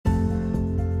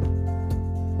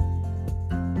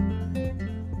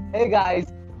Hey guys,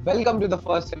 welcome to the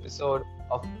first episode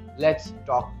of Let's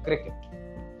Talk Cricket.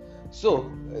 So,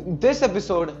 in this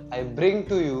episode, I bring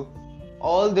to you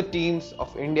all the teams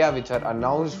of India which are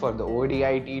announced for the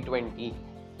ODI T20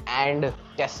 and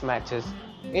Test matches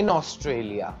in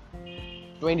Australia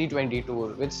 2020 tour,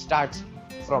 which starts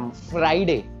from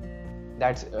Friday,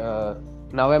 that's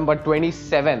November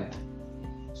 27th.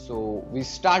 So, we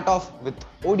start off with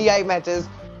ODI matches,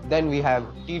 then we have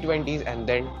T20s, and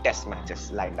then Test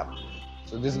matches lined up.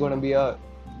 So, this is going to be a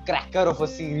cracker of a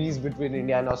series between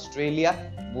India and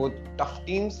Australia, both tough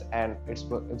teams, and it's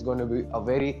going to be a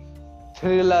very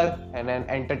thriller and an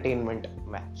entertainment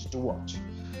match to watch.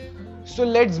 So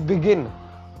let's begin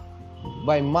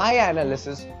by my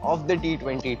analysis of the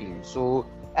T20 team. So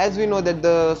as we know that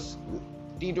the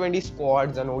T20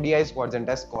 squads and ODI squads and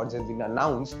Test squads has been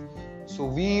announced, so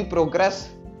we progress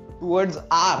towards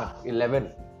our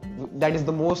 11. That is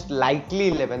the most likely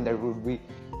 11 that would be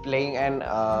playing, and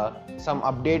some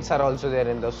updates are also there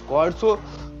in the squad. So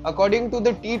according to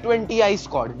the T20I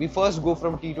squad, we first go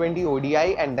from T20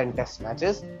 ODI and then Test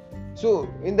matches. So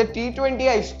in the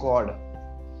T20I squad,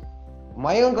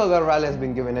 Mayank Agarwal has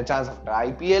been given a chance after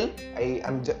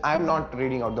IPL. I'm not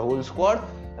reading out the whole squad.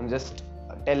 I'm just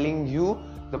telling you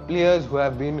the players who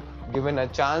have been given a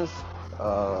chance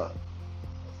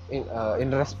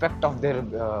in respect of their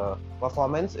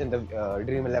performance in the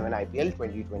Dream 11 IPL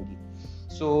 2020.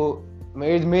 So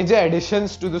major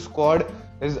additions to the squad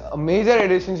is a major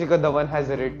addition. Shikhar Dhawan has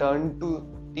returned to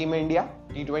Team India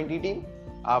T20 team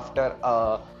after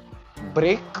a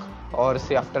break, or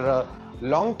say after a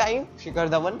long time. Shikhar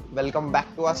Dhawan, welcome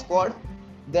back to our squad.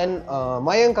 Then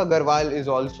Mayank Agarwal is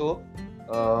also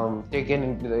taken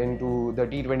into the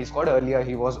T20 squad. Earlier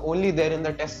he was only there in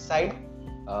the Test side.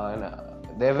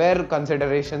 There were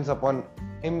considerations upon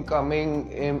him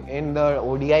coming in the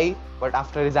ODI, but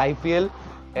after his IPL,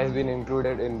 he has been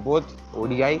included in both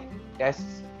ODI,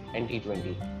 Tests, and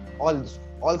T20.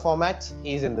 All formats,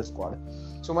 he is in the squad.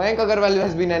 So Mayank Agarwal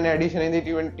has been an addition in the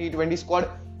T20 squad.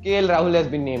 KL Rahul has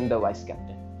been named the vice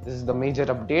captain. This is the major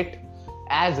update,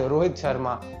 as Rohit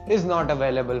Sharma is not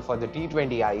available for the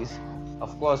T20Is.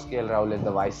 Of course, KL Rahul is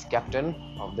the vice captain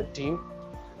of the team.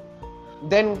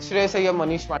 Then Shreyas Iyer,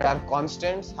 Manish Pandey are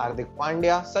constants. Hardik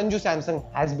Pandya, Sanju Samson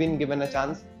has been given a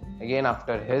chance again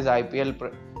after his IPL.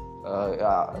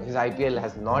 His IPL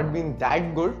has not been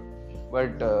that good,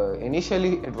 but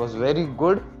initially it was very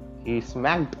good. He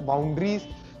smacked boundaries,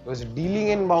 he was dealing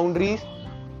in boundaries,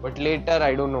 but later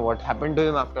I don't know what happened to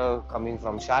him after coming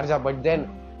from Sharjah. But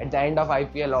then at the end of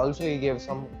IPL also he gave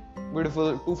some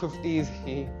beautiful 250s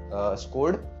he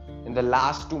scored in the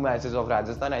last two matches of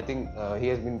Rajasthan. I think he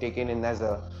has been taken in as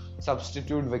a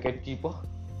substitute wicket keeper,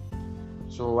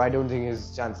 so I don't think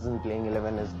his chances in playing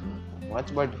 11 is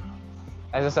much, but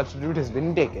as a substitute has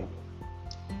been taken.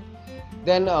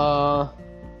 Then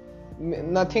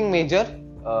nothing major.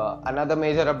 Another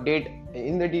major update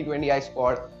in the T20I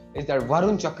squad is that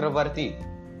Varun Chakravarti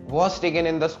was taken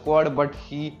in the squad, but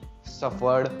he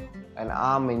suffered an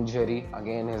arm injury.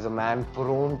 Again, he's a man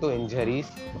prone to injuries.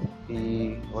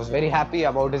 He was very happy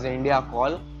about his India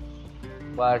call,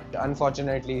 but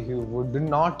unfortunately he would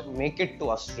not make it to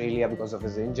Australia because of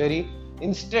his injury.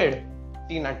 Instead,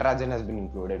 T. Natarajan has been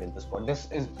included in the squad. This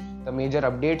is the major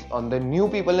updates on the new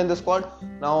people in the squad.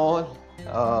 Now,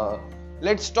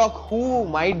 let's talk who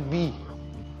might be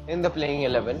in the playing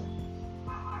 11.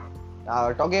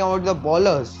 Talking about the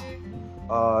bowlers.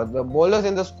 The bowlers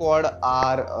in the squad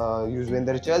are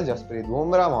Yuzvendra Chahal, Jasprit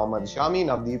Bumrah, Mohammad Shami,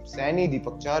 Navdeep Saini,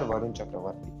 Deepak Chahar, Varun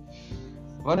Chakravarti.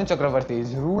 Varun Chakravarti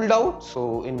is ruled out,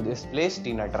 so in this place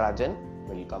T. Natarajan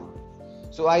will come.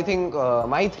 So I think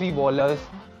my three bowlers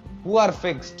who are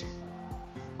fixed,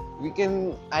 we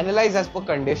can analyze as per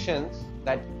conditions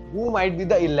that who might be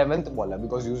the 11th bowler,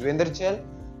 because Yuzvendra Chahal,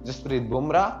 Jasprit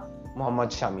Bumrah, Mohammad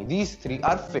Shami, these three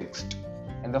are fixed,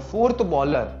 and the fourth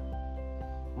bowler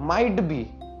might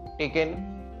be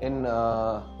taken in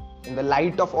the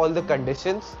light of all the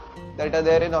conditions that are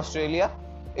there in Australia.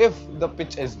 If the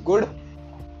pitch is good,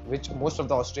 which most of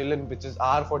the Australian pitches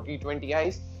are for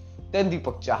T20Is, then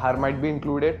Deepak Chahar might be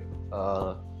included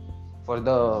for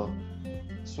the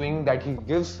swing that he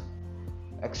gives,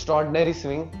 extraordinary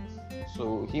swing.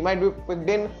 So he might be picked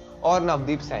in, or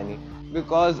Navdeep Saini,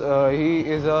 because he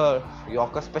is a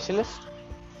Yorker specialist,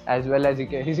 as well as he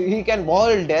can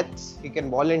ball deaths, he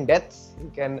can ball in deaths, he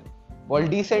can ball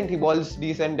decent, he balls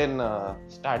decent in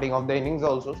starting of the innings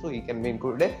also, so he can be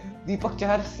included. Deepak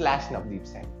Chahar / Navdeep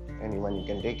Saini, anyone you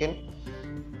can take in.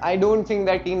 I don't think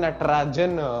that T.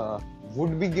 Natarajan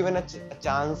would be given a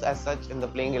chance as such in the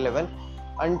playing 11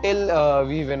 until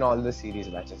we win all the series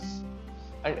matches.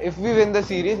 And if we win the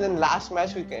series, then last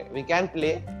match we can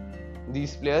play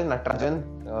these players, Natarajan,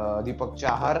 Deepak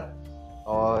Chahar,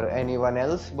 or anyone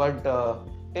else. But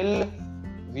till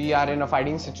we are in a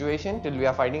fighting situation, till we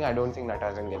are fighting, I don't think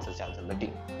Natarajan gets a chance in the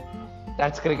team.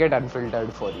 That's cricket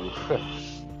unfiltered for you.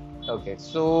 Okay,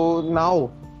 so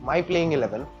now my playing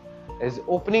 11 is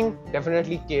opening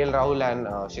definitely KL Rahul and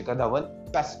Shikhar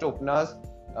Dhawan, best openers,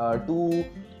 two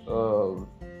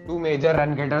major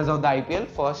run getters of the IPL.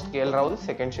 First KL Rahul,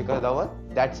 second Shikhar Dhawan.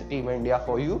 That's Team India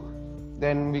for you.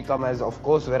 Then we come as, of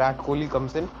course, Virat Kohli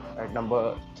comes in at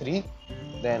number 3.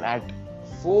 Then at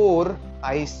 4,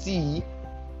 I see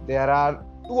there are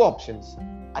two options.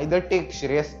 Either take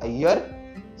Shreyas Iyer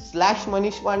 /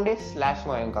 Manish Pandey /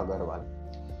 Mayank Agarwal.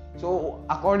 So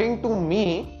according to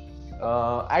me,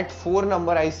 at 4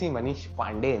 number I see Manish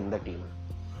Pandey in the team.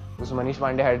 Because Manish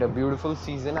Pandey had a beautiful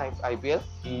season IPL.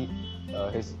 He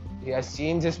has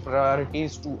changed his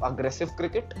priorities to aggressive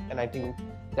cricket, and I think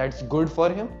that's good for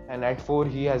him. And at 4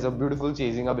 he has a beautiful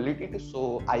chasing ability too.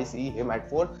 So I see him at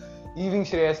 4, leaving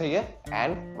Shreyas Iyer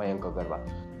and Mayank Agarwal.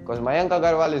 Because Mayank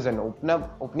Agarwal is an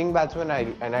opening batsman,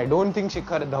 and I don't think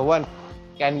Shikhar Dhawan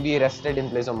can be rested in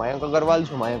place of Mayank Agarwal.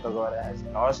 So Mayank Agarwal has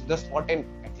lost the spot in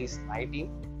at least my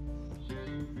team.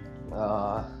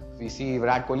 We see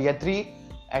Virat Kohli at 3.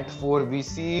 At 4 we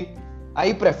see,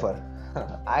 I prefer,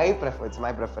 it's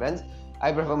my preference,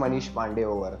 I prefer Manish Pandey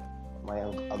over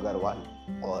Mayank Agarwal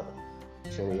or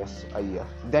Shreyas Iyer.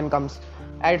 Then comes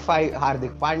at 5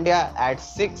 Hardik Pandya. At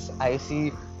 6 I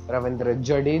see Ravindra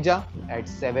Jadeja. At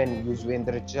 7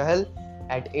 Yuzvendra Chahal.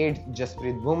 At 8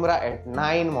 Jasprit Bumrah. At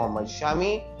 9 Mohammad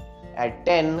Shami. At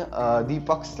 10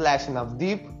 Deepak /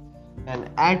 Navdeep. And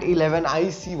at 11 I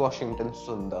see Washington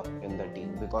Sundar in the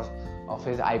team because of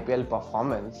his IPL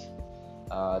performance.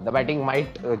 The batting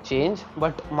might change,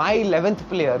 but my 11th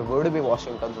player would be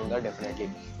Washington Sundar definitely,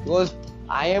 because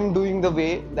I am doing the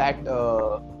way that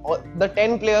the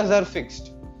 10 players are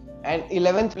fixed, and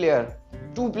 11th player,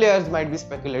 2 players might be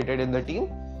speculated in the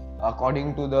team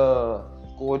according to the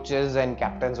coaches and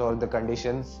captains or the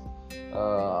conditions,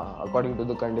 according to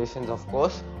the conditions of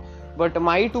course. But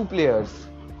my 2 players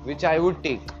which I would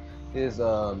take is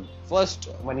first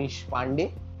Manish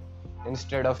Pandey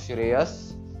instead of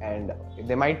Shreyas, and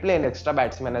they might play an extra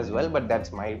batsman as well, but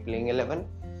that's my playing 11.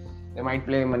 They might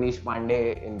play Manish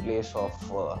Pandey in place of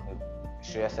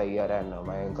Shreyas Iyer and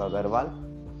Mayank Agarwal.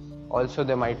 Also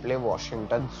they might play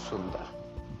Washington Sundar.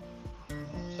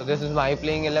 So this is my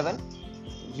playing 11.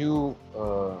 You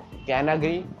can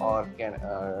agree or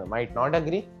might not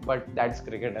agree, but that's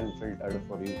cricket unfiltered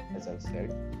for you, as I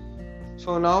said.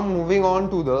 So now moving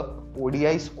on to the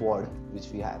ODI squad which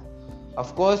we have.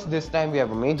 Of course, this time we have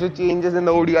major changes in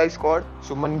the ODI squad.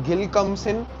 Shubman Gill comes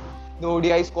in the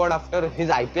ODI squad after his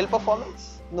IPL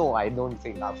performance. No, I don't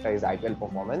think after his IPL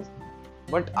performance,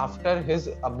 but after his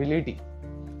ability,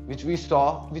 which we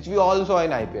all saw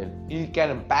in IPL. He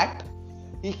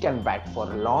can bat for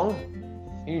long.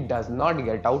 He does not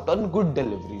get out on good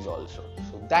deliveries also.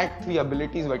 So that 3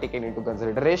 abilities were taken into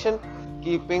consideration,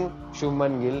 keeping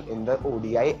Shubman Gill in the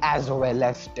ODI as well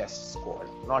as Test squad,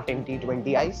 not in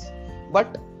T20Is,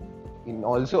 but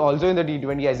also in the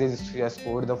T20Is he has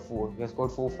scored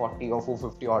 440 or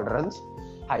 450 odd runs,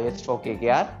 highest for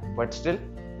KKR. But still,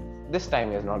 this time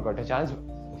he has not got a chance.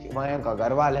 Mayank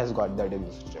Agarwal has got that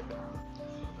instead.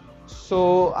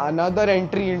 So another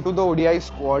entry into the ODI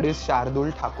squad is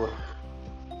Shardul Thakur.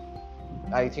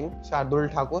 I think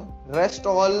Shardul Thakur. Rest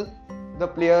all the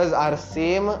players are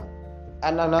same.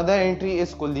 And another entry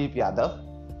is Kuldeep Yadav,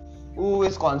 who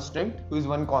is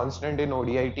one constant in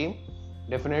ODI team.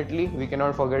 Definitely, we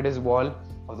cannot forget his ball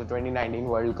of the 2019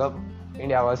 World Cup,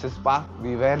 India vs Pak.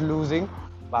 We were losing.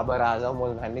 Babar Azam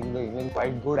was handling the inning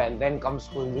quite good, and then comes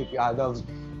Kuldeep Yadav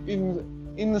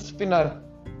in the spinner.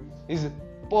 Is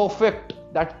perfect.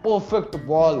 That perfect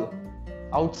ball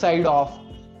outside off,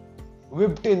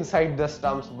 whipped inside the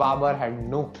stumps. Babar had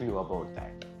no clue about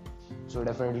that. So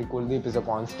definitely Kuldeep is a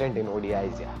constant in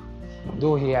ODIs, yeah.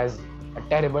 Though he has a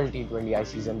terrible T20I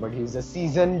season, but he's a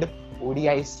seasoned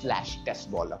ODI / Test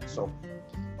bowler. So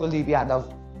Kuldeep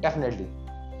Yadav, definitely.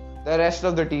 The rest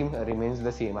of the team remains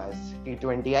the same as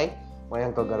T20I.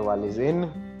 Mayank Agarwal is in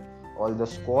all the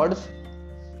squads.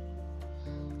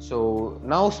 So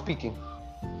now speaking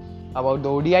about the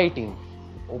ODI team.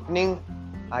 Opening,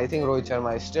 I think Rohit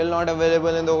Sharma is still not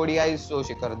available in the ODIs. So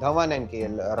Shikhar Dhawan and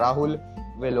KL Rahul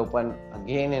will open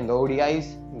again in the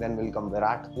ODIs. Then will come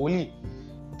Virat Kohli.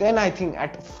 Then I think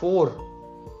at 4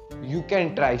 you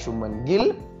can try Shubman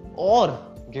Gill or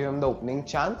give him the opening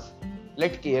chance.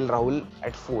 Let KL Rahul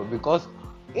at 4, because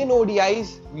in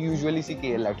ODIs we usually see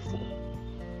KL at 4.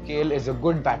 KL is a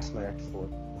good batsman at 4.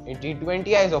 In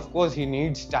T20Is, of course, he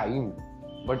needs time.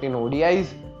 But in ODIs,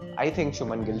 I think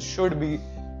Shubman Gill should be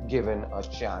given a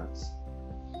chance.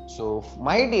 So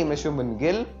my team is Shubman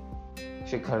Gill,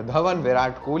 Shikhar Dhawan,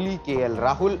 Virat Kohli, KL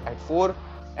Rahul at 4.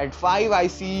 At 5, I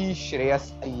see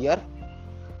Shreyas Iyer.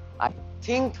 I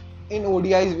think in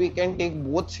ODIs we can take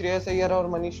both Shreyas Iyer or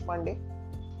Manish Pandey.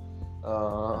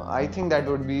 I think that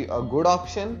would be a good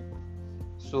option.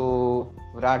 So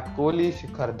Virat Kohli,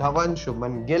 Shikhar Dhawan,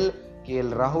 Shubman Gill,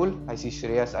 KL Rahul. I see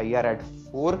Shreyas Iyer at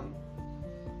 4.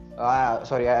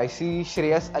 I see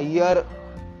Shreyas Iyer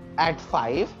at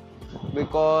 5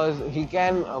 because he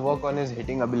can work on his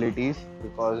hitting abilities,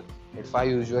 because at 5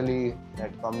 usually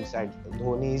that comes at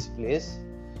Dhoni's place.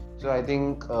 So I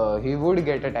think he would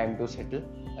get a time to settle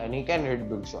and he can hit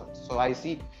big shots. So I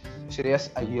see Shreyas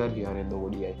Iyer here in the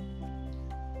ODI.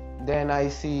 Then I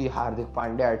see Hardik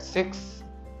Pandya at 6.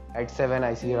 At 7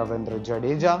 I see Ravindra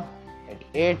Jadeja. At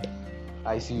 8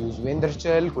 I see Yuzvendra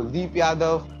Chahal, Kuldeep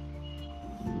Yadav,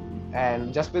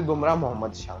 and Jasprit Bumrah,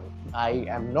 Mohammad Shami. I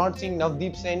am not seeing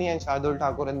Navdeep Saini and Shardul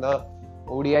Thakur in the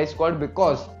ODI squad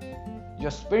because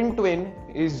your spin twin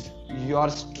is your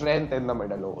strength in the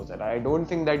middle overs, and I don't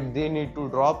think that they need to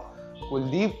drop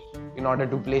Kuldeep in order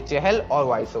to play Chahal or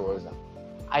vice versa.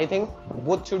 I think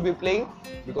both should be playing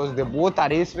because they both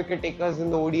are ace wicket takers in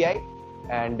the ODI,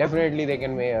 and definitely they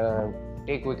can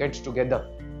take wickets together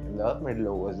in the middle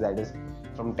overs, that is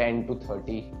from 10 to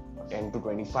 30 or 10 to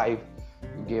 25.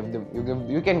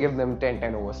 You can give them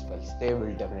 10 over spells. They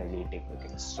will definitely take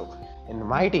wickets. So in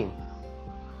my team,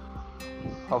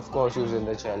 of course,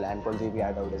 Yuzvendra Chahal and Kuldeep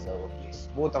Yadav deserve a place.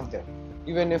 Both of them.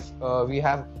 Even if we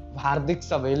have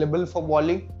Hardik's available for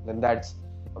bowling, then that's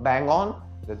bang on.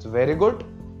 That's very good.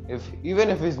 Even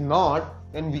if he's not,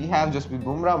 then we have Jasprit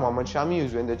Bumrah, Mohammad Shami,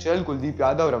 Yuzvendra Chahal, Kuldeep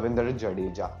Yadav, Ravindra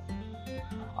Jadeja.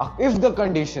 If the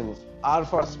conditions are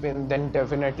for spin, then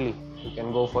definitely you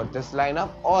can go for this lineup.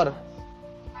 Or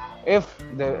if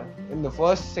in the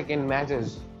first, second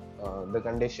matches, the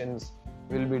conditions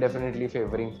will be definitely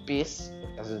favoring pace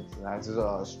as is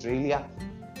Australia,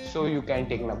 so you can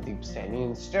take Navdeep Saini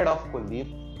instead of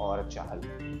Kuldeep or Chahal.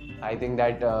 I think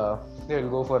that they will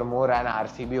go for more an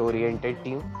RCB oriented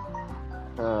team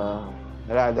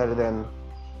rather than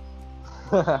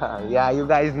yeah, you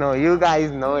guys know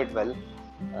it well.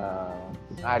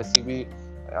 RCB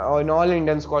in all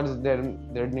Indian squads there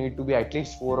need to be at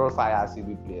least 4 or 5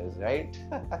 RCB players, right?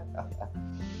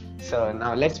 So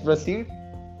now let's proceed.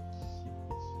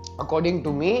 According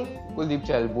to me, Kuldeep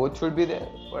Chahal both should be there,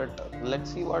 but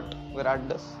let's see what Virat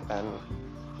does and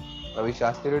Ravi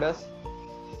Shastri does.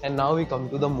 And now we come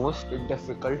to the most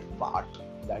difficult part,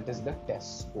 that is the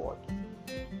test squad.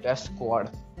 Test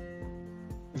squad.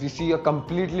 We see a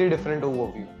completely different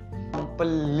overview.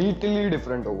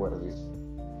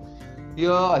 Here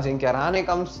Ajinkya Rahane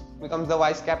becomes the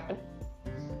vice captain.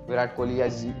 Virat Kohli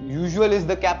as usual is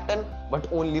the captain, but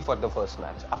only for the first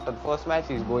match. After the first match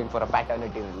he is going for a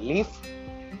paternity leave.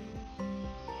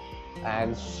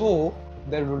 And so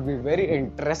there will be very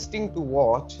interesting to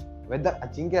watch whether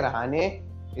Ajinkya Rahane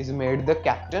is made the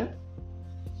captain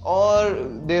or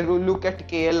they will look at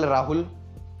KL Rahul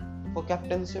for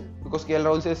captainship, because KL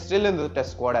Rahul is still in the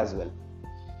test squad as well.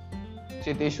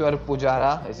 Cheteshwar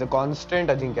Pujara is a constant,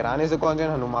 Ajinkya Rahane is a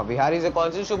constant, Hanuma Vihari is a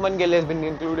constant, Shubman Gill has been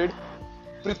included,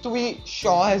 Prithvi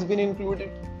Shaw has been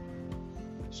included.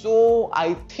 So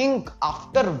I think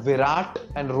after Virat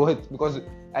and Rohit, because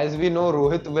as we know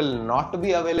Rohit will not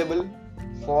be available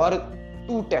for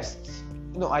 2 tests.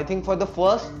 No, I think for the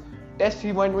first test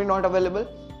he might be not available.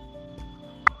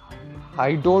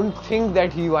 I don't think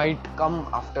that he might come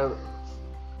after.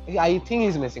 I think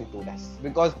he's missing 2 tests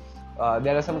because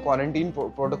there are some quarantine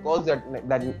protocols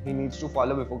that he needs to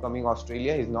follow before coming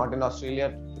Australia. He's not in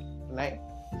Australia tonight.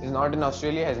 He's not in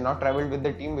Australia. Has not travelled with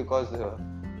the team because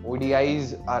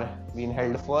ODIs are being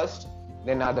held first,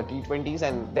 then are the T20s,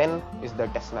 and then is the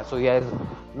test match. So he has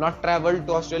not travelled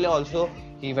to Australia. Also,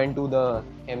 he went to the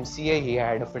MCA. He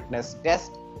had a fitness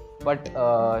test, but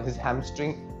his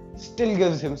hamstring still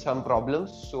gives him some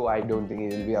problems. So I don't think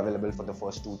he will be available for the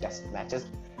first 2 test matches.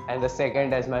 And the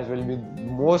second test match will be the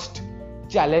most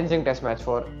challenging test match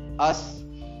for us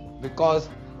because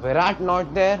Virat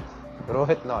not there,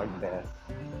 Rohit not there.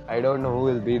 I don't know who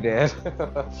will be there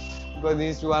because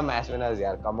these 2 are match winners.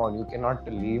 Yeah, come on, you cannot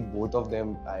leave both of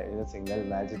them in a single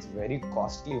match. It's very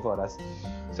costly for us.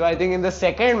 So I think in the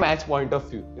second match point of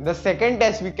view, in the second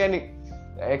test, we can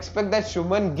expect that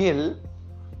Shubman Gill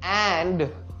and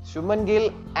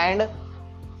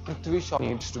Prithvi Shaw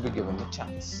needs to be given the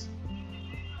chance.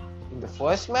 In the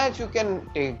first match, you can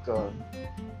take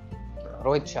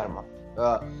Rohit Sharma.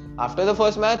 after the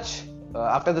first match,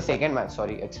 after the second match,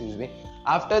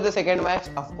 after the second match,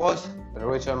 of course,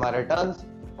 Rohit Sharma returns.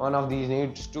 One of these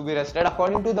needs to be rested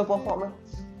according to the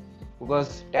performance,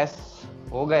 because tests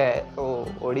हो गए तो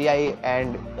ODI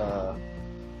and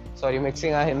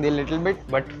mixing our Hindi a little bit,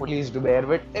 but please do bear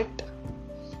with it.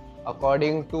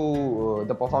 According to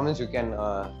the performance, you can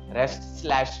rest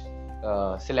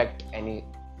 / select any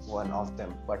one of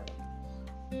them. But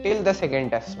till the second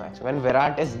test match, when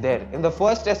Virat is there, in the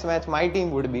first test match, my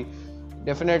team would be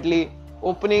definitely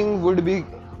opening would be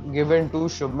given to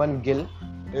Shubman Gill.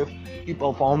 If he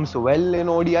performs well in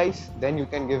ODIs, then you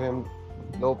can give him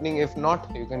the opening. If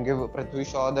not, you can give Prithvi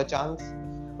Shaw the chance.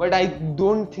 But I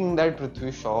don't think that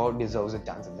Prithvi Shaw deserves a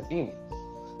chance in the team.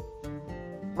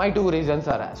 My two reasons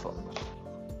are as follows.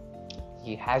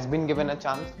 He has been given a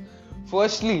chance.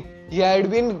 Firstly, he had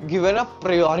been given a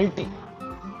priority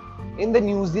in the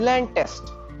New Zealand test,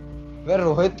 where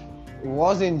Rohit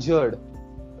was injured.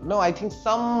 No, I think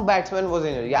some batsman was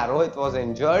injured. Yeah, Rohit was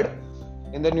injured.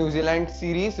 In the New Zealand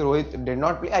series, Rohit did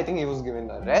not play. I think he was given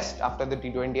a rest after the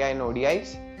T20I and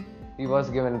ODIs. He was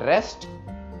given rest.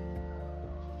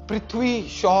 Prithvi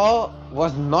Shaw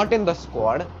was not in the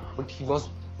squad, but he was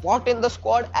brought in the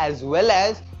squad, as well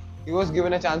as he was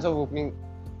given a chance of opening.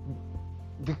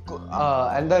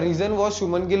 And the reason was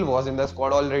Shubman Gill was in the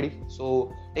squad already,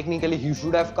 so technically he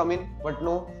should have come in, but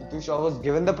no, Prithvi Shaw was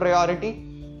given the priority.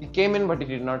 He came in, but he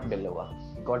did not deliver.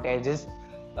 He got edges,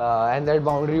 and that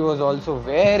boundary was also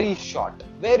very short.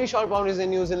 Very short boundaries in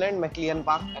New Zealand, McLean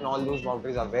Park, and all those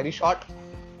boundaries are very short.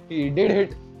 He did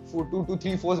hit 2 to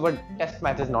 3 fours, but test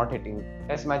match is not hitting.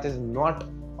 Test match is not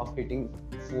of hitting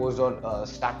fours or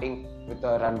starting with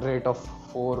a run rate of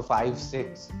 4, 5,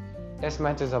 6. Test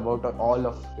match is about all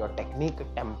of your technique,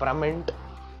 temperament,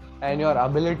 and your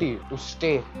ability to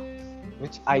stay,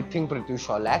 which I think Prithvi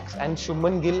Shaw lacks. And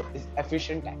Shubman Gill is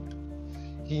efficient at.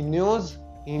 He knows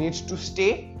he needs to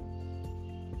stay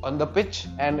on the pitch,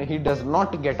 and he does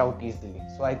not get out easily.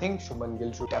 So I think Shubman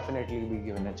Gill should definitely be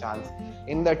given a chance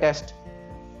in the test.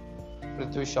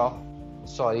 Prithvi Shaw,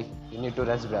 sorry, you need to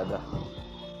rest, brother.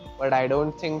 But I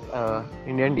don't think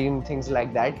Indian team thinks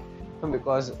like that,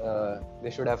 because they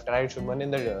should have tried Shubman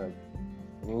in the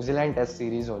New Zealand Test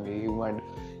series only.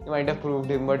 He might have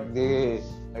proved him, but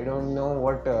I don't know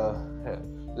what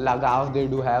lagav they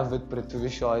do have with Prithvi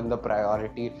Shaw in the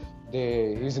priority.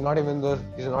 He's not even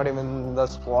in the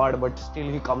squad, but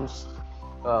still he comes.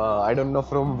 I don't know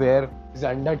from where. He's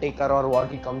Undertaker or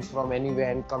what. He comes from anywhere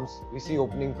and comes. We see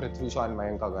opening Prithvi Shaw and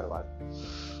Mayank Agarwal.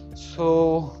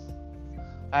 So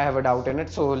I have a doubt in it.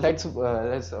 So let's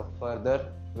further,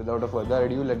 without a further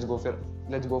ado, let's go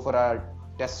for our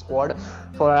test squad,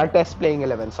 for our test playing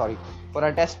 11. For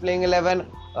our test playing 11,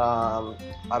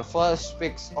 our first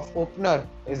picks of opener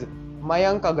is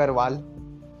Mayank Agarwal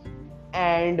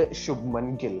and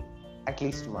Shubman Gill, at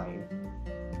least mine.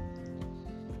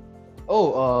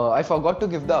 I forgot to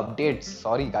give the updates.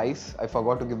 Sorry guys, I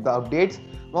forgot to give the updates.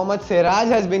 Mohammad Siraj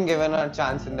has been given a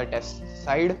chance in the test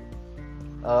side.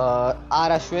 R.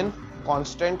 Ashwin,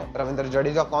 constant. Ravindra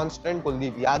Jadeja, constant.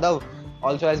 Kuldeep Yadav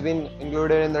also has been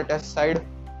included in the test side.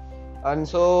 And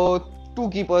so two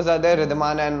keepers are there,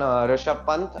 Riddhiman and Rishabh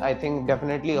Pant. I think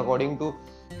definitely according to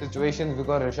situations,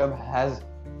 because Rishabh has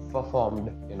performed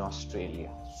in Australia.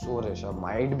 So Rishabh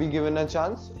might be given a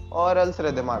chance, or else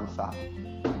Riddhiman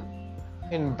Saha.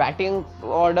 In batting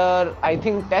order, I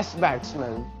think test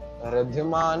batsman,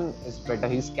 Riddhiman is better.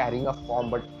 He's carrying a form,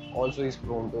 but also he's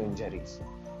prone to injuries.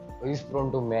 He's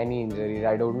prone to many injuries.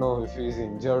 I don't know if he's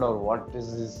injured or what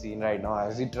is his scene right now.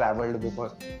 Has he travelled?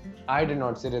 Because I did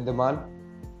not see Riddhiman.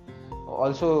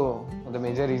 Also, the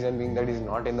major reason being that he's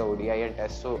not in the ODI and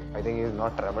test, so I think he's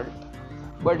not travelled.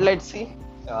 But let's see.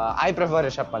 I prefer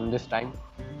Rishabh Pant this time.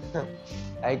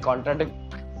 I contradict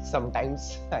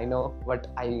sometimes, I know, but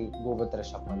I go with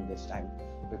Rishabh Pant this time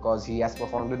because he has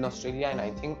performed in Australia, and I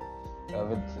think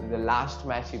with the last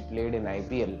match he played in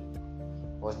IPL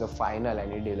was the final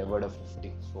and he delivered a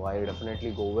 50. So I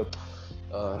definitely go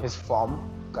with his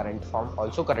current form.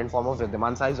 Also, current form of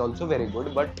Riddhiman Saha is also very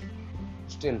good, but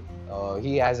still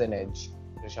he has an edge,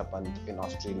 Rishabh Pant, in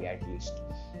Australia at least.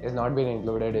 He has not been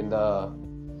included in the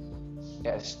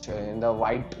test, in the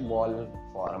white ball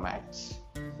formats.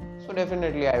 So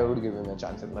definitely I would give him a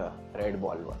chance in the red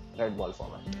ball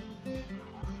format.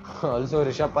 Also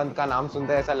Rishabh Pant का नाम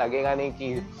सुनते ऐसा लगेगा नहीं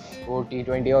कि वो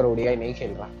T20 और ODI नहीं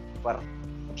खेल रहा, पर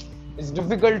it's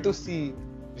difficult to see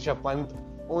Rishabh Pant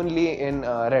only in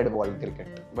red ball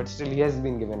cricket, but still he has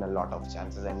been given a lot of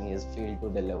chances and he has failed to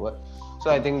deliver.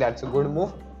 So I think that's a good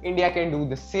move. India can do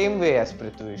the same way as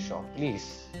Prithvi Shaw.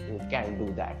 Please, you can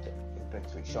do that.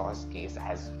 Prithvi Shaw's case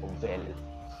as well.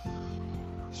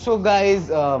 So guys,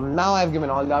 now I've given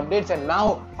all the updates, and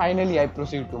now finally I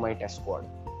proceed to my test squad,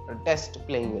 test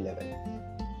playing 11.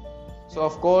 So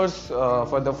of course,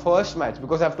 for the first match,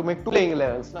 because I have to make 2 playing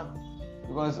 11s now,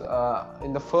 because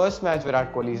in the first match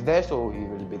Virat Kohli is there, so he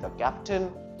will be the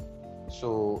captain.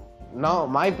 So now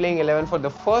my playing 11 for the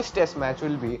first test match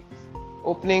will be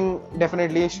opening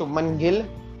definitely Shubman Gill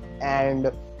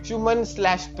and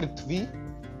Shubman/Prithvi.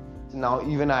 Now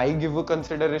even I give a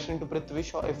consideration to Prithvi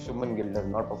Shaw if Shubman Gill does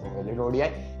not perform well in ODI,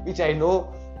 which I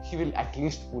know he will at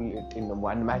least pull it in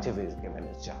one match if he is given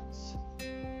a chance.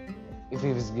 If he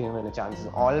is given a chance in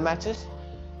all matches,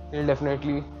 he will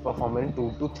definitely perform in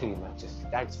 2 to 3 matches.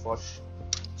 That's for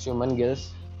Shubman Gill.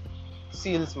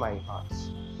 Seals my hearts.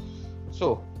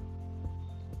 So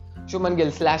Shubman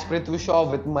Gill/Prithvi Shaw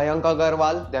with Mayank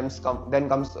Agarwal. Then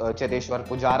comes Cheteshwar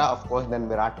Pujara, of course. Then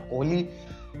Virat Kohli.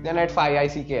 Then at 5 I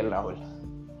see KL Rahul.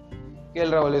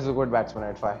 KL Rahul is a good batsman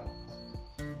at 5.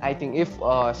 I think if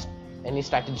any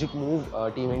strategic move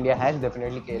Team India has,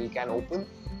 definitely KL can open,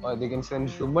 or they can send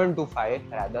Shubman to 5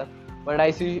 rather. But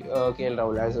I see KL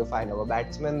Rahul as a 5 number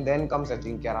batsman. Then comes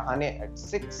Ajinkya Rahane at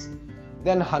 6.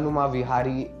 Then Hanuma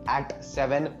Vihari at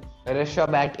 7.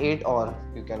 Rishabh at 8, or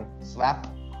you can swap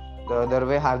the other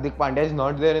way. Hardik Pandya is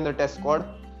not there in the test squad.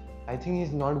 I think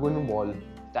he's not going to bowl.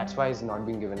 That's why he's not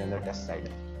being given in the test side.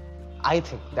 I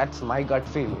think that's my gut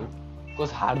feeling,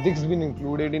 because Hardik's been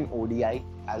included in ODI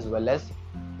as well as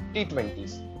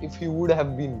T20s. If he would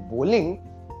have been bowling,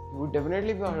 he would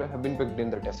definitely have been picked in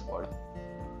the test squad.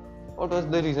 What was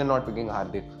the reason not picking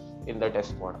Hardik in the test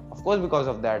squad? Of course, because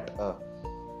of that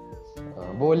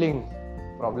bowling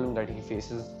problem that he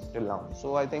faces till now.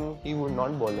 So I think he would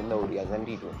not bowl in the ODIs and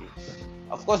T20s.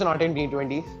 Of course not in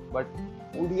T20s, but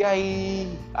ODI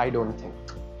I don't think.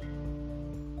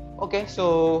 Okay,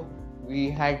 so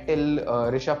we had till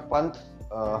Rishabh Pant,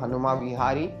 Hanuma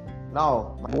Vihari.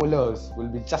 Now my bowlers will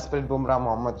be Jasprit Bumrah,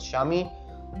 Mohammad Shami.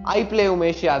 I play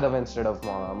Umesh Yadav instead of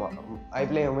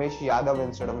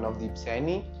Navdeep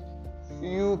Saini.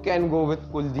 You can go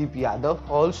with Kuldeep Yadav.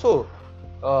 Also,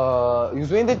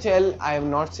 Yuzvendra Chahal I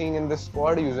am not seeing in the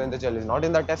squad. Yuzvendra Chahal is not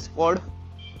in the test squad.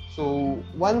 So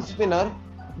one spinner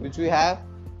which we have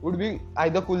would be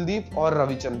either Kuldeep or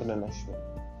Ravichandran Ashwin.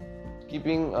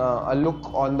 Keeping a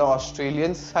look on the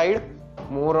Australian side,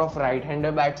 more of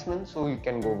right-hander batsmen, so you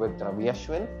can go with Ravi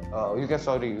Ashwin. You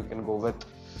can go with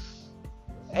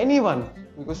anyone,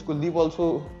 because Kuldeep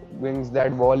also brings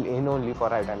that ball in only for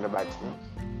right-hander batsmen.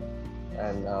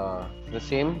 And the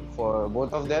same for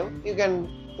both of them. You can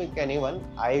pick anyone.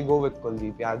 I go with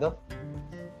Kuldeep Yadav.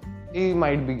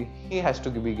 He has to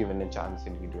be given a chance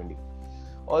in T20.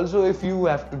 Also, if you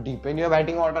have to deepen your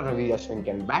batting order, Ravi Ashwin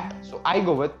can bat. So I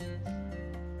go with,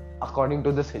 according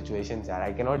to the situations,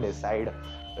 I cannot decide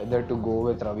whether to go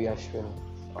with Ravi Ashwin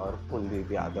or Kuldeep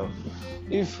Yadav.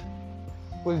 If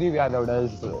Kuldeep Yadav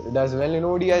does well in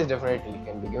ODIs, definitely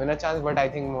can be given a chance, but I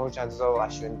think more chances of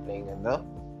Ashwin playing in the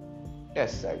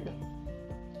test side.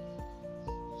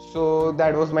 So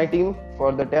that was my team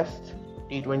for the test,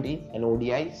 T20 and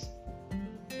ODIs.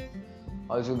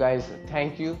 Also guys,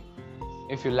 thank you.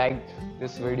 If you liked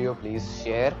this video, please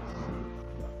share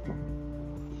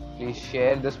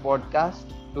this podcast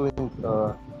to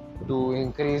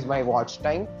increase my watch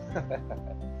time.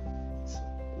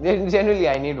 Generally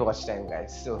I need watch time,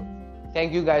 guys. So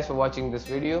thank you guys for watching this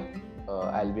video.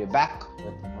 I'll be back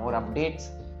with more updates.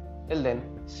 Till then,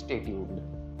 stay tuned.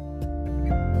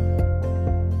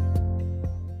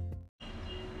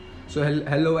 So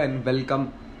hello and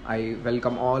welcome. I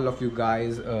welcome all of you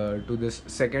guys to this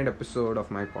second episode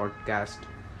of my podcast.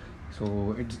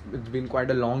 So it's been quite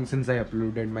a long since I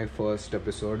uploaded my first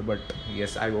episode, but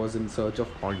yes, I was in search of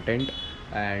content,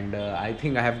 and I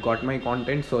think I have got my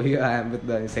content. So here I am with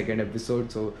the second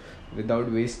episode. So without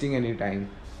wasting any time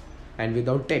and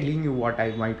without telling you what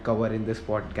I might cover in this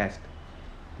podcast,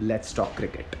 let's talk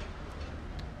cricket.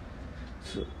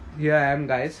 So here I am,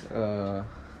 guys.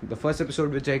 The first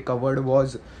episode which I covered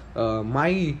was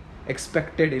my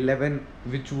expected 11,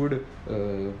 which would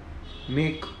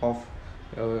make of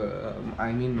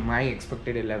my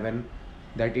expected 11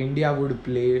 that India would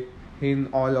play in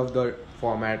all of the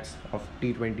formats of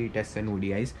T20, Tests and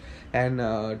ODIs. And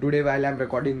today, while I'm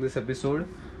recording this episode,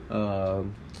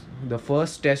 the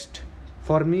first test,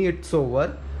 for me it's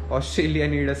over. Australia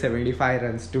need a 75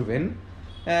 runs to win,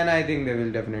 and I think they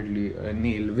will definitely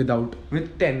nail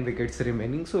with 10 wickets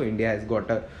remaining. So India has got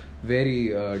a very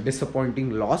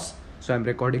disappointing loss. So I'm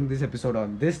recording this episode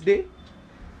on this day.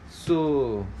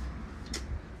 So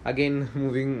again,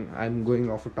 I'm going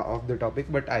off the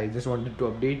topic, but I just wanted to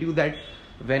update you that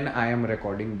when I am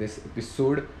recording this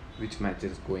episode, which match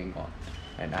is going on.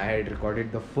 And I had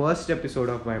recorded the first episode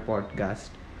of my podcast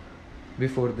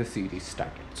before the series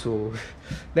started. So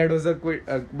that was a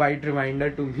quite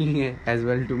reminder to me as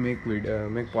well to make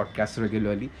podcasts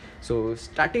regularly. So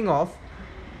starting off,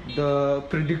 the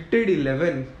predicted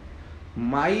 11,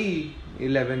 my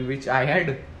 11, which I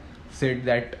had said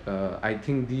that I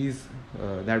think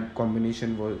that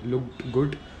combination looked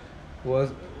good,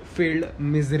 was failed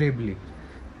miserably,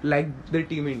 like the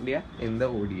Team India in the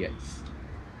ODIs.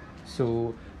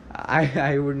 So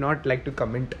I would not like to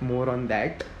comment more on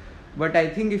that, but I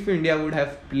think if India would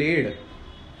have played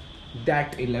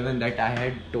that 11 that I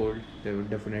had told, they would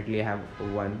definitely have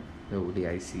won the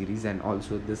ODI series and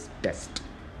also this test.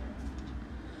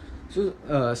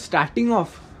 So starting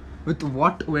off with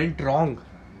what went wrong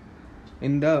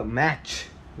in the match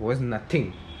was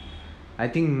nothing. I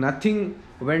think nothing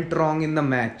went wrong in the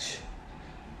match.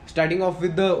 Starting off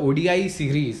with the ODI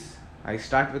series, I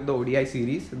start with the ODI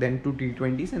series, then to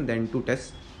T20s and then to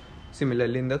tests.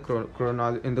 Similarly, in the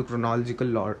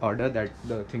chronological order that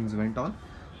the things went on,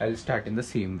 I'll start in the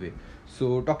same way.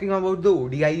 So talking about the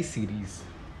ODI series,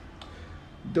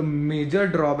 the major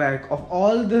drawback of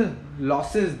all the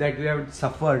losses that we have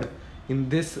suffered in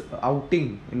this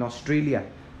outing in Australia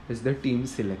is the team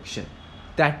selection.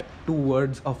 That two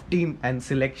words of team and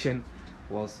selection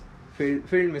was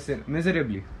failed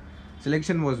miserably.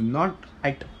 Selection was not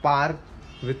at par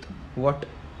with what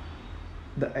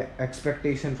the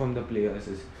expectation from the players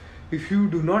is. If you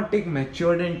do not take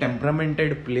matured and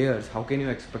temperamented players, how can you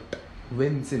expect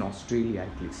wins in Australia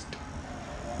at least?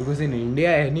 Because in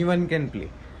India, anyone can play.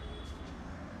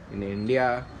 In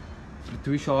India,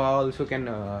 Prithvi Shaw also can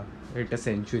hit a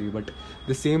century, but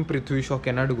the same Prithvi Shaw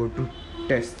cannot go to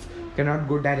tests, cannot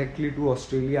go directly to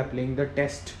Australia playing the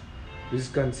test, which is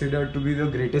considered to be the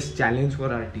greatest challenge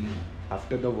for our team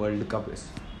after the World Cup is.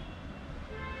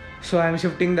 So I am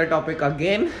shifting the topic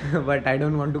again, but I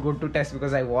don't want to go to test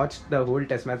because I watched the whole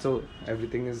test match, so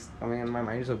everything is coming in my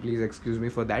mind, so please excuse me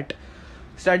for that.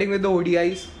 Starting with the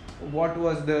ODIs, what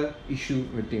was the issue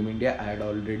with Team India? I had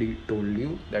already told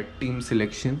you that team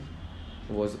selection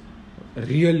was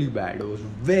really bad. It was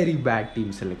very bad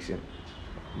team selection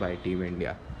by Team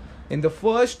India. In the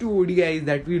first two ODIs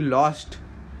that we lost,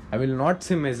 I will not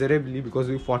say miserably because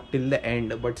we fought till the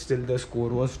end, but still the score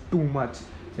was too much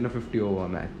in a 50-over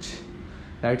match.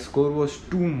 That score was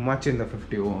too much in the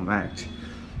 50-over match.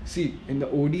 See, in the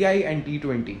ODI and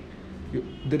T20,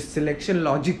 the selection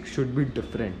logic should be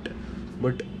different.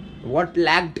 But what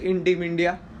lacked in Team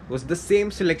India was the same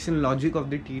selection logic of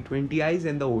the T20Is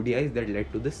and the ODIs that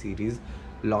led to the series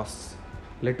loss.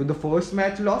 Led to the first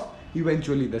match loss,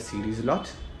 eventually the series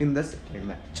loss in the second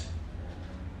match.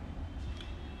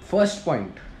 First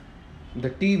point, the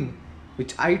team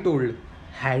which I told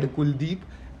had Kuldeep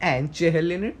and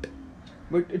Chahal in it,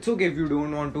 but it's okay if you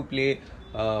don't want to play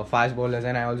fast bowlers,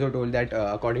 and I also told that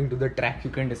according to the track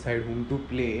you can decide whom to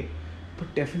play,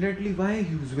 but definitely why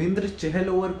Yuzvendra Chahal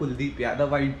over Kuldeep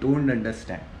Yadav, I don't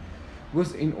understand.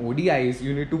 Because in ODIs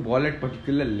you need to bowl at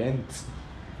particular lengths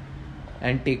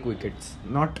and take wickets,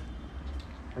 you not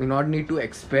need to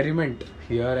experiment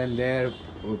here and there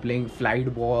playing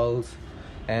flight balls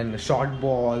and short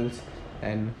balls,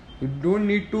 and you don't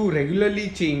need to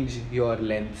regularly change your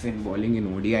lengths in bowling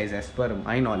in ODIs as per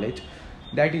my knowledge.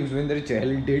 That Yuzvendra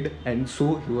Chahal did, and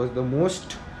so he was the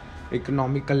most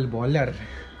economical bowler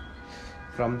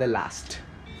from the last.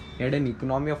 He had an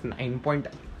economy of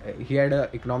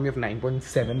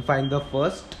 9.75 in the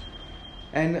first,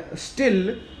 and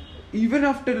still, even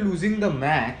after losing the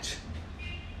match,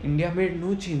 India made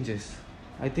no changes.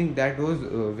 I think that was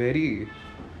very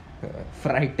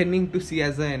frightening to see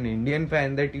as an Indian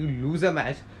fan, that you lose a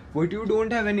match but you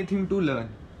don't have anything to learn.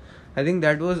 I think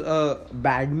that was a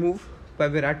bad move by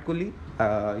Virat Kohli.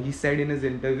 He said in his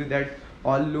interview that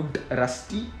all looked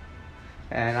rusty,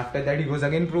 and after that he was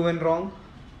again proven wrong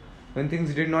when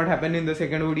things did not happen in the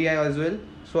second ODI as well.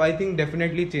 So I think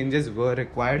definitely changes were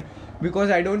required,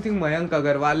 because I don't think Mayank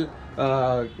Agarwal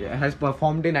has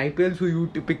performed in IPL, so you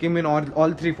to pick him in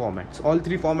all three formats. All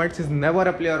three formats is never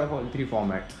a player of all three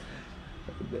formats.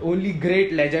 Only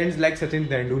great legends like Sachin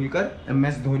Tendulkar,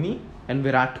 MS Dhoni and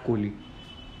Virat Kohli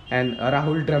and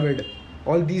Rahul Dravid,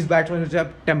 all these batsmen which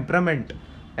have temperament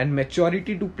and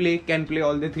maturity to play, can play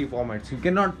all the three formats. You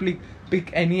cannot pick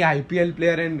any IPL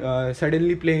player and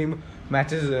suddenly play him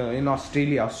matches in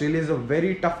Australia. Australia is a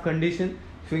very tough condition,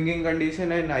 swinging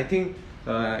condition, and I think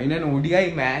in an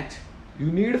ODI match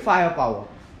you need firepower.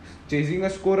 Chasing a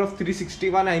score of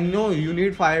 361, I know you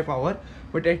need firepower,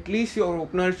 but at least your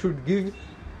opener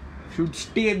should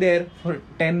stay there for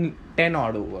 10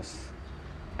 odd overs.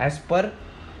 as per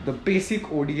the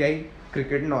basic ODI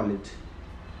cricket knowledge.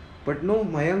 But no,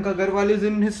 Mayank Agarwal is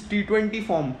in his T20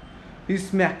 form. He's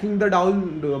smacking the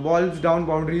balls down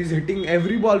boundaries, hitting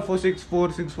every ball for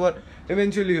 6-4, 6-4.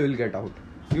 Eventually, he will get out.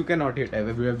 You cannot hit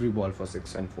every ball for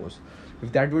 6 and 4s.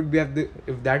 If that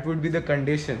would be the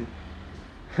condition,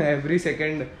 every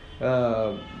second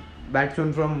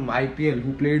batsman from IPL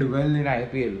who played well in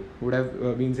IPL would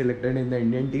have been selected in the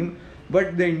Indian team.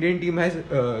 But the Indian team has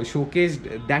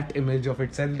showcased that image of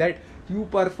itself, that you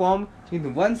perform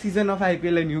in one season of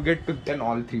IPL and you get picked in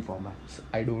all 3 formats.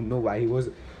 I don't know why. He was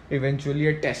eventually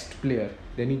a test player.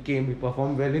 Then he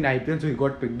performed well in IPL, so he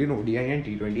got picked in ODI and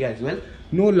T20 as well.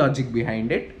 No logic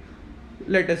behind it.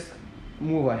 Let us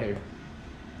move ahead.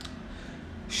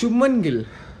 Shubman Gill.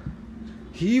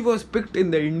 He was picked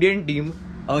in the Indian team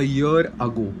a year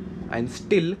ago, and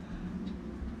still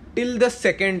till the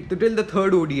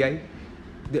third ODI,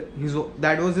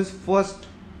 that was his first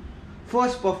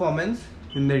performance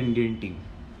in the Indian team.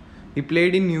 He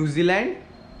played in New Zealand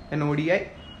an ODI,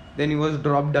 then he was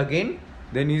dropped again,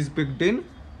 then he's picked in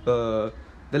the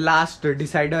last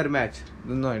decider match.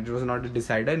 No, it was not a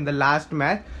decider. In the last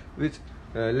match, which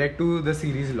led to the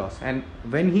series loss. And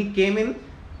when he came in,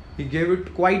 he gave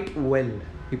it quite well.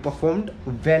 He performed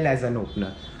well as an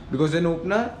opener. Because as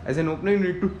an opener, you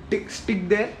need to stick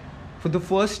there for the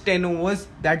first 10 overs.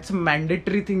 That's a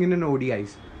mandatory thing in an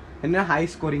ODIs. In a high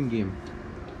scoring game.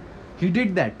 He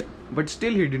did that. But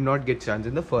still he did not get chance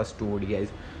in the first 2 ODIs.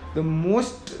 The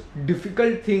most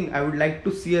difficult thing I would like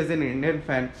to see as an Indian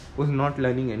fan was not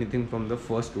learning anything from the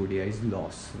first ODI's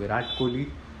loss. Virat Kohli,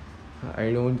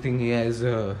 I don't think he has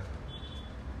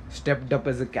stepped up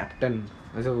as a captain,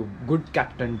 as a good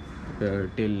captain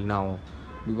till now.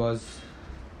 Because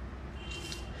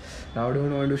now I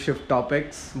don't want to shift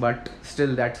topics, but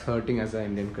still that's hurting as an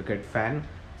Indian cricket fan.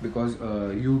 Because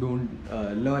you don't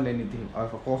learn anything.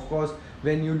 Of course,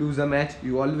 when you lose a match,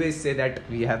 you always say that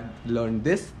we have learned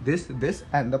this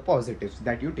and the positives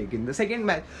that you take in the second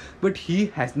match. But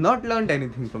he has not learned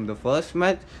anything from the first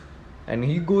match, and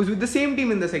he goes with the same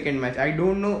team in the second match. I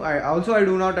don't know. I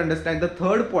do not understand. The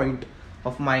third point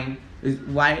of mine is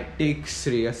why take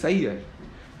Shreyas Iyer.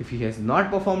 If he has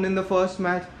not performed in the first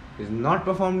match, he has not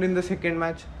performed in the second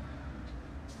match,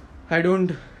 I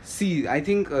don't see. I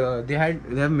think they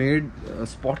have made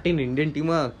spot in Indian team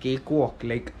a cakewalk.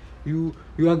 Like you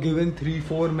are given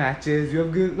 3-4 matches. You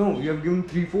have given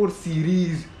 3-4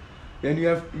 series. Then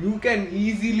you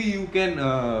can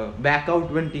back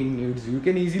out when team needs. You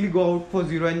can easily go out for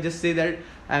 0 and just say that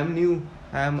I'm new.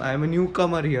 I'm a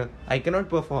newcomer here. I cannot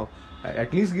perform.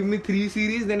 At least give me 3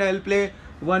 series, then I'll play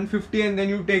 150, and then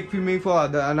you take me for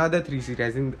another 3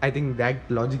 series. I think that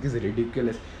logic is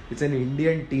ridiculous. It's an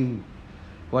Indian team.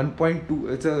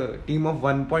 1.2. It's a team of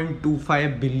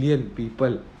 1.25 billion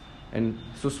people, and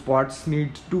so spots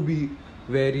need to be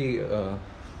very.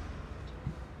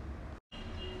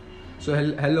 So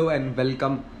hello and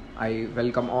welcome. I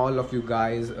welcome all of you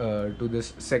guys to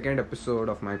this second episode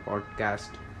of my podcast.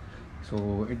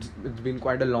 So it's been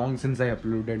quite a long since I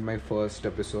uploaded my first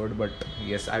episode, but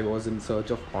yes, I was in search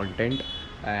of content,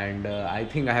 and I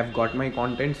think I have got my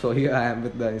content. So here I am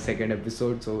with the second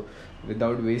episode. So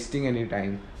without wasting any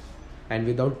time and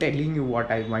without telling you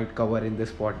what I might cover in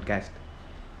this podcast,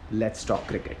 let's talk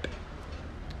cricket.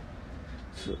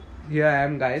 So here I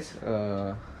am, guys.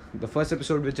 The first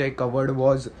episode which I covered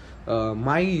was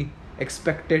my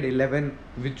expected 11,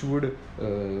 which would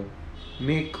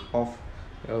make of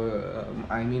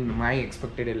my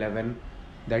expected 11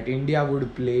 that India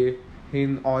would play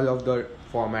in all of the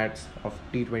formats of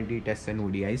T20 tests and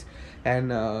ODIs. And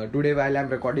today, while I'm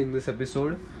recording this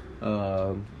episode,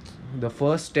 the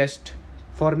first test,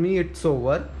 for me it's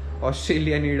over.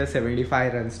 Australia need a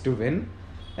 75 runs to win,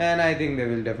 and I think they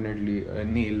will definitely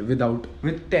nail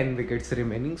with 10 wickets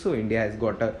remaining. So India has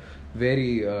got a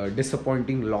very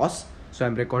disappointing loss. So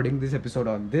I'm recording this episode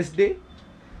on this day.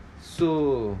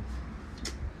 So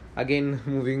again,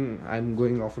 I'm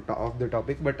going off the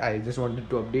topic, but I just wanted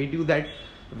to update you that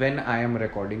when I am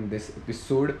recording this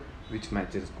episode, which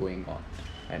match is going on.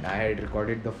 And I had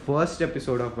recorded the first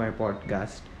episode of my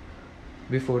podcast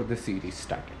before the series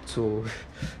started. So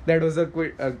that was a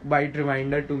quite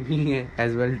reminder to me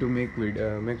as well to make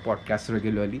podcasts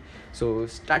regularly. So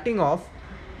starting off,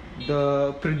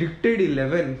 the predicted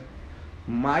 11,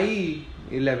 my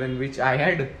 11, which I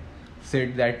had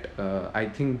said that I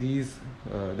think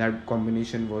that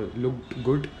combination looked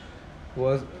good,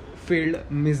 was failed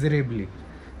miserably,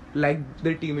 like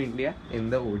the Team India in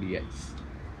the ODIs.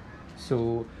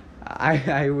 So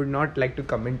I would not like to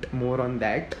comment more on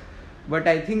that, but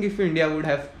I think if India would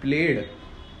have played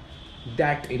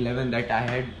that 11 that I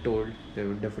had told, they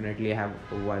would definitely have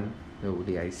won the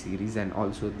ODI series and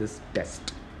also this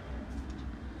test.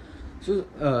 So,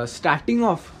 starting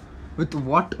off with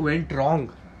what went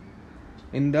wrong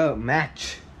in the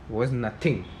match was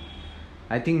nothing.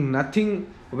 I think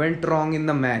nothing went wrong in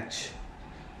the match.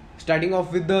 Starting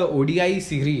off with the ODI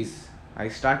series, I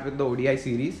start with the ODI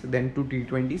series, then to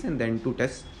T20s, and then to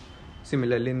tests.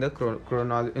 Similarly, in the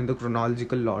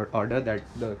chronological order that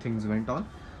the things went on,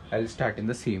 I'll start in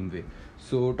the same way.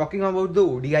 So, talking about the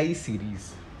ODI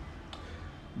series,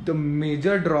 the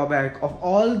major drawback of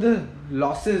all the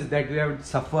losses that we have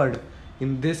suffered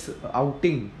in this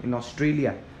outing in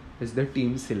Australia is the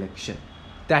team selection.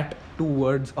 That two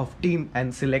words of team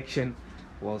and selection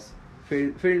was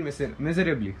failed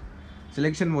miserably.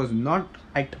 Selection was not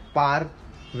at par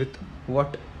with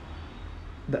what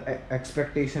the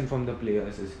expectation from the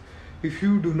players is. If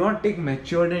you do not take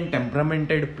matured and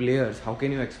temperamented players, how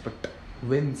can you expect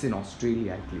wins in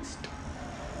Australia at least?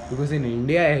 Because in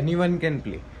India, anyone can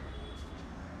play.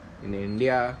 In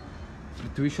India,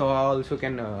 Prithvi Shaw also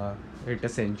can hit a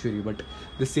century, but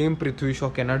the same Prithvi Shaw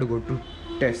cannot go to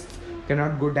tests,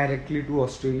 cannot go directly to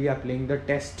Australia playing the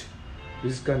test,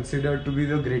 which is considered to be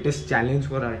the greatest challenge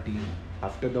for our team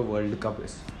after the World Cup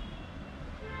is.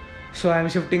 So I am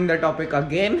shifting the topic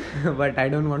again, but I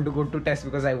don't want to go to test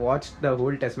because I watched the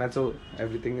whole test match, so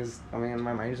everything is coming in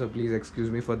my mind, so please excuse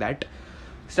me for that.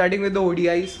 Starting with the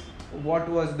ODIs, what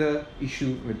was the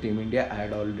issue with Team India? I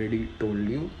had already told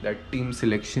you that team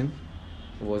selection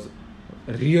was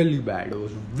really bad. It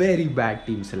was very bad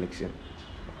team selection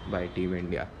by Team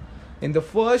India. In the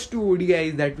first two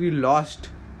ODIs that we lost,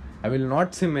 I will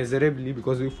not say miserably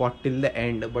because we fought till the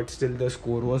end, but still the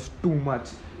score was too much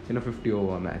in a 50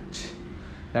 over match.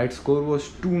 That score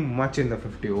was too much in the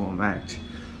 50 over match.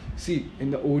 See,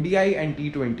 in the ODI and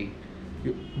T20,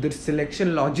 the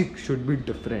selection logic should be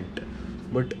different.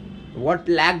 But what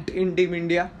lacked in Team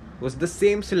India was the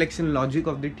same selection logic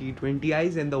of the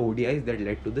T20Is and the ODIs that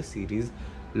led to the series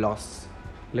loss.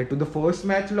 Led to the first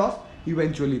match loss,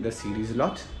 eventually the series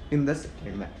loss in the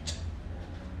second match.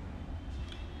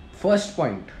 First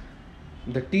point,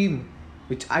 the team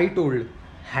which I told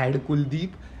had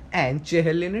Kuldeep and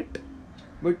Chahal in it,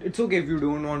 but it's okay if you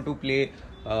don't want to play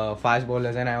fast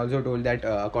bowlers, and I also told that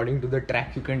according to the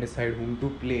track you can decide whom to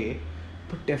play,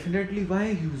 but definitely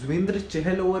why Yuzvendra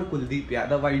Chahal over Kuldeep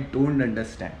Yadav, I don't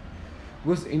understand.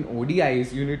 Because in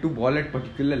ODIs you need to bowl at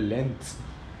particular lengths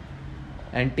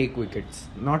and take wickets,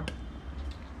 you not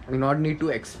need to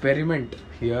experiment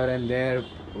here and there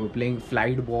playing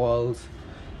flight balls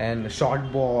and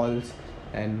short balls,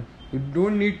 and you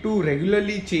don't need to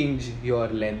regularly change your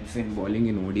lengths in bowling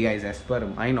in ODIs as per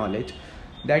my knowledge.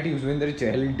 That Yuzvendra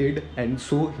Chahal did, and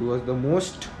so he was the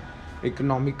most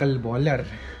economical bowler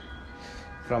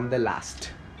from the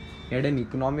last. He had an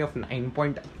economy of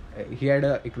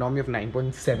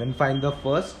 9.75 in the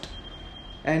first,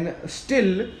 and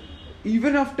still,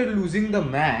 even after losing the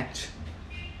match,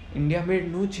 India made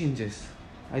no changes.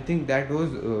 I think that was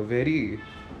very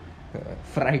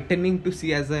frightening to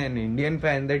see as an Indian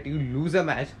fan, that you lose a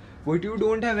match but you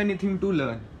don't have anything to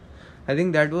learn. I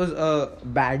think that was a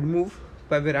bad move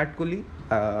by Virat Kohli.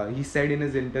 He said in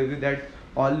his interview that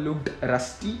all looked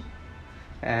rusty,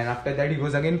 and after that he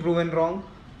was again proven wrong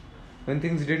when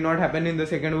things did not happen in the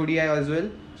second ODI as well.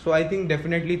 So I think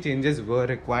definitely changes were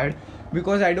required,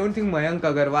 because I don't think Mayank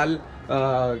Agarwal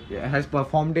has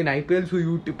performed in IPL, so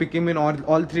you to pick him in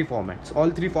all three formats. All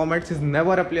three formats is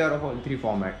never a player of all three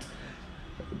formats.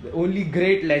 Only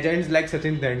great legends like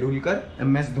Sachin Tendulkar,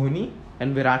 MS Dhoni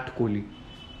and Virat Kohli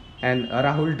and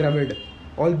Rahul Dravid,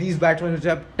 all these batsmen which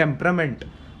have temperament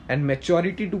and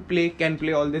maturity to play, can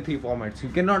play all the three formats. You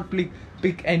cannot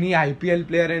pick any IPL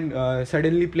player and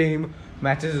suddenly play him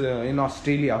matches in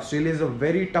Australia. Australia is a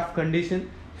very tough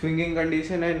condition, swinging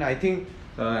condition, and I think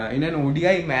in an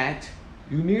ODI match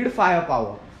you need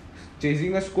firepower.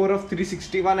 Chasing a score of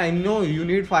 361, I know you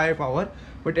need firepower,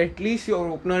 but at least your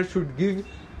opener should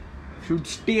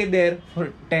stay there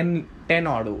for 10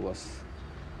 odd overs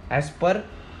as per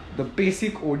the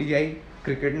basic ODI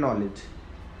cricket knowledge.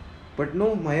 But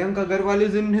no, Mayank Agarwal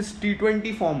is in his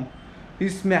T20 form.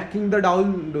 He's smacking the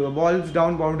balls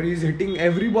down boundaries, hitting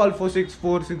every ball for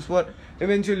 6-4, 6-4.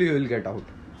 Eventually he will get out.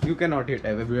 You cannot hit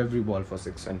every ball for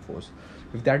 6 and 4s.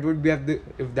 If that would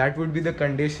be the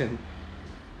condition,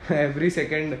 every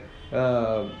second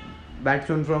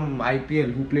batsman from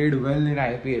IPL who played well in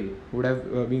IPL would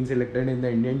have been selected in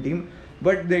the Indian team.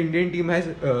 But the Indian team has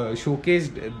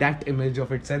showcased that image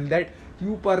of itself, that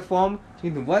you perform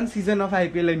in one season of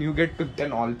IPL and you get picked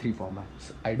in all three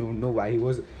formats. I don't know why he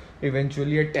was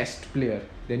eventually a test player.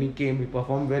 Then he came, he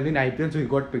performed well in IPL, so he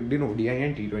got picked in ODI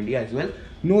and T20 as well.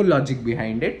 No logic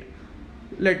behind it.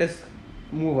 Let us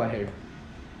move ahead.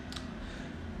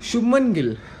 Shubman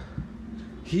Gill,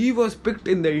 he was picked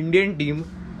in the Indian team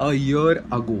a year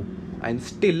ago, and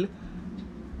still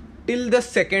till the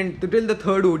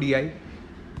third ODI,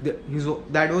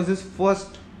 that was his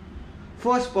first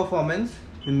performance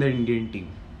in the Indian team.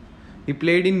 He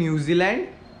played in New Zealand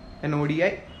an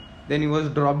ODI, then he was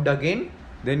dropped again,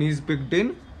 then he's picked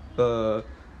in the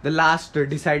last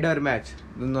decider match.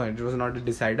 No, it was not a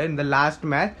decider. In the last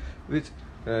match, which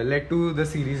led to the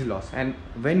series loss. And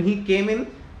when he came in,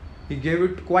 he gave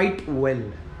it quite well.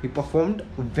 He performed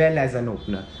well as an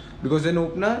opener. Because as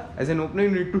an opener,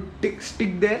 you need to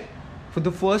stick there for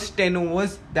the first 10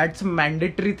 overs. That's a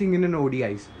mandatory thing in an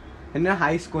ODIs. In a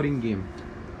high scoring game.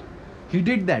 He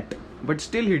did that. But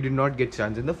still he did not get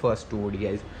chance in the first two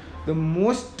ODIs. The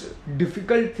most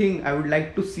difficult thing I would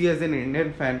like to see as an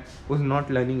Indian fan was not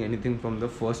learning anything from the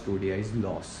first ODI's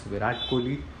loss. Virat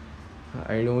Kohli,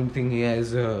 I don't think he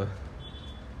has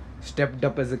stepped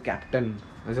up as a captain,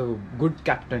 as a good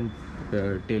captain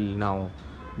till now.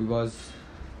 Because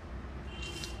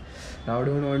now I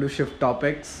don't want to shift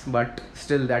topics, but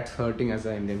still that's hurting as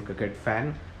an Indian cricket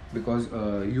fan. Because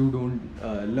you don't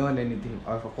learn anything.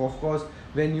 Of course,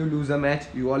 when you lose a match,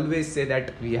 you always say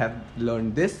that we have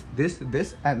learned this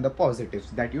and the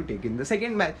positives that you take in the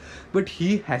second match. But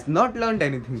he has not learned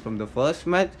anything from the first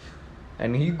match,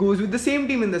 and he goes with the same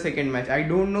team in the second match. I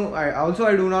don't know.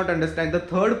 I do not understand. The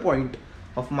third point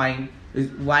of mine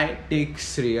is why take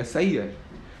Shreyas Iyer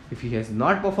if he has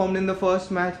not performed in the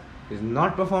first match, is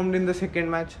not performed in the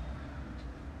second match.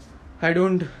 I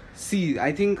don't see.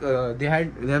 I think they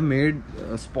have made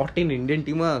spot in Indian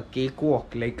team a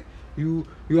cakewalk. Like you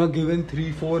are given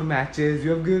 3-4 matches.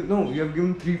 You have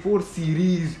given 3-4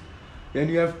 series, and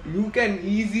you can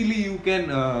easily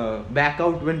back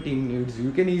out when team needs.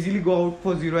 You can easily go out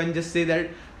for 0 and just say that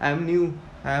I'm new.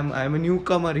 I'm a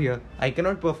newcomer here. I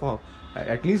cannot perform.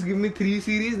 At least give me 3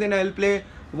 series, then I'll play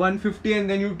 150, and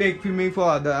then you take me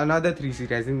for another 3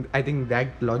 series. I think that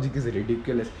logic is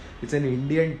ridiculous. It's an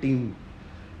Indian team.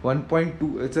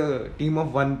 1.2. It's a team of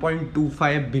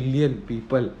 1.25 billion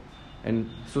people, and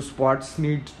so spots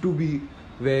need to be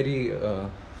very.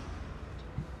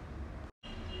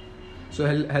 So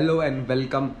hello and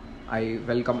welcome. I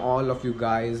welcome all of you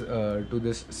guys to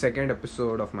this second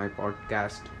episode of my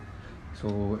podcast.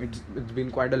 So it's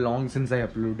been quite a long since I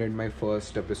uploaded my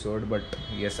first episode, but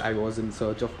yes, I was in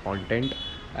search of content,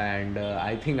 and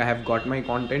I think I have got my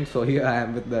content. So here I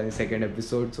am with the second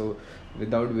episode. So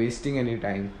without wasting any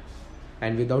time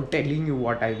and without telling you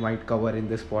what I might cover in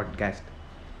this podcast,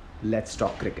 let's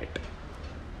talk cricket.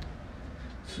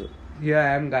 So here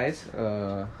I am, guys.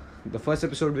 The first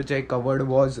episode which I covered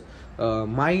was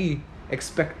my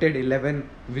expected 11,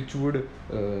 which would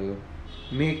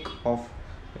make of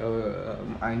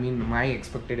my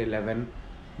expected 11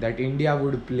 that India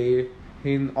would play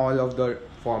in all of the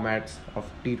formats of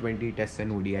T20, Tests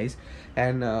and ODIs.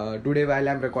 And today, while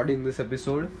I'm recording this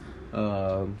episode,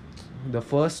 the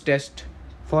first test,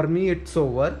 for me it's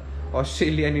over.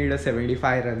 Australia need a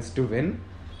 75 runs to win,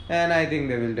 and I think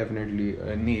they will definitely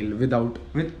nail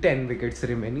with 10 wickets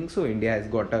remaining. So India has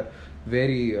got a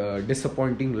very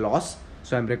disappointing loss.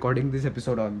 So I'm recording this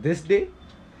episode on this day.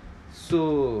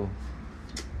 So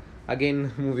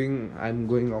again, I'm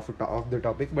going off the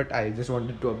topic, but I just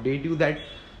wanted to update you that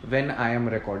when I am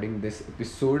recording this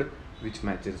episode, which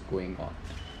match is going on.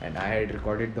 And I had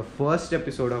recorded the first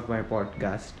episode of my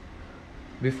podcast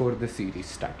before the series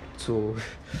started. So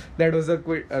that was a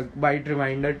quite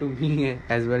reminder to me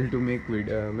as well to make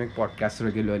podcasts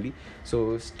regularly.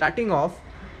 So starting off,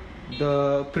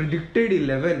 the predicted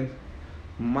 11,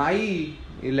 my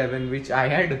 11, which I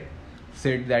had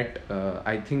said that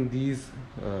I think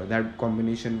that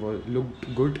combination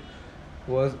looked good,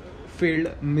 was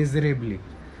failed miserably,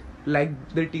 like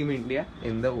the Team India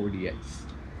in the ODIs.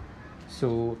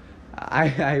 So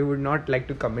I would not like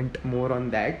to comment more on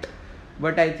that,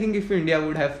 but I think if India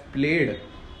would have played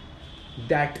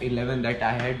that 11 that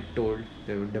I had told,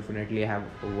 they would definitely have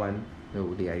won the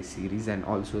ODI series and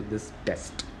also this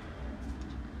test.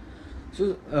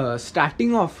 So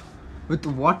starting off with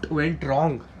what went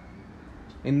wrong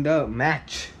in the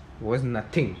match was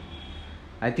nothing.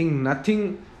 I think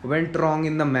nothing went wrong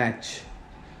in the match.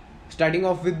 Starting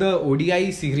off with the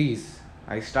ODI series,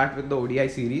 I start with the ODI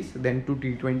series, then to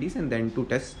T20s and then to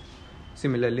tests.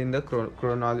 Similarly, in the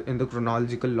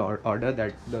chronological order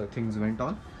that the things went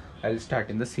on, I'll start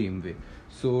in the same way.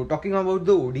 So talking about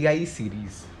the ODI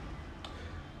series,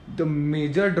 the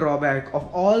major drawback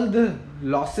of all the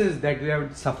losses that we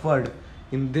have suffered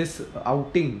in this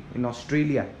outing in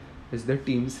Australia is the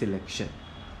team selection.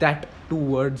 That two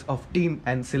words of team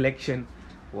and selection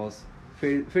was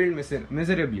failed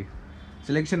miserably.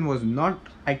 Selection was not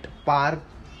at par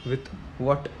with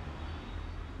what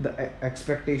the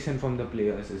expectation from the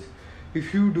players is.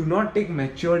 If you do not take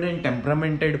matured and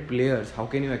temperamented players, how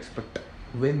can you expect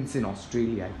wins in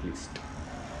Australia at least?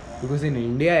 Because in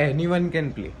India, anyone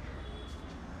can play.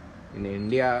 In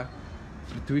India,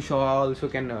 Prithvi Shaw also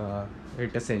can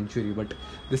hit a century, but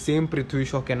the same Prithvi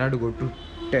Shaw cannot go to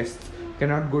tests,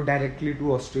 cannot go directly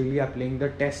to Australia playing the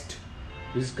test,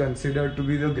 which is considered to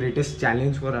be the greatest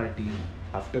challenge for our team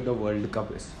after the World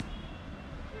Cup is.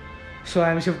 So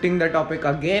I'm shifting the topic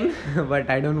again, but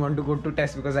I don't want to go to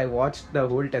test because I watched the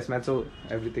whole test match, so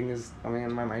everything is coming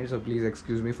in my mind, so please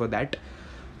excuse me for that.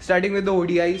 Starting with the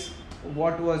ODIs,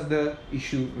 what was the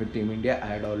issue with Team India? I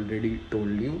had already told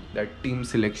you that team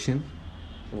selection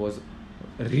was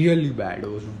really bad. It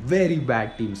was very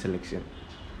bad team selection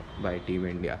by Team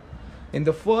India. In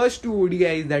the first two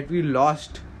ODIs that we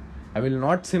lost, I will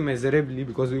not say miserably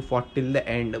because we fought till the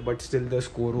end, but still the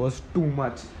score was too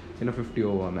much in a 50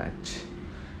 over match.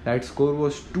 That score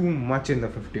was too much in the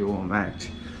 50 over match.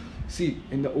 See,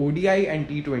 in the ODI and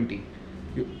T20,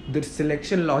 the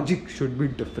selection logic should be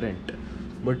different.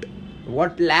 But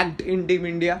what lacked in Team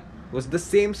India was the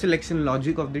same selection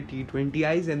logic of the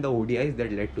T20Is and the ODIs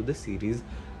that led to the series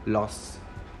loss.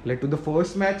 Led to the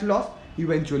first match loss,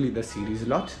 eventually the series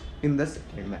loss in the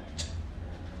second match.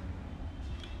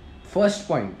 First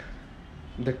point,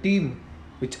 the team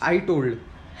which I told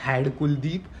had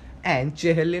Kuldeep and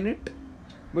Chahal in it,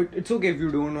 but it's okay if you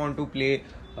don't want to play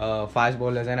fast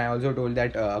bowlers, and I also told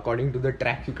that according to the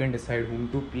track you can decide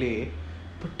whom to play,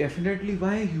 but definitely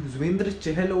why Yuzvendra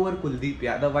Chahal over Kuldeep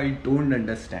Yadav, I don't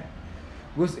understand.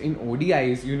 Because in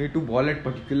ODIs you need to bowl at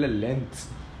particular lengths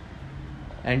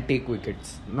and take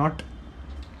wickets, you not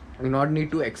need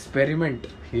to experiment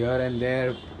here and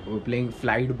there playing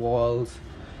flight balls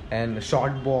and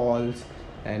short balls,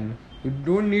 and you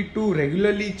don't need to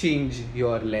regularly change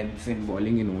your lengths in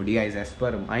bowling in ODIs as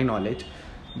per my knowledge.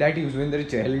 That Yuzvendra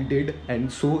Chahal did,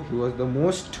 and so he was the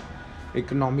most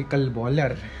economical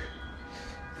bowler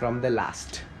from the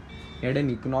last. He had an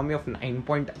economy of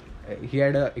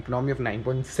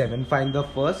 9.75 in the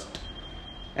first,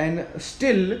 and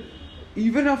still,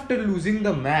 even after losing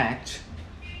the match,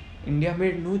 India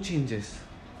made no changes.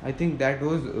 I think that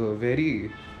was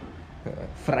very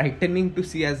frightening to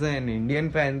see as an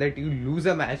Indian fan, that you lose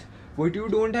a match but you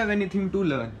don't have anything to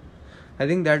learn. I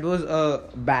think that was a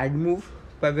bad move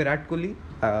by Virat Kohli.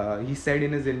 He said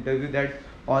in his interview that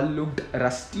all looked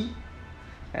rusty,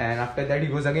 and after that he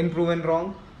was again proven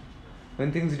wrong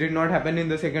when things did not happen in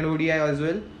the second ODI as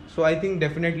well. So I think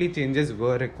definitely changes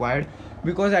were required,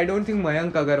 because I don't think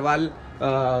Mayank Agarwal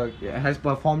has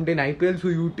performed in IPL, so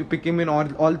you to pick him in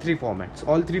all three formats.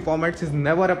 All three formats is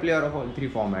never a player of all three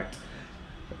formats.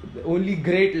 Only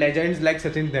great legends like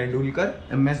Sachin Tendulkar,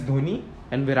 MS Dhoni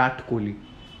and Virat Kohli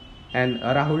and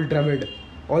Rahul Dravid,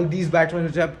 all these batsmen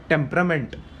which have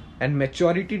temperament and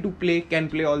maturity to play, can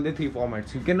play all the three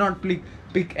formats. You cannot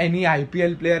pick any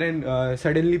IPL player and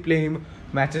suddenly play him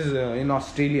matches in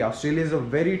Australia. Australia is a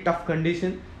very tough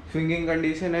condition, swinging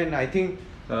condition, and I think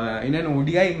in an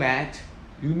ODI match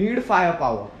you need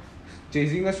firepower.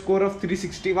 Chasing a score of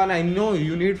 361, I know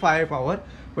you need firepower,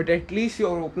 but at least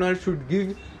your opener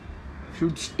should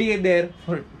stay there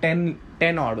for 10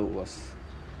 odd overs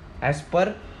as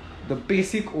per the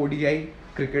basic ODI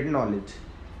cricket knowledge.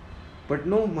 But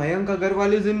no, Mayank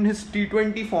Agarwal is in his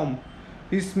T20 form.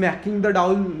 He's smacking the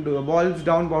balls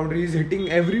down boundaries, hitting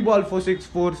every ball for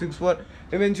 6-4.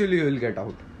 Eventually he will get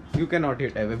out. You cannot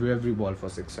hit every ball for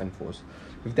 6 and 4s.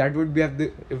 If that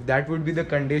would be the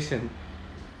condition,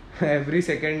 every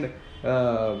second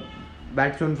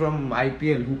batsman from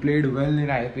IPL who played well in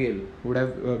IPL would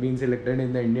have been selected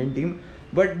in the Indian team.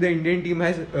 But the Indian team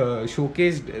has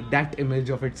showcased that image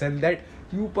of itself, that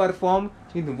you perform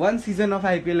in one season of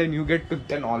IPL and you get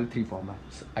picked in all three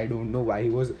formats. I don't know why. He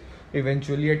was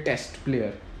eventually a test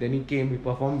player. Then he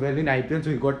performed well in IPL, so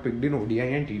he got picked in ODI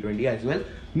and T20 as well.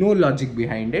 No logic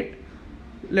behind it.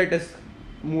 Let us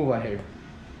move ahead.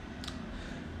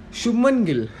 Shubman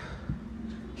Gill,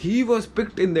 he was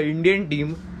picked in the Indian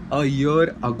team a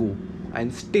year ago,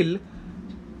 and still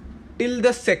till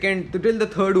the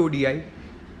third ODI,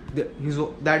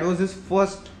 that was his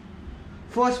first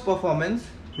performance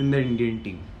in the Indian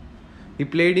team. He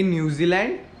played in New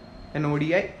Zealand an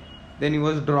ODI, then he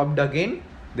was dropped again,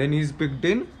 then he's picked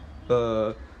in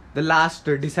the last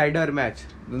decider match.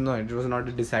 No, it was not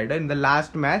a decider. In the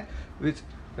last match which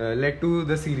led to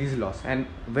the series loss, and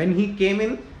when he came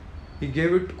in, he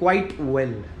gave it quite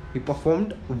well. He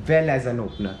performed well as an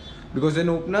opener, because as an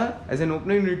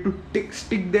opener, you need to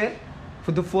stick there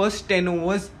for the first 10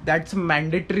 overs. That's a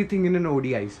mandatory thing in an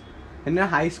ODIs, in a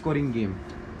high scoring game.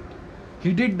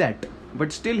 He did that,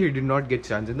 but still he did not get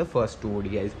chance in the first two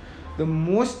ODIs. The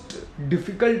most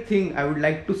difficult thing I would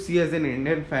like to see as an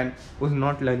Indian fan was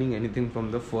not learning anything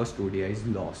from the first ODI's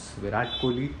loss. Virat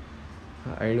Kohli,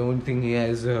 I don't think he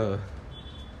has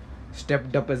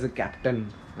stepped up as a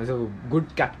captain, as a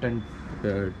good captain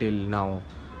till now,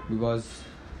 because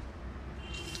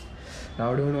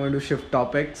now I don't want to shift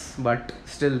topics, but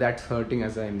still that's hurting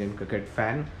as an Indian cricket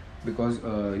fan, because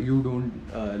you don't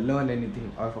learn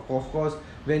anything. Of course,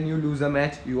 when you lose a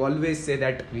match, you always say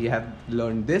that we have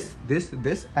learned this,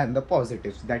 and the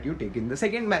positives that you take in the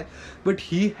second match. But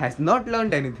he has not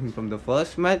learned anything from the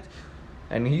first match,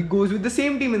 and he goes with the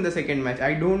same team in the second match.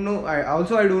 I don't know.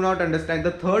 I do not understand.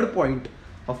 The third point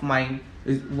of mine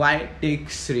is, why take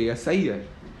Shreyas Iyer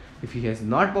if he has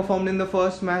not performed in the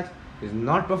first match, is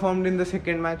not performed in the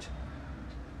second match?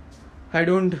 I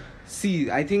don't see.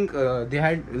 I think they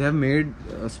have made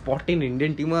spot in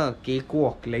Indian team a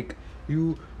cakewalk. Like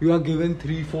you are given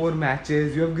 3-4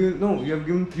 matches. You have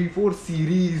given 3-4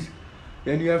 series,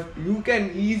 and you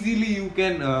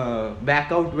can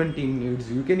back out when team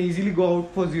needs. You can easily go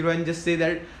out for 0 and just say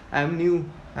that I'm new.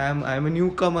 I'm a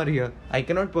newcomer here. I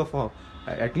cannot perform.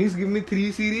 At least give me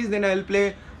 3 series, then I'll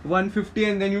play 150,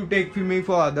 and then you take me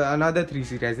for another 3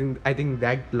 series. I think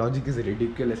that logic is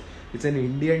ridiculous. It's an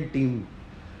Indian team.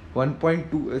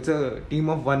 1.2. It's a team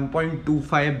of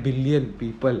 1.25 billion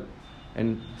people,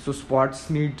 and so spots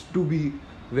need to be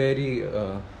very.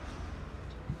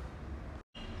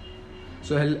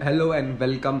 So hello and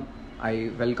welcome. I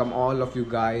welcome all of you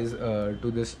guys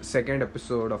to this second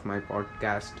episode of my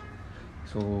podcast.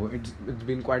 So it's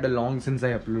been quite a long since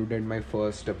I uploaded my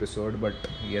first episode, but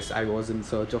yes, I was in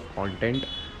search of content,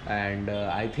 and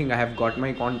I think I have got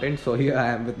my content. So here I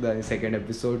am with the second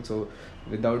episode. So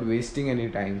without wasting any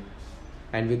time,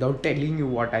 and without telling you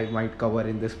what I might cover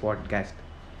in this podcast,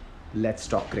 let's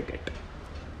talk cricket.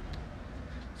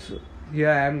 So here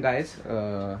I am, guys.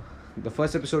 The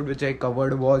first episode which I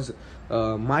covered was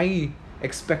my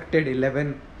expected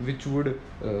 11, which would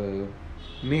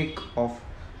make of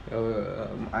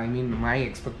my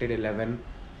expected 11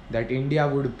 that India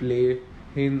would play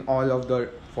in all of the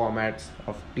formats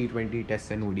of T20, Tests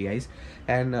and ODIs.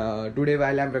 And today,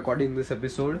 while I'm recording this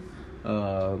episode,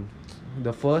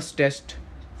 the first test,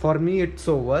 for me it's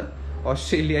over.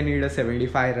 Australia need a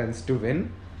 75 runs to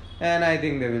win, and I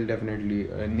think they will definitely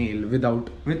nail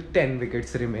with 10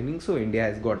 wickets remaining. So India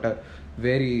has got a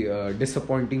very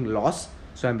disappointing loss.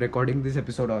 So I'm recording this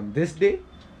episode on this day.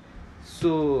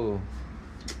 So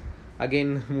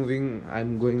again,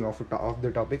 I'm going off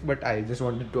the topic, but I just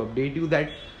wanted to update you that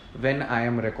when I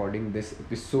am recording this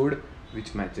episode,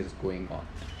 which match is going on.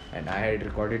 And I had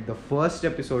recorded the first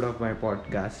episode of my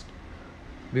podcast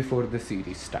before the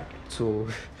series started. So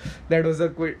that was a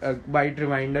quite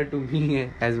reminder to me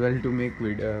as well to make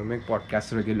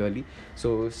podcasts regularly.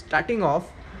 So starting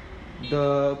off,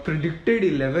 the predicted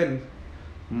 11,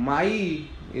 my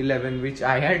 11, which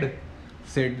I had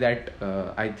said that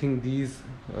I think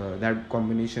that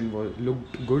combination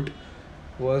looked good,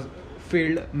 was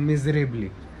failed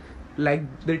miserably,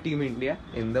 like the Team India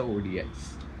in the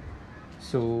ODIs.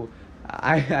 So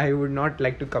I would not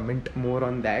like to comment more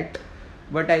on that,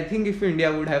 but I think if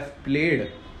India would have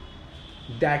played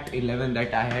that 11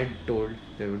 that I had told,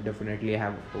 they would definitely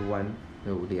have won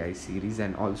the ODI series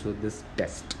and also this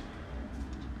test.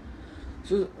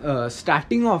 So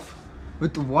starting off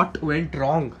with what went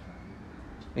wrong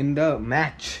in the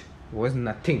match was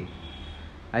nothing.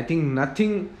 I think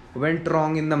nothing went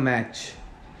wrong in the match.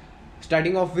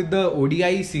 Starting off with the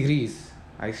ODI series,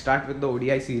 I start with the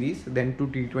ODI series, then to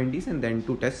T20s, and then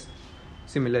to tests.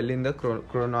 Similarly, in the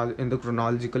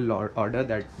chronological order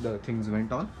that the things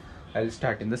went on, I'll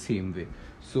start in the same way.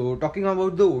 So talking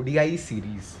about the ODI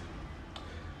series,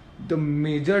 the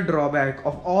major drawback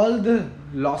of all the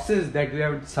losses that we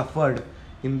have suffered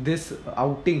in this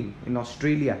outing in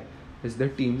Australia is the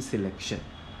team selection.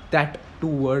 That 2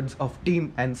 words of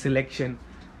team and selection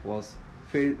was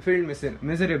failed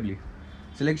miserably.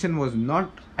 Selection was not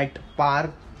at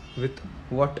par with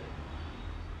what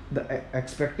the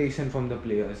expectation from the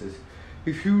players is.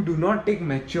 If you do not take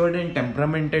matured and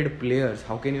temperamented players,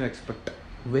 how can you expect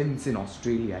wins in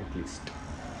Australia at least?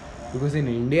 Because in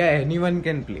India, anyone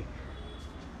can play.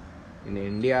 In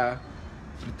India,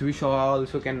 Prithvi Shaw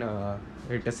also can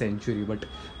hit a century, but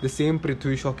the same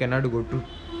Prithvi Shaw cannot go to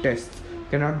tests,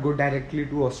 cannot go directly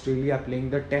to Australia playing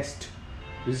the test,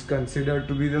 which is considered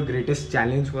to be the greatest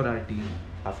challenge for our team.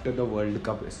 after the World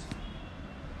Cup is.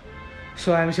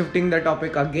 So I'm shifting the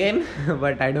topic again,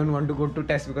 but I don't want to go to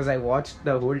test because I watched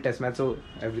the whole test match, so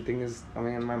everything is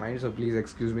coming in my mind, so please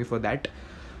excuse me for that.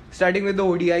 Starting with the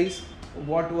ODIs,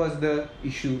 what was the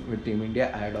issue with Team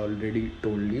India? I had already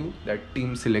told you that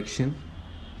team selection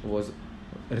was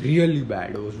really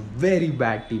bad. It was very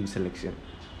bad team selection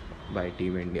by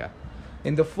Team India.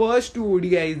 In the first two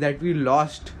ODIs that we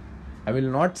lost, I will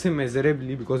not say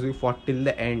miserably because we fought till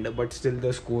the end, but still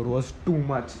the score was too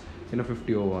much in a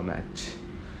 50 over match.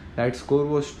 That score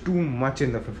was too much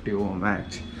in the 50 over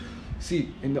match.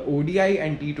 See, in the ODI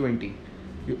and T20,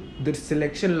 the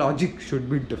selection logic should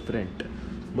be different.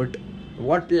 But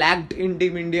what lacked in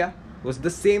Team India was the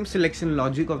same selection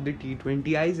logic of the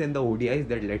T20Is and the ODIs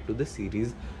that led to the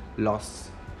series loss.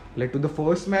 Led to the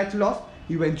first match loss,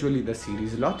 eventually the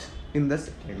series loss in the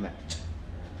second match.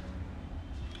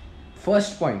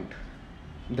 First point,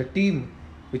 the team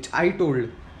which I told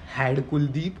had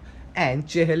Kuldeep and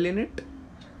Chahal in it,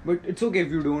 but it's okay if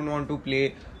you don't want to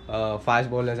play fast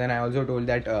bowlers, and I also told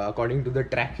that according to the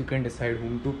track you can decide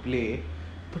whom to play,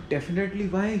 but definitely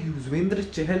why Yuzvendra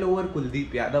Chahal over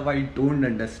Kuldeep Yadav, I don't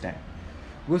understand.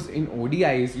 Because in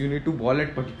ODIs you need to bowl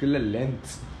at particular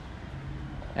lengths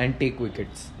and take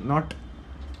wickets, you not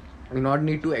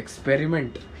need to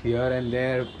experiment here and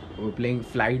there playing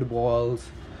flight balls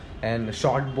and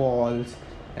short balls,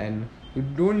 and you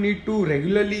don't need to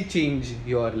regularly change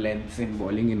your lengths in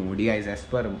bowling in ODIs as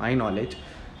per my knowledge.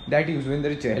 That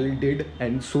Yuzvendra Chahal did,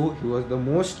 and so he was the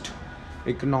most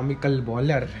economical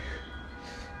bowler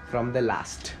from the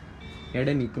last. He had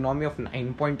an economy of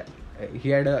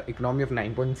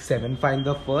 9.75 in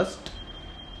the first,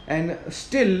 and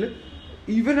still,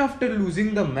 even after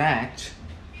losing the match,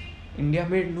 India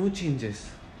made no changes.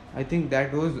 I think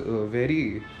that was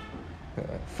very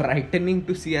frightening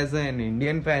to see as an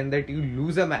Indian fan, that you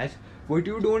lose a match but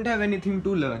you don't have anything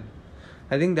to learn.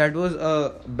 I think that was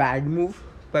a bad move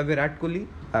by Virat Kohli.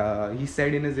 He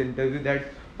said in his interview that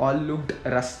all looked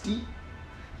rusty,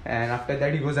 and after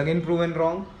that he was again proven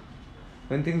wrong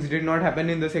when things did not happen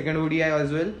in the second ODI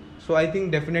as well. So I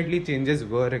think definitely changes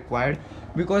were required,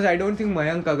 because I don't think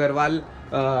Mayank Agarwal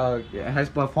has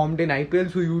performed in IPL,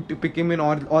 so you pick him in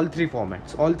all three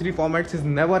formats. All three formats is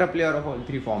never a player of all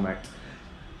three formats.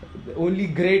 Only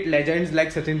great legends like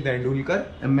Sachin Tendulkar,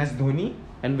 MS Dhoni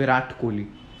and Virat Kohli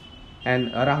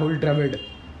and Rahul Dravid,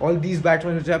 all these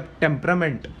batsmen which have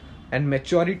temperament and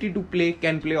maturity to play,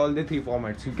 can play all the three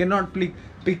formats. You cannot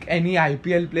pick any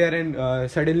IPL player and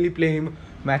suddenly play him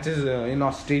matches in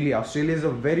Australia. Australia is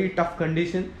a very tough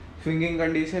condition, swinging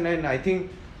condition, and I think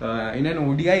in an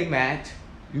ODI match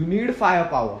you need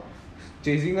firepower.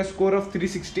 Chasing a score of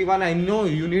 361, I know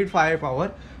you need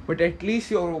firepower, but at least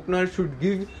your opener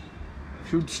should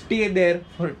stay there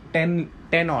for 10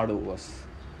 odd overs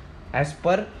as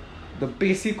per the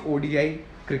basic ODI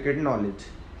cricket knowledge.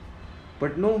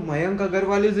 But no, Mayank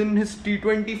Agarwal is in his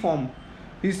T20 form.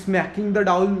 He's smacking the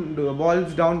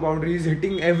balls down boundaries,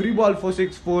 hitting every ball for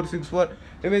 6-4, 6-4.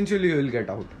 Eventually he will get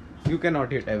out. You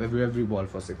cannot hit every ball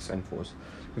for 6 and 4s.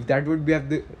 If that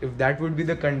would be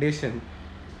the condition,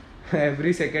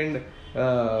 every second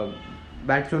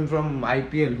batsman from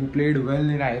IPL who played well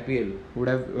in IPL would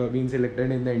have been selected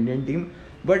in the Indian team.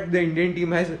 But the Indian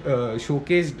team has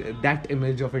showcased that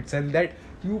image of itself, that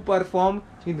you perform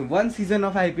in one season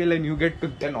of IPL and you get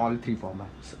picked in all three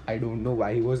formats. I don't know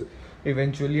why. He was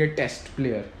eventually a test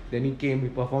player. Then he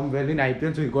performed well in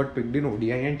IPL, so he got picked in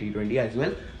ODI and T20 as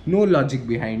well. No logic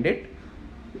behind it.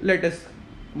 Let us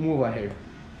move ahead.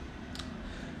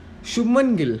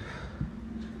 Shubman Gill.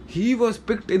 He was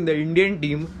picked in the Indian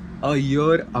team a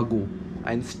year ago,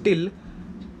 and still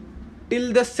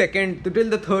till the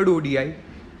third ODI,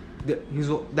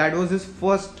 that was his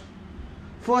first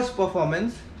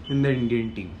performance in the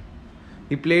Indian team.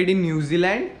 He played in New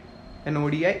Zealand an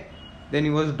ODI, then he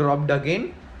was dropped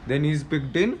again, then he's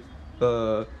picked in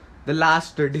the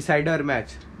last decider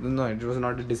match. No, it was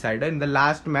not a decider. In the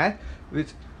last match,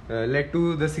 which led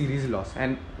to the series loss,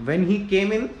 and when he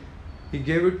came in, he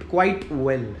gave it quite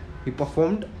well. He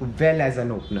performed well as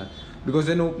an opener, because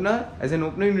as an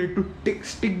opener you need to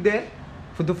stick there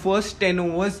for the first 10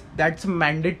 overs. That's a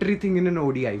mandatory thing in an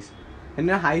ODIs, in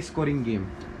a high scoring game.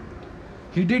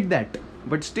 He did that,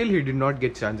 but still he did not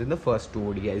get chance in the first two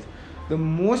ODIs. The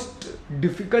most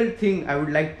difficult thing I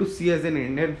would like to see as an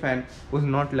Indian fan was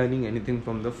not learning anything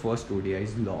from the first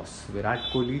ODI's loss. Virat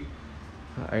Kohli,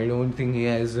 I don't think he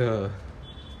has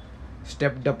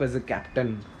stepped up as a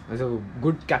captain, as a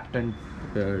good captain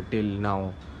till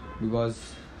now,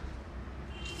 because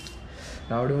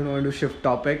now I don't want to shift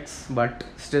topics, but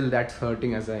still that's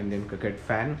hurting as an Indian cricket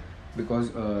fan. because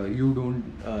you don't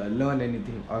learn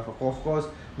anything. Of course,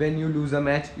 when you lose a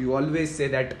match, you always say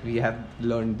that we have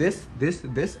learned this,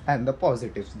 and the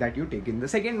positives that you take in the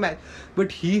second match.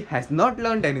 But he has not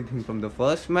learned anything from the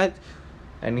first match,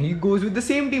 and he goes with the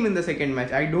same team in the second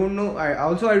match. I don't know.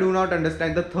 I do not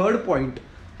understand. The third point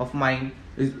of mine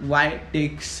is why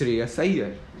take Shreyas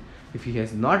Iyer if he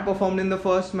has not performed in the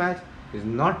first match, is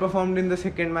not performed in the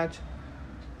second match.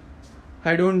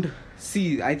 I don't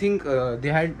see. I think they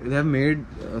have made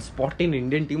spot in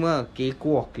Indian team a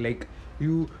cakewalk. Like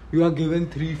you are given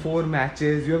 3-4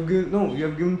 matches. You have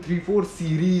given 3-4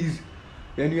 series.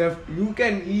 Then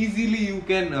you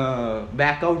can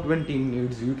back out when team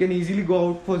needs. You can easily go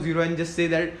out for 0 and just say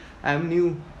that I'm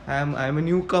new. I'm a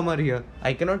newcomer here.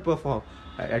 I cannot perform.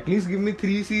 At least give me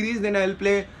 3 series, then I'll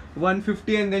play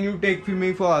 150, and then you take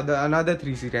me for another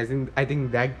 3 series. I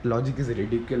think that logic is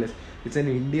ridiculous. It's an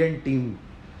Indian team.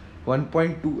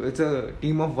 1.2. It's a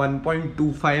team of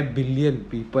 1.25 billion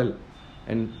people,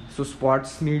 and so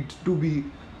spots need to be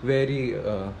very.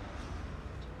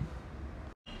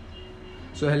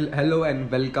 So hello and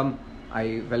welcome.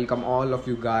 I welcome all of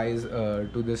you guys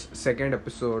to this second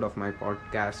episode of my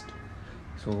podcast.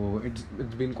 So it's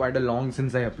been quite a long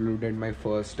since I uploaded my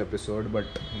first episode, but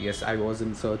yes, I was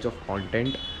in search of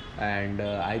content, and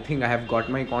I think I have got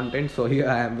my content. So here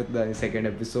I am with the second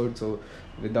episode. So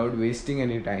without wasting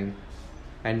any time,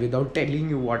 and without telling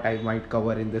you what I might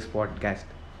cover in this podcast,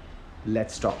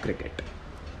 let's talk cricket.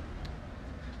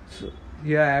 So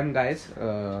here I am, guys.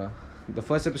 The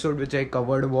first episode which I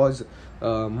covered was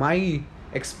my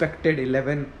expected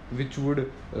 11, which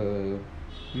would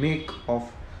make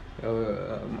of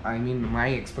my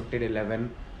expected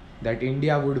 11 that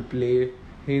India would play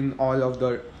in all of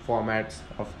the formats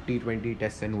of T20,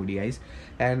 Tests and ODIs.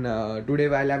 And today,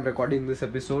 while I'm recording this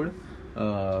episode,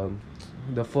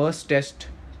 the first test,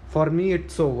 for me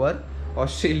it's over.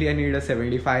 Australia need a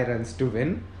 75 runs to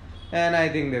win, and I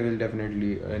think they will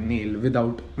definitely nail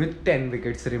with 10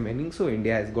 wickets remaining. So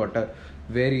India has got a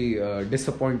very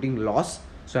disappointing loss.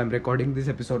 So I'm recording this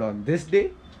episode on this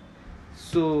day.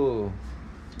 So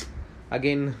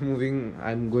again,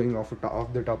 I'm going off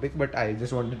the topic, but I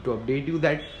just wanted to update you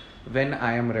that when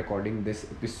I am recording this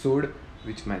episode,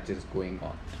 which match is going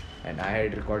on. And I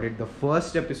had recorded the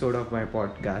first episode of my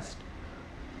podcast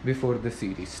before the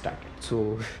series started.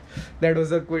 So that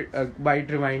was a quite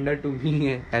reminder to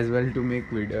me as well to make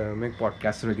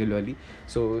podcasts regularly.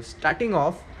 So starting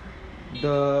off,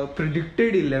 the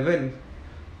predicted 11,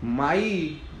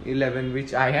 my 11,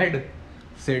 which I had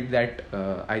said that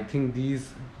I think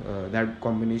that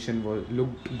combination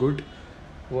looked good,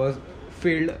 was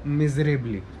failed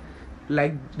miserably,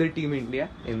 like the Team India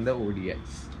in the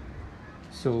ODIs.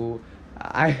 So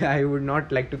I would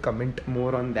not like to comment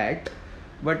more on that,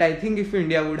 but I think if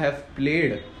India would have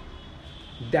played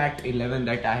that 11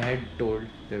 that I had told,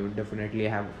 they would definitely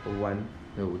have won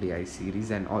the ODI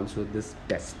series and also this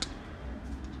test.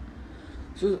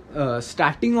 So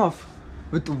starting off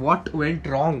with what went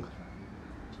wrong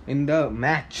in the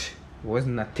match was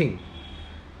nothing.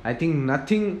 I think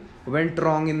nothing went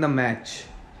wrong in the match.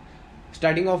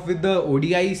 Starting off with the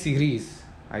ODI series,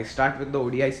 I start with the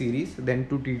ODI series, then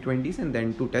to T20s, and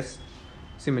then to tests.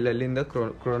 Similarly, in the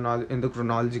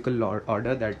chronological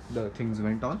order that the things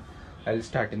went on, I'll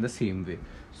start in the same way.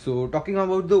 So talking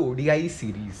about the ODI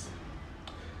series,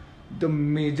 the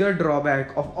major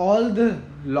drawback of all the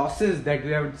losses that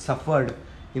we have suffered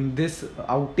in this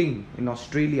outing in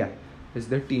Australia is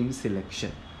the team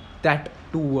selection. That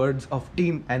 2 words of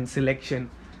team and selection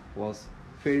was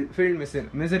failed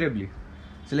miserably.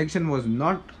 Selection was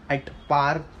not at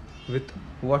par with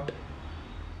what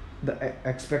the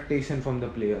expectation from the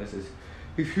players is.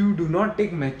 If you do not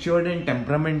take matured and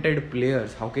temperamented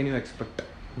players, how can you expect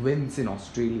wins in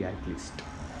Australia at least?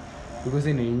 Because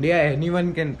in India,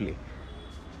 anyone can play.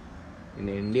 In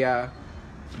India,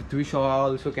 Prithvi Shaw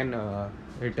also can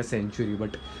hit a century,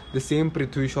 but the same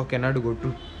Prithvi Shaw cannot go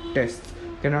to tests,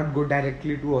 cannot go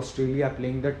directly to Australia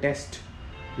playing the test,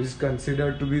 which is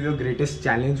considered to be the greatest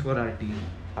challenge for our team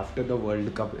after the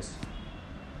World Cup is.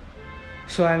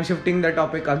 So I'm shifting the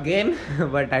topic again,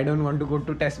 but I don't want to go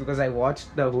to test because I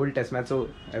watched the whole test match, so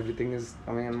everything is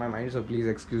coming in my mind, so please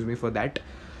excuse me for that.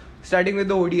 Starting with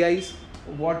the ODIs,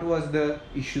 what was the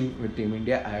issue with Team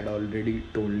India? I had already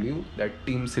told you that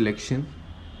team selection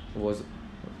was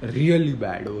really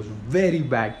bad. It was very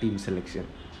bad team selection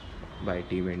by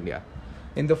Team India.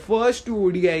 In the first 2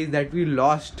 ODIs that we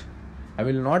lost, I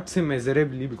will not say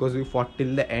miserably because we fought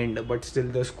till the end, but still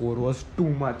the score was too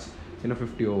much in a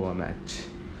 50 over match.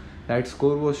 That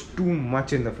score was too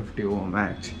much in the 50 over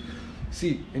match.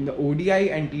 See, in the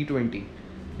ODI and T20,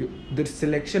 The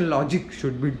selection logic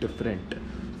should be different.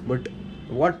 But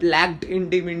what lacked in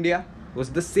Team India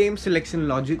was the same selection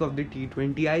logic of the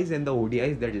T20Is and the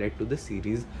ODIs that led to the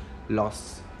series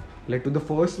loss. Led to the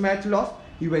first match loss,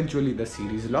 eventually the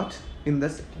series loss in the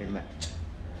second match.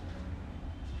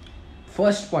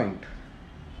 First point,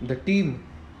 the team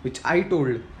which I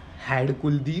told had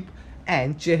Kuldeep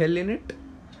and Chahal in it.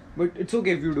 But it's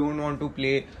okay if you don't want to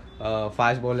play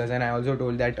fast bowlers, and I also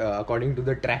told that according to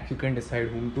the track you can decide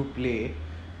whom to play.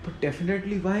 But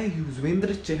definitely why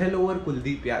Yuzvendra Chahal over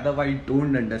Kuldeep Yadav, I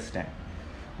don't understand.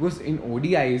 Because in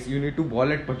ODIs you need to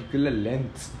bowl at particular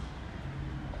lengths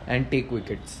and take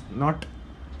wickets.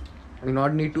 You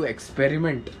not need to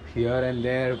experiment here and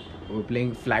there,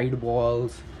 playing flight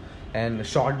balls and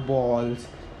short balls,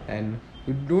 and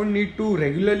you don't need to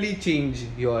regularly change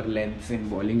your lengths in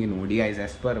bowling in ODIs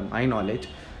as per my knowledge.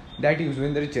 That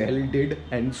Yuzvendra Chahal did,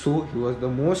 and so he was the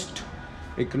most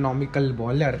economical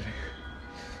bowler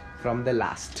from the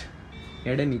last. He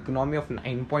had an economy of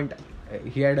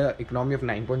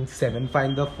 9.75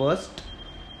 in the first,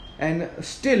 and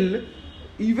still,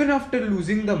 even after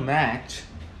losing the match,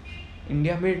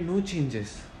 India made no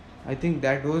changes. I think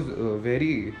that was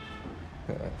very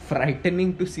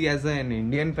frightening to see as an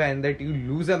Indian fan, that you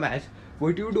lose a match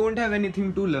but you don't have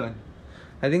anything to learn.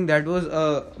 I think that was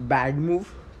a bad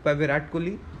move by Virat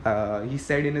Kohli. He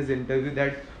said in his interview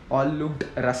that all looked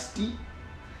rusty,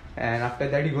 and after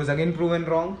that he was again proven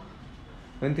wrong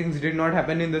when things did not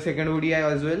happen in the second ODI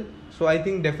as well. So I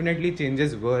think definitely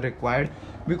changes were required,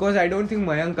 because I don't think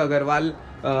Mayank Agarwal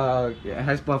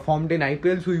has performed in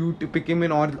IPL, so you pick him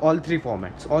in all three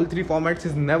formats. All three formats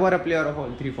is never a player of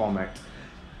all three formats.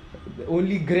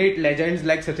 Only great legends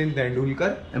like Sachin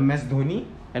Tendulkar, MS Dhoni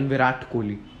and Virat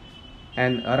Kohli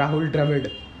and Rahul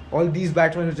Dravid, all these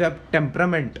batsmen which have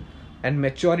temperament and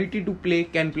maturity to play,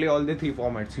 can play all the three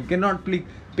formats. You cannot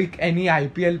pick any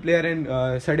IPL player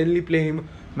and suddenly play him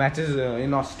matches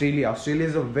in Australia. Australia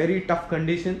is a very tough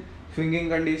condition, swinging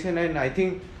condition, and I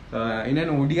think in an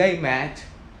ODI match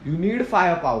you need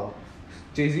firepower.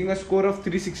 Chasing a score of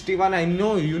 361, I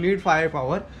know you need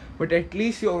firepower, but at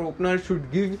least your opener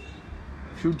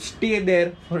should stay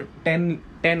there for 10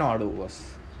 odd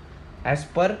overs as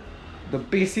per the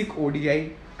basic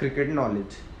ODI cricket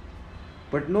knowledge.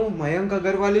 But no, Mayank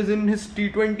Agarwal is in his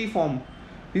T20 form.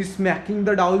 He's smacking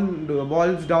the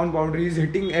balls down boundaries,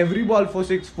 hitting every ball for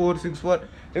 6-4.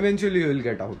 Eventually he will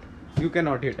get out. You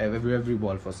cannot hit every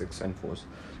ball for 6 and 4s.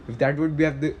 If that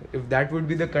would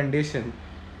be the condition,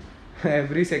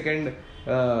 every second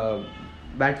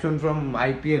batsman from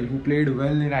IPL who played well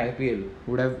in IPL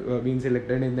would have been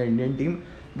selected in the Indian team.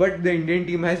 But the Indian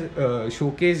team has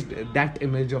showcased that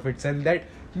image of itself, that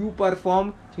you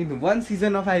perform in one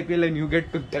season of IPL and you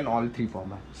get picked in all three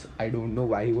formats. I don't know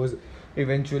why. He was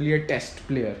eventually a test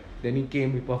player. Then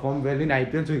he performed well in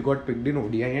IPL, so he got picked in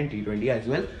ODI and T20 as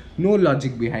well. No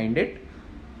logic behind it.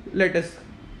 Let us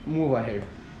move ahead.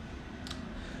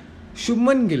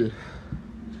 Shubman Gill.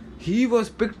 He was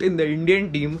picked in the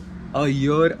Indian team a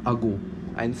year ago,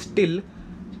 and still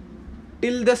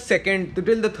till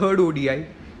the third ODI,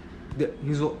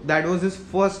 that was his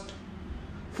first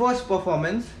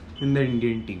performance in the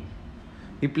Indian team.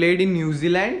 He played in New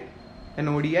Zealand an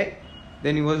ODI,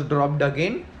 then he was dropped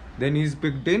again, then he's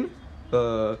picked in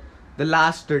the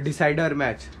last decider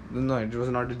match. No, it was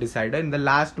not a decider. In the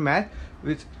last match,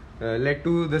 which led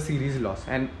to the series loss,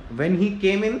 and when he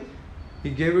came in, he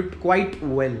gave it quite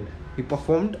well. He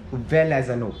performed well as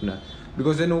an opener,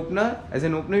 because as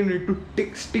an opener you need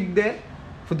to stick there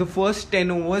for the first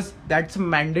 10 overs. That's a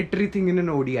mandatory thing in an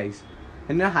ODIs,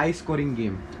 in a high scoring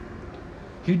game.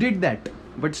 He did that,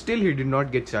 but still he did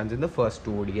not get chance in the first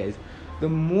two ODIs. The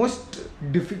most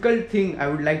difficult thing I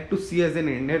would like to see as an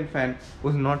Indian fan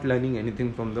was not learning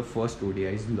anything from the first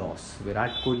ODI's loss.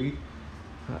 Virat Kohli,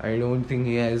 I don't think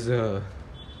he has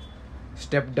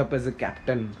stepped up as a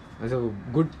captain, as a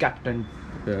good captain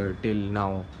till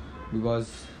now,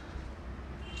 because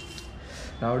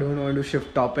now I don't want to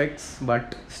shift topics,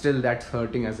 but still that's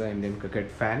hurting as an Indian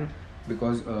cricket fan,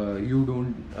 because you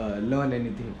don't learn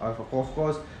anything. Of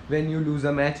course, when you lose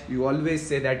a match, you always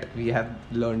say that we have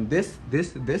learned this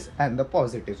and the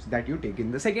positives that you take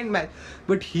in the second match.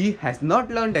 But he has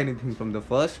not learned anything from the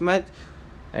first match,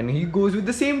 and he goes with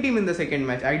the same team in the second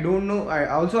match. I don't know.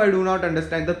 I do not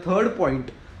understand. The third point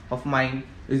of mine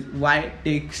is, why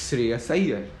take Shreyas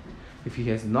Iyer? If he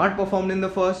has not performed in the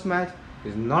first match,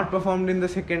 is not performed in the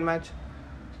second match,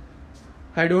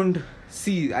 I don't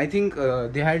see. I think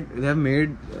they have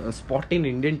made a spot in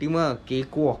Indian team a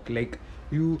cakewalk. Like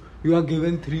you are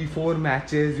given 3-4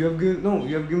 matches. You have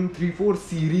given 3-4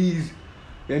 series.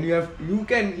 then you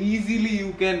can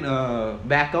easily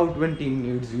back out when team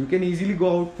needs you. You can easily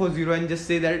go out for zero and just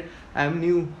say that I'm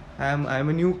new, I'm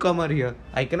a newcomer here,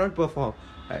 I cannot perform.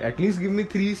 At least give me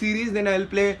 3 series, then I'll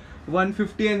play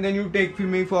 150 and then you take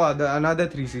me for another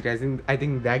 3 series. I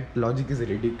think that logic is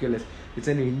ridiculous. It's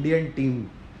an Indian team,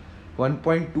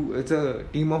 1.2, it's a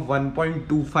team of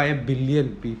 1.25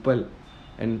 billion people,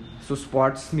 and so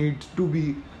sports needs to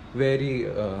be very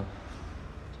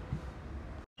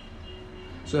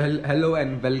hello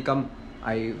and welcome.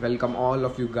 I welcome all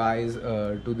of you guys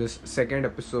to this second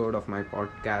episode of my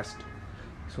podcast.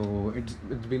 So it's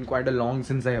been quite a long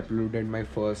since I uploaded my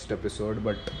first episode,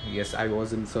 but yes, I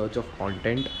was in search of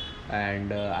content,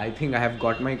 and I think I have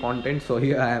got my content. So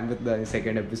here I am with the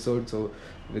second episode. So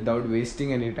without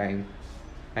wasting any time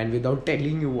and without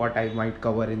telling you what I might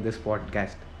cover in this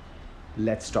podcast,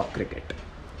 let's talk cricket.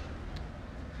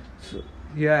 So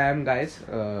here I am, guys.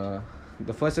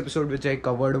 The first episode which I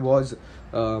covered was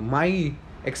my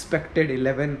expected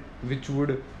 11, which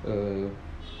would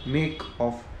make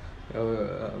of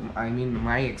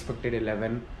my expected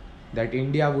 11 that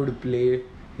India would play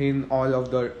in all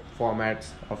of the formats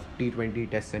of T20,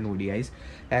 Tests and ODIs.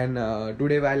 And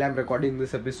today, while I'm recording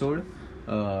this episode,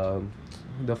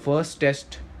 the first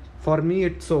test, for me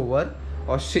it's over.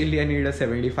 Australia need a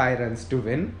 75 runs to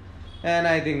win, and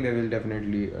I think they will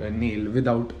definitely nail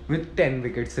with 10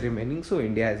 wickets remaining. So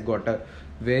India has got a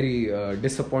very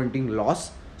disappointing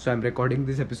loss. So I'm recording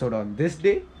this episode on this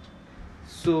day.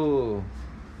 So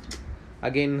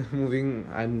again,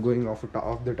 I'm going off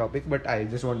the topic, but I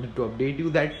just wanted to update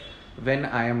you that when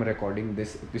I am recording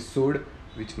this episode,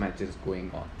 which match is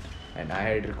going on. And I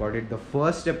had recorded the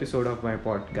first episode of my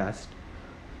podcast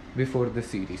before the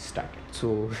series started.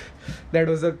 So that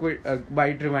was a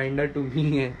quite reminder to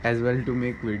me as well to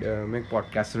make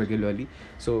podcasts regularly.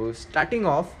 So starting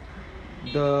off,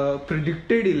 the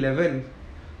predicted 11,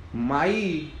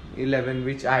 my 11,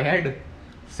 which I had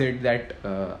said that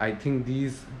I think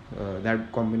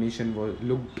that combination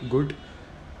looked good,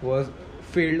 was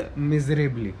failed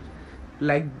miserably,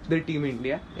 like the Team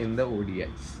India in the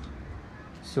ODIs.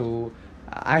 So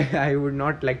I would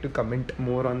not like to comment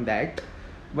more on that,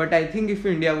 but I think if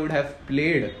India would have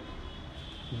played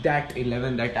that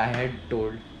 11 that I had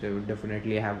told, they would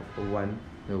definitely have won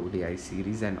the ODI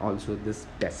series and also this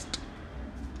test.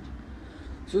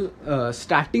 So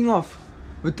starting off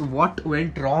with what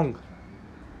went wrong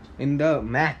in the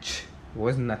match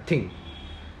was nothing.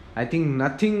 I think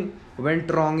nothing went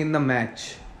wrong in the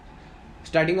match.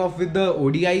 Starting off with the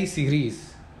ODI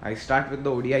series, I start with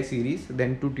the ODI series,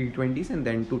 then to T20s and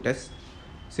then to tests.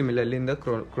 Similarly, in the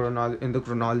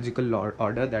chronological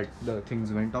order that the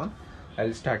things went on,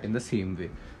 I'll start in the same way.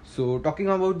 So talking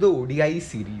about the ODI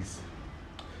series,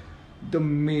 the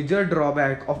major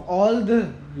drawback of all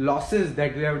the losses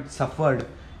that we have suffered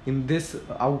in this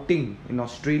outing in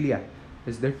Australia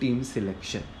is the team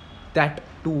selection. That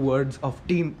 2 words of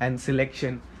team and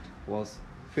selection was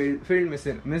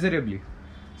failed miserably.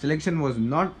 Selection was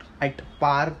not at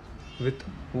par with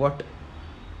what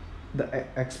the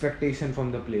expectation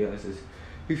from the players is.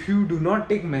 If you do not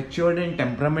take matured and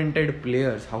temperamented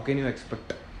players, how can you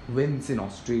expect wins in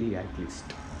Australia at least?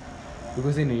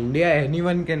 Because in India,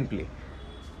 anyone can play.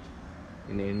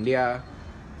 In India,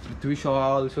 Prithvi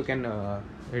Shaw also can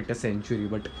hit a century,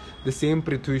 but the same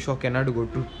Prithvi Shaw cannot go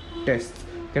to tests,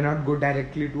 cannot go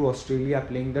directly to Australia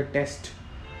playing the test,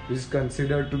 which is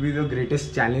considered to be the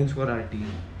greatest challenge for our team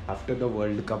after the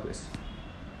World Cup is.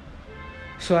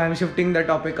 So I'm shifting the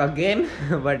topic again,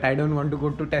 but I don't want to go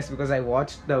to test because I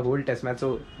watched the whole test match,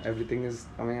 so everything is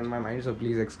coming in my mind, so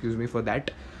please excuse me for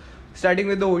that. Starting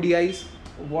with the ODIs,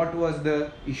 what was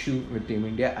the issue with Team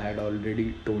India? I had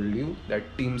already told you that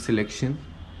team selection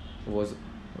was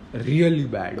really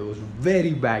bad. It was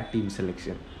very bad team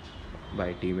selection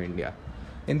by Team India.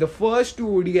 In the first 2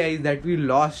 ODIs that we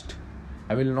lost,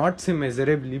 I will not say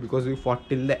miserably because we fought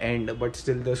till the end, but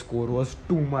still the score was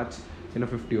too much in a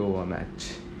 50-over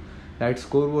match. That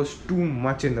score was too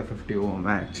much in the 50-over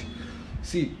match.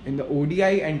 See, in the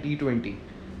ODI and T20,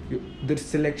 the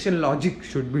selection logic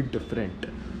should be different.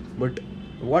 But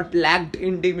what lacked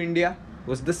in Team India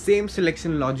was the same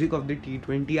selection logic of the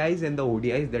T20Is and the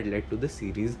ODIs that led to the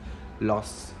series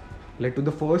loss. Led to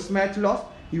the first match loss,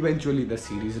 eventually the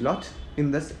series loss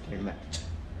in the second match.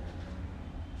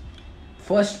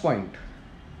 First point,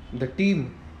 the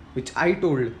team which I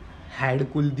told had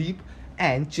Kuldeep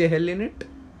and Chahal in it,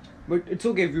 but it's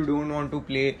okay if you don't want to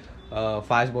play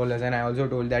fast bowlers, and I also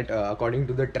told that according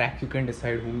to the track you can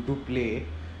decide whom to play,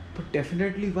 but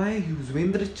definitely why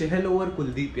Yuzvendra Chahal over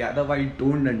Kuldeep Yadav, I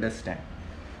don't understand.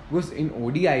 Because in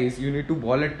ODIs you need to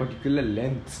bowl at particular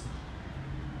lengths,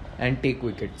 and take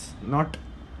wickets. Not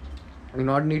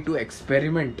need to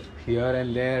experiment here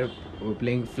and there,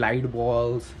 playing flight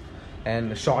balls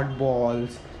and short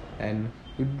balls, and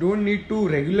you don't need to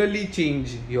regularly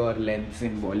change your lengths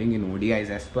in bowling in ODIs,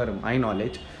 as per my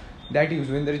knowledge. That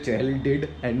Yuzvendra Chahal did,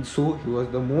 and so he was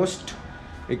the most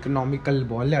economical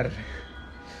bowler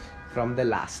from the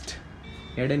last.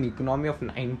 He had an economy of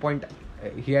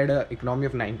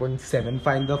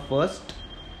 9.75 in the first,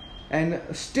 and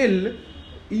still,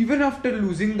 even after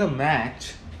losing the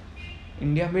match,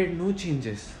 India made no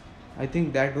changes. I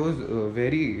think that was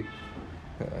very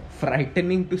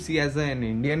frightening to see as an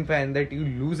Indian fan, that you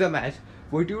lose a match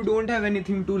but you don't have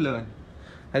anything to learn.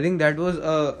 I think that was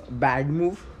a bad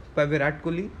move by Virat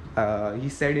Kohli. He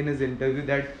said in his interview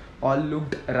that all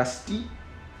looked rusty,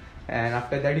 and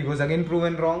after that he was again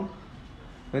proven wrong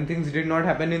when things did not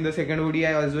happen in the second ODI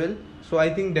as well. So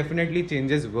I think definitely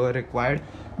changes were required,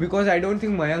 because I don't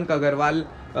think Mayank Agarwal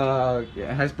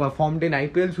has performed in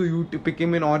IPL, so you to pick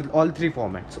him in all three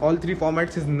formats. All three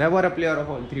formats is never a player of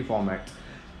all three formats.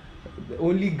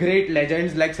 Only great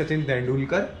legends like Sachin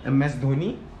Tendulkar, MS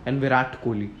Dhoni and Virat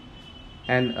Kohli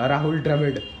and Rahul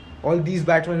Dravid, all these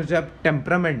batsmen which have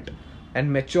temperament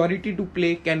and maturity to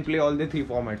play, can play all the three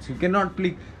formats. You cannot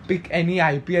pick any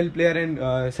IPL player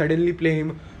and suddenly play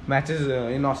him matches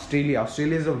in Australia.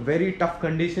 Australia is a very tough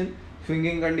condition,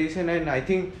 swinging condition, and I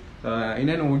think in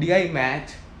an ODI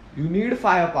match you need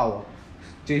firepower.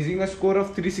 Chasing a score of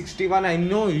 361, I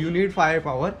know you need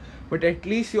firepower, but at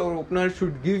least your opener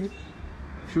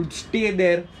should stay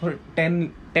there for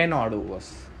 10 odd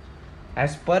overs,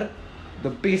 as per the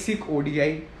basic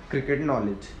ODI cricket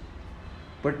knowledge.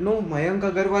 But no, Mayank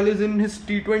Agarwal is in his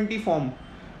T20 form.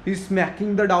 He's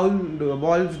smacking the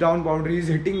balls down boundaries,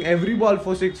 hitting every ball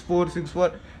for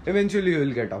 6-4. Eventually, he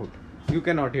will get out. You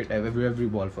cannot hit every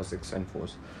ball for 6 and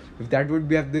 4s. If that would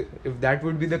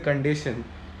be the condition,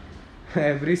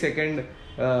 every second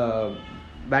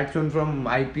batsman from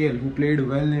IPL who played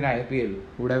well in IPL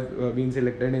would have been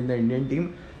selected in the Indian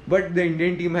team. But the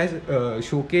Indian team has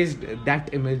showcased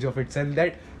that image of itself,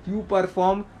 that you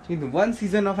perform in one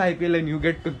season of IPL and you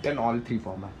get picked in all three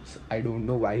formats. I don't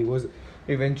know why. He was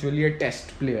eventually a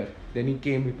test player. Then he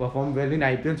performed well in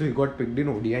IPL, so he got picked in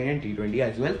ODI and T20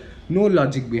 as well. No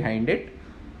logic behind it.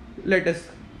 Let us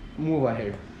move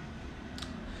ahead.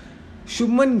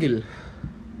 Shubman Gill.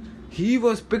 He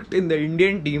was picked in the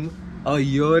Indian team a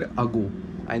year ago,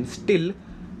 and still,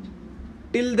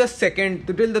 till the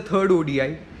third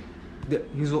ODI,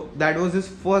 that was his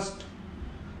first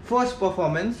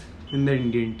performance in the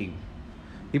Indian team.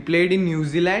 He played in New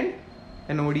Zealand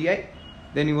an ODI,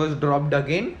 then he was dropped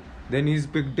again, then he's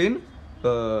picked in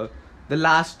the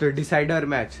last decider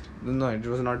match. No, it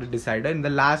was not a decider. In the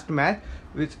last match,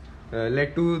 which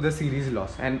led to the series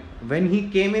loss. And when he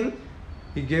came in,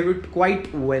 he gave it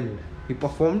quite well. He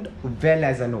performed well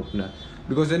as an opener,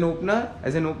 because as an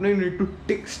opener you need to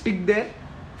stick there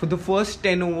for the first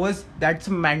 10 overs. That's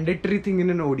a mandatory thing in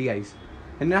an ODIs,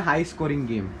 in a high scoring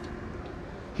game.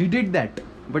 He did that,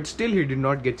 but still he did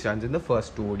not get chance in the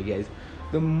first two ODIs.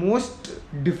 The most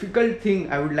difficult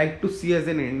thing I would like to see as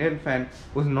an Indian fan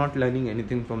was not learning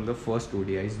anything from the first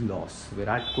ODI's loss.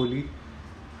 Virat Kohli,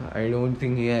 I don't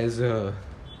think he has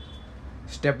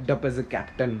stepped up as a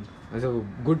captain, as a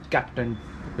good captain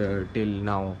till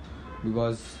now,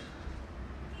 because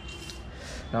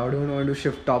now I don't want to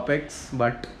shift topics,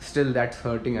 but still that's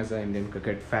hurting as an Indian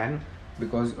cricket fan,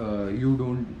 because you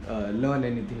don't learn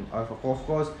anything. Of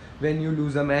course, when you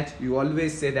lose a match, you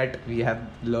always say that we have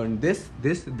learned this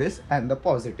and the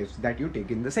positives that you take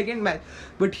in the second match.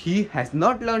 But he has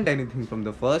not learned anything from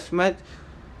the first match,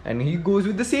 and he goes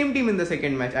with the same team in the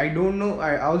second match. I don't know.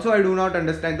 I do not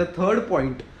understand. The third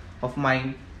point of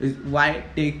mine is, why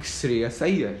take Shreyas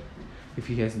Iyer? If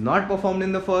he has not performed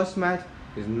in the first match,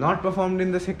 he has not performed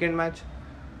in the second match,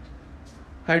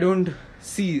 I don't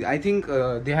see. I think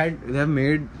they have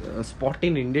made spot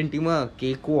in Indian team a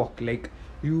cakewalk. Like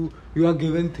you are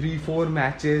given 3-4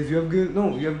 matches. You have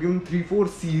given 3-4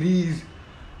 series.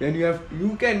 Then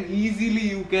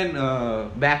you can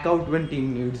back out when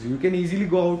team needs you. You can easily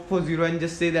go out for 0 and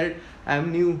just say that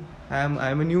I'm new. I'm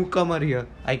a newcomer here.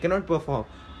 I cannot perform.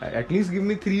 At least give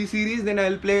me 3 series, then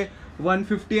I'll play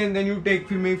 150, and then you take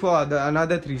me for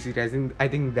another 3 series. I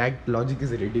think that logic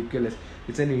is ridiculous.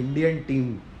 It's an Indian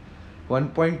team.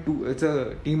 1.2. It's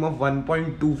a team of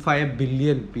 1.25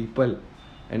 billion people,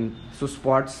 and so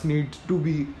spots need to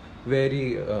be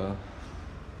very.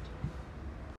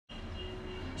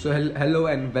 So hello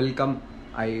and welcome.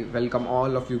 I welcome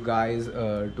all of you guys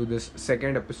to this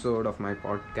second episode of my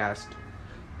podcast.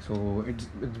 So it's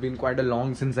been quite a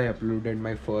long since I uploaded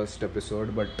my first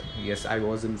episode, but yes, I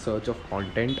was in search of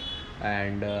content,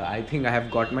 and I think I have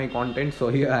got my content. So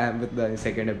here I am with the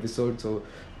second episode. So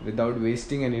without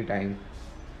wasting any time,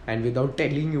 and without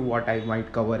telling you what I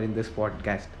might cover in this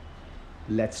podcast,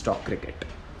 let's talk cricket.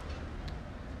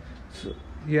 So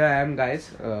here I am,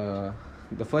 guys.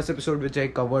 The first episode which I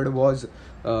covered was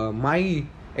my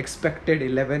expected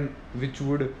 11, which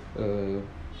would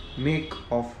make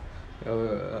of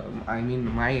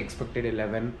my expected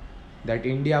 11 that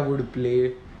India would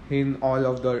play in all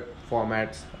of the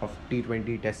formats of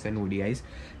T20, Tests, and ODIs.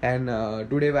 And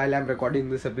today, while I'm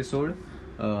recording this episode,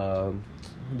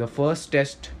 the first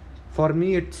test for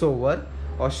me it's over.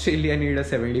 Australia need a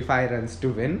 75 runs to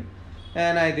win,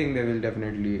 and I think they will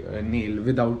definitely nail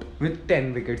with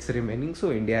 10 wickets remaining.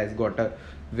 So India has got a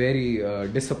very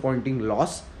disappointing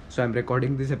loss. So I'm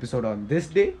recording this episode on this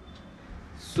day.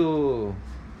 So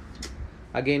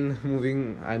again,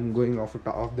 I'm going off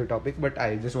the topic, but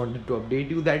I just wanted to update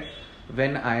you that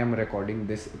when I am recording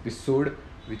this episode,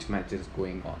 which match is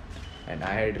going on. And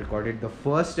I had recorded the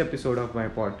first episode of my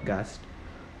podcast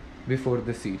before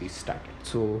the series started.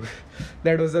 So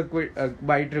that was a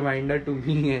quite reminder to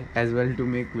me as well to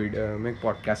make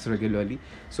podcasts regularly.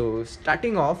 So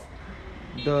starting off,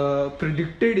 the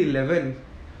predicted 11,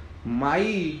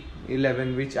 my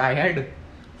 11, which I had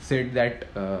said that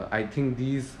I think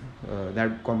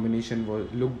that combination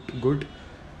looked good,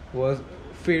 was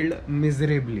failed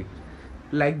miserably,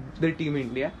 like the Team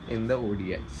India in the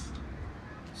ODIs.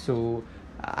 So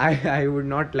I would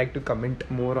not like to comment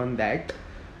more on that,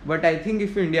 but I think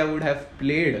if India would have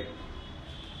played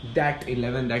that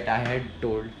 11 that I had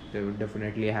told, they would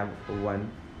definitely have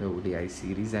won the ODI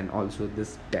series and also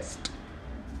this test.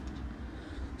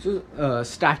 So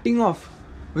starting off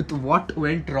with what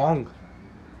went wrong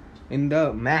in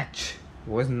the match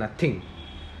was nothing.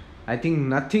 I think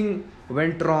nothing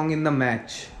went wrong in the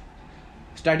match.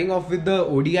 Starting off with the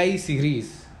ODI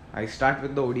series, I start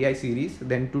with the ODI series,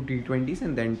 then to T20s,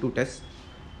 and then to tests.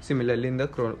 Similarly, in the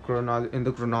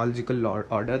chronological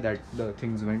order that the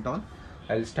things went on,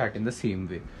 I'll start in the same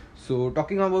way. So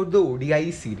talking about the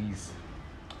ODI series,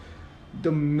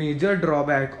 the major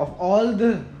drawback of all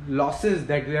the losses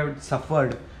that we have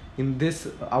suffered in this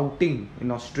outing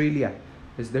in Australia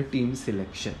is the team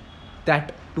selection.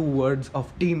 That two words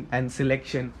of team and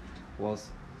selection was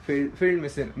failed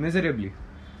miserably.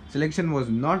 Selection was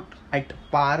not at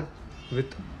par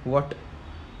with what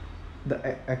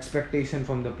the expectation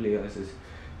from the players is.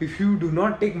 If you do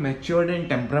not take matured and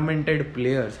temperamented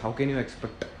players, how can you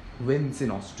expect wins in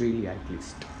Australia at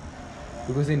least?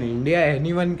 Because in India,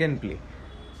 anyone can play.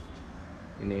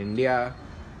 In India,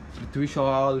 Prithvi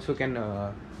Shaw also can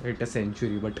hit a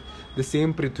century, but the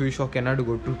same Prithvi Shaw cannot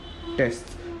go to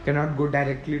tests, cannot go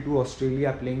directly to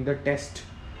Australia playing the test,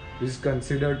 which is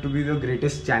considered to be the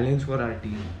greatest challenge for our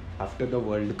team after the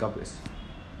World Cup is.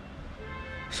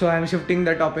 So I'm shifting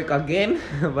the topic again,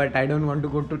 but I don't want to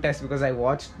go to test because I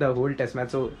watched the whole test match,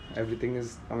 so everything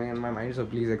is coming in my mind, so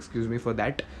please excuse me for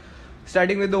that.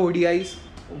 Starting with the ODIs,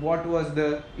 what was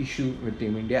the issue with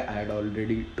Team India? I had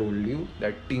already told you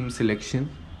that team selection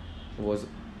was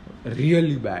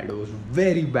really bad. It was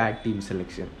very bad team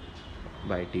selection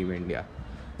by Team India.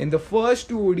 In the first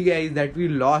two ODIs that we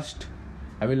lost,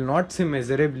 I will not say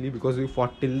miserably because we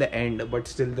fought till the end, but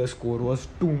still the score was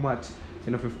too much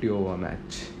in a 50-over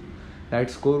match. That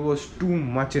score was too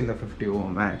much in the 50-over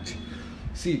match.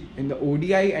 See, in the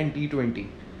ODI and T20,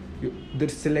 the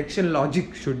selection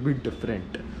logic should be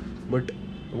different. But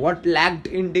what lacked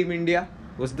in Team India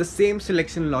was the same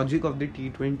selection logic of the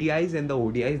T20Is and the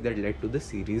ODIs that led to the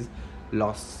series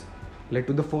loss. Led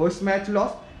to the first match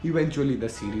loss, eventually the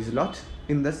series loss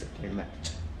in the second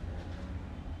match.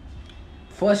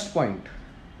 First point,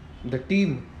 the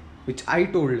team which I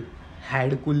told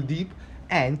had Kuldeep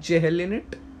and Chahal in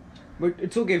it, but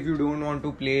it's okay if you don't want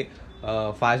to play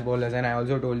fast bowlers, and I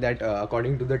also told that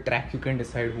according to the track you can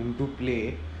decide whom to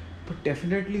play, but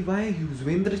definitely why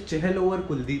Yuzvendra Chahal over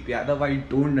Kuldeep Yadav, I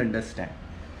don't understand.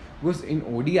 Because in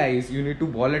ODIs you need to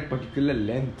bowl at particular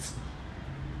lengths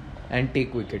and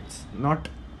take wickets,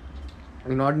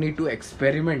 you not need to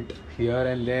experiment here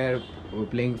and there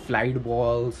playing flight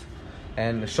balls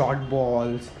and short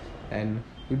balls, and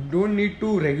you don't need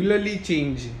to regularly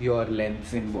change your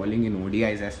lengths in bowling in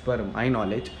ODIs as per my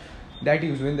knowledge. That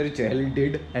Yuzvendra Chahal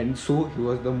did, and so he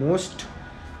was the most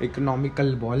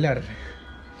economical bowler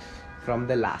from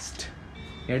the last.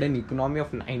 He had an economy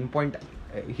of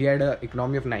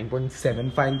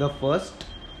 9.75 in the first,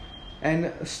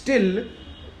 and still,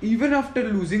 even after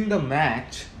losing the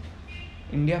match,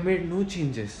 India made no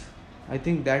changes. I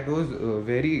think that was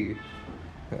very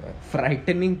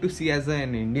frightening to see as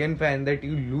an Indian fan that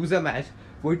you lose a match,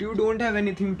 but you don't have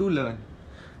anything to learn.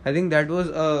 I think that was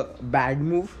a bad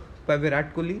move by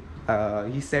Virat Kohli.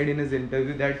 He said in his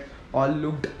interview that all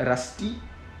looked rusty,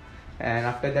 and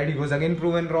after that he was again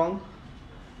proven wrong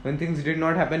when things did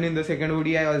not happen in the second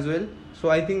ODI as well. So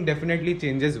I think definitely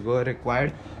changes were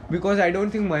required, because I don't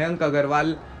think Mayank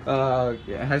Agarwal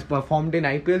has performed in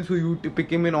IPL, so you to pick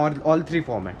him in all three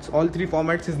formats. All three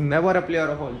formats is never a player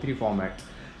of all three formats.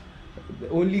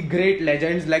 Only great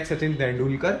legends like Sachin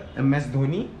Tendulkar, MS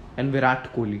Dhoni and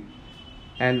Virat Kohli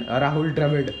and Rahul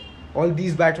Dravid, all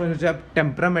these batsmen which have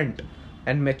temperament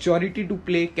and maturity to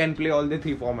play can play all the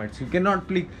three formats. You cannot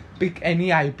pick any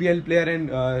IPL player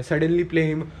and suddenly play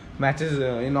him matches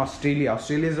in Australia.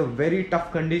 Australia is a very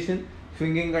tough condition,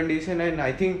 swinging condition, and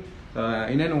I think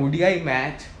in an ODI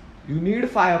match you need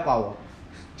firepower.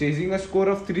 Chasing a score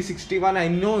of 361, I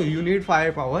know you need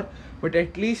firepower, but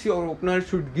at least your opener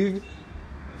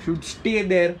should stay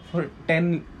there for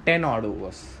 10 odd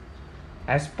overs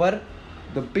as per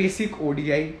the basic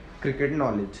ODI cricket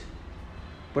knowledge.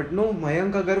 But no,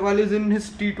 Mayank Agarwal is in his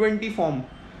T20 form.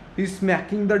 He's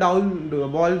smacking the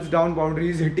balls down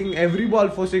boundaries, hitting every ball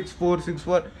for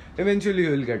 6-4. Eventually,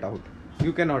 you will get out.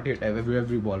 You cannot hit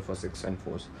every ball for 6 and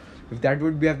 4s. If that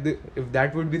would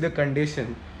be the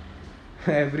condition,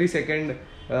 every second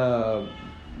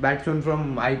batsman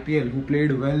from IPL who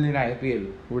played well in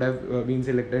IPL would have been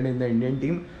selected in the Indian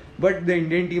team. But the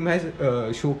Indian team has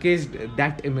showcased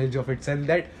that image of itself,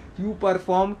 that you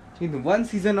perform in one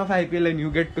season of IPL and you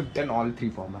get picked in all three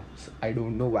formats. I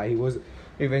don't know why. He was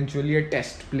eventually a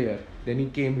test player. Then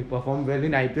he performed well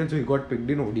in IPL, so he got picked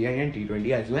in ODI and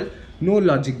T20 as well. No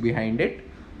logic behind it.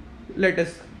 Let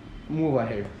us move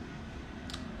ahead.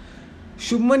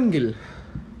 Shubman Gill.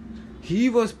 He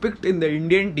was picked in the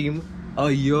Indian team a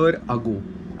year ago,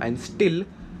 and still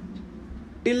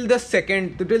till the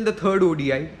third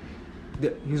ODI,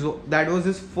 that was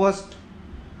his first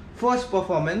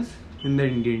performance in the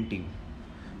Indian team.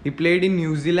 He played in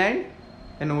New Zealand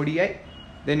an ODI,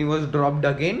 then he was dropped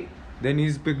again, then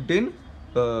he's picked in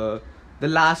the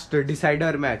last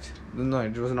decider match. No,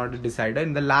 it was not a decider.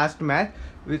 In the last match,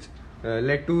 which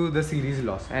led to the series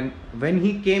loss, and when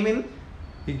he came in,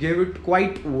 he gave it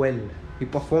quite well. He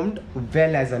performed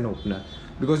well as an opener,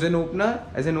 because as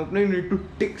an opener you need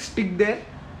to stick there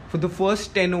for the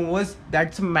first 10 overs.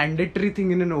 That's a mandatory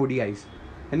thing in an ODIs,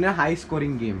 in a high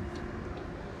scoring game.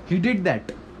 He did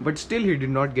that, but still he did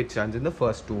not get chance in the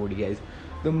first two ODIs.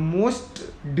 The most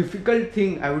difficult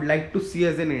thing I would like to see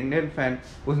as an Indian fan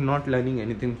was not learning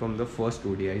anything from the first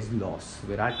ODI's loss.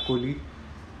 Virat Kohli,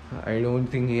 I don't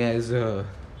think he has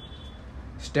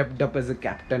stepped up as a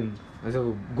captain, as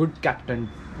a good captain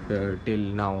till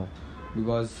now,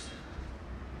 because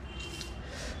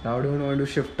now I don't want to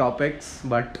shift topics,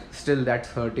 but still that's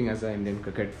hurting as an Indian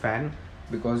cricket fan,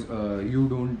 because you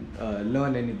don't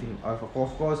learn anything.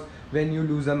 Of course, when you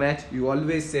lose a match, you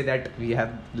always say that we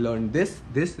have learned this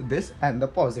and the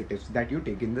positives that you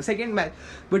take in the second match.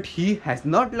 But he has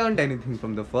not learned anything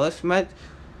from the first match,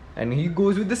 and he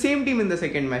goes with the same team in the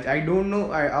second match. I don't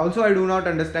know. I do not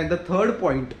understand. The third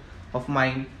point of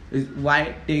mine is,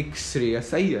 why take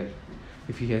Shreyas Iyer?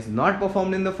 If he has not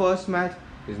performed in the first match,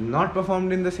 he has not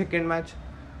performed in the second match,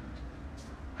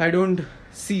 I don't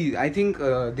see. I think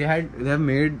they have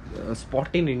made a spot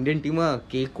in Indian team a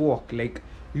cakewalk. Like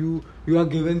you are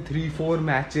given 3-4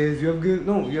 matches. You have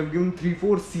given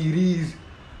 3-4 series.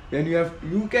 Then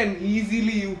you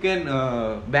can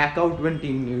back out when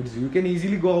team needs you. You can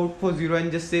easily go out for 0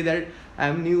 and just say that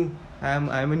I'm new. I'm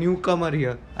a newcomer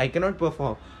here. I cannot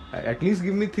perform. At least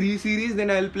give me 3 series,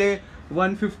 then I'll play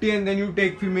 150, and then you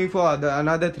take me for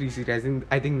another 3 series.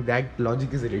 I think that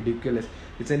logic is ridiculous.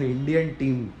 It's an Indian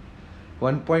team.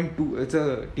 1.2. It's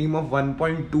a team of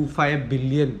 1.25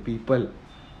 billion people,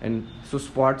 and so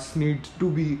spots need to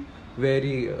be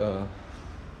very.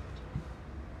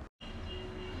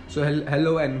 So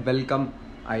hello and welcome.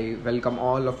 I welcome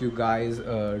all of you guys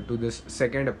to this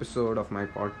second episode of my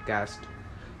podcast.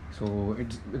 So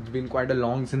it's been quite a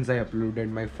long since I uploaded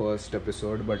my first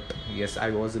episode, but yes, I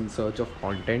was in search of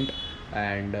content,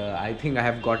 and I think I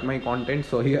have got my content.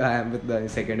 So here I am with the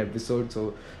second episode.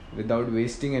 So without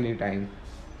wasting any time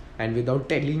and without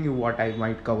telling you what I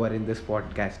might cover in this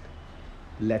podcast,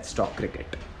 let's talk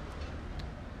cricket.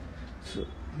 So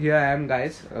here I am,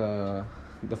 guys.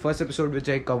 The first episode which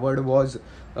I covered was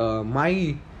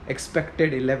my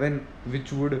expected 11,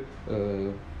 which would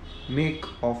make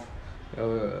of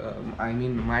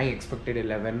my expected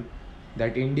 11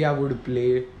 that India would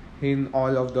play in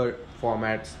all of the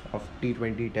formats of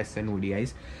T20, Tests and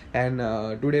ODIs. And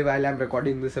today, while I'm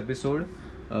recording this episode,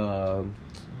 uh,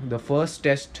 the first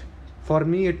test, for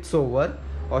me it's over.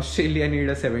 Australia need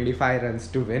a 75 runs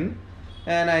to win,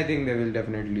 and I think they will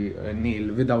definitely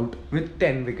nail with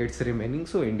 10 wickets remaining.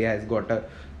 So India has got a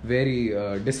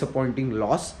very disappointing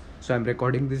loss. So I'm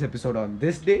recording this episode on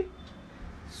this day.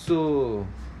 So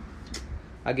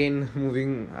again,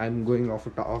 I'm going off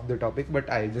the topic, but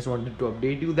I just wanted to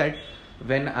update you that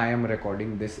when I am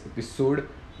recording this episode,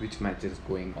 which match is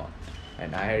going on,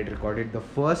 and I had recorded the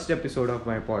first episode of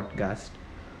my podcast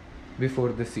before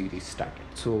the series started.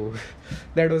 So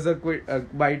that was a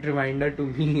quite reminder to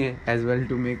me as well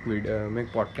to make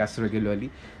podcasts regularly.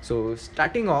 So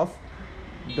starting off,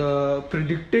 the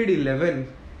predicted 11,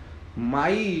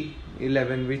 my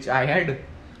 11, which I had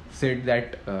said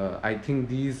that I think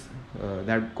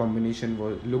that combination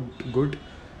looked good,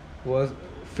 was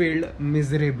failed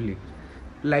miserably,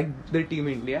 like the Team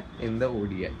India in the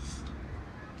ODIs.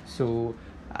 So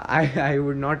I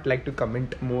would not like to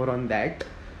comment more on that.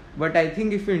 But I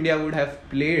think if India would have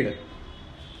played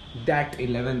that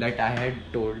 11 that I had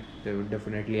told, they would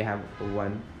definitely have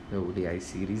won the ODI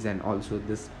series and also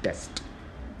this test.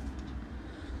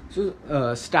 So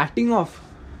starting off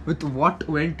with what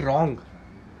went wrong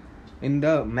in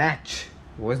the match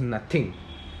was nothing.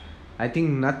 I think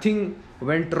nothing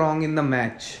went wrong in the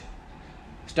match.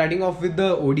 Starting off with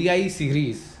the ODI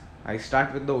series. I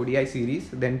start with the ODI series,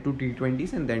 then to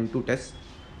T20s and then to tests.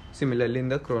 Similarly, in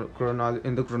the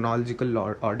chronological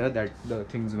order that the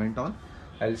things went on,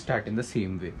 I'll start in the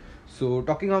same way. So,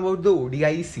 talking about the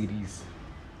ODI series,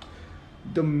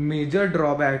 the major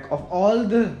drawback of all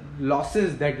the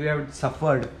losses that we have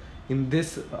suffered in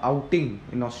this outing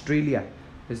in Australia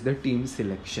is the team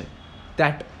selection.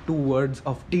 That two words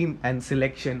of team and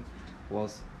selection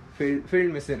was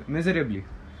failed miserably.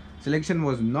 Selection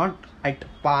was not at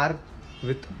par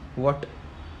with what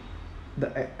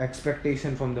the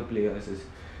expectation from the players is.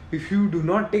 If you do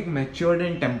not take matured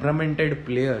and temperamented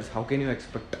players, how can you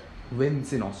expect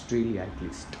wins in Australia at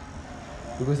least?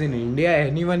 Because in India,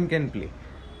 anyone can play.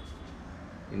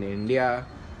 In India,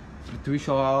 Prithvi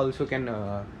Shaw also can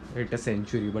hit a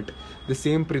century, but the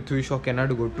same Prithvi Shaw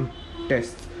cannot go to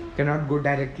tests, cannot go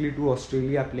directly to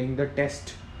Australia playing the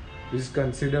test, which is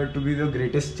considered to be the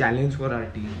greatest challenge for our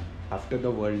team after the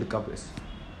World Cup is.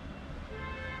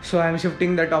 So I'm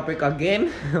shifting the topic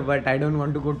again, but I don't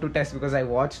want to go to test because I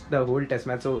watched the whole test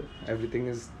match, so everything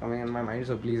is coming in my mind,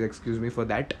 so please excuse me for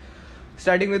that.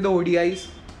 Starting with the ODIs,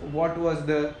 what was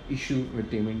the issue with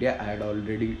Team India? I had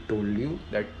already told you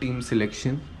that team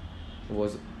selection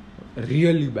was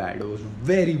really bad. It was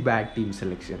very bad team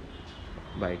selection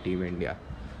by Team India.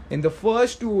 In the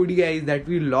first two ODIs that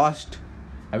we lost,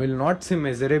 I will not say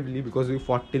miserably because we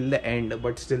fought till the end,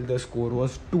 but still the score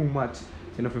was too much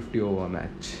in a 50-over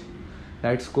match.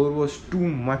 That score was too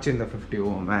much in the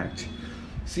 50-over match.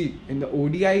 See, in the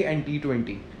ODI and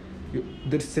T20,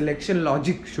 the selection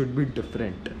logic should be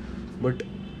different. But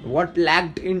what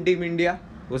lacked in Team India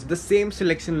was the same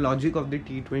selection logic of the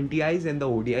T20Is and the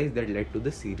ODIs that led to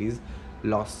the series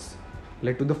loss.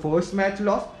 Led to the first match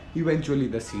loss, eventually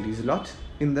the series loss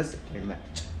in the second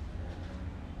match.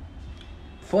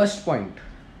 First point,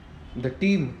 the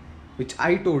team which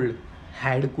I told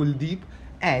had Kuldeep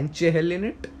and Chahal in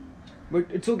it, but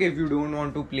it's okay if you don't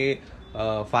want to play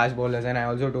fast bowlers, and I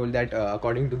also told that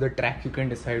according to the track you can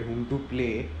decide whom to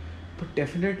play, but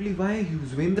definitely why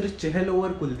Yuzvendra Chahal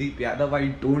over Kuldeep Yadav, I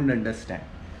don't understand.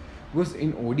 Because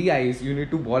in ODIs you need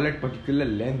to bowl at particular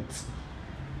lengths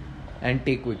and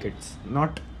take wickets, you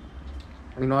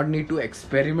not need to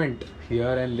experiment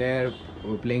here and there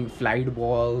playing flight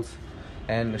balls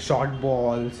and short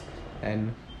balls,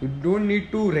 and you don't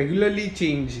need to regularly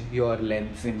change your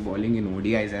lengths in bowling in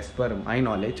ODIs as per my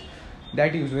knowledge.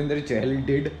 That Yuzvendra Chahal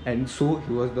did, and so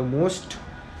he was the most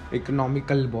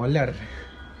economical bowler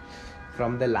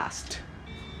from the last.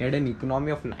 He had an economy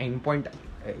of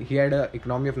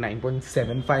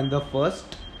 9.75 in the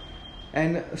first,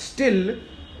 and still,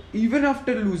 even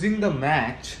after losing the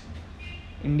match,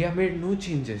 India made no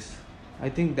changes. I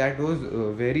think that was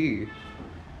very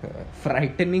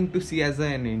frightening to see as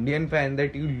an Indian fan,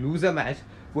 that you lose a match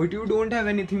but you don't have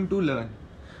anything to learn.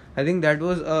 I think that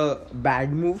was a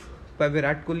bad move by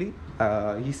Virat Kohli.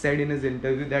 He said in his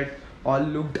interview that all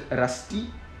looked rusty,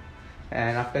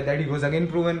 and after that he was again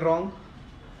proven wrong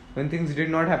when things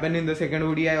did not happen in the second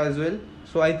ODI as well.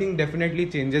 So I think definitely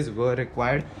changes were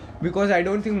required, because I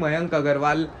don't think Mayank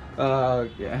Agarwal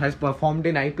has performed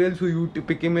in IPL, so you to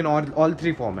pick him in all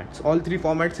three formats. All three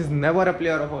formats is never a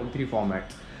player of all three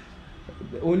formats.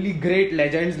 Only great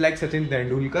legends like Sachin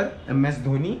Tendulkar, MS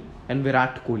Dhoni and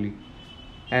Virat Kohli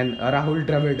and Rahul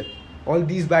Dravid, all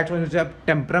these batsmen which have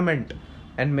temperament,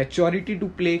 and maturity to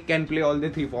play, can play all the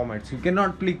three formats. You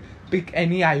cannot pick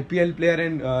any IPL player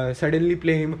and suddenly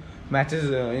play him matches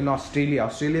in Australia.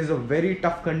 Australia is a very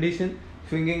tough condition,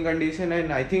 swinging condition,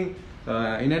 and I think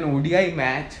in an ODI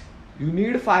match you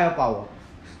need firepower.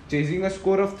 Chasing a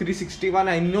score of 361,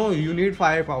 I know you need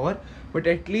firepower, but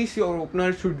at least your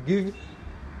opener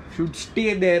should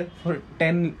stay there for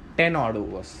 10 odd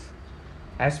overs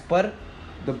as per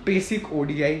the basic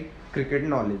ODI cricket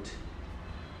knowledge.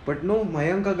 But no,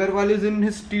 Mayank Agarwal is in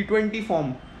his T20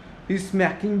 form. He's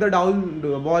smacking the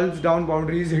balls down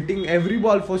boundaries, hitting every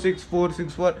ball for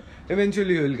 6-4.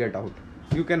 Eventually, he will get out.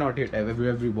 You cannot hit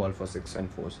every ball for 6 and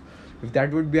 4s. If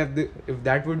that would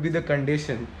be the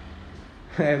condition,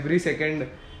 every second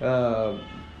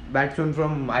batsman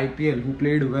from IPL who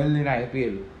played well in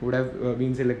IPL would have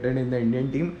been selected in the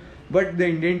Indian team. But the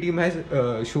Indian team has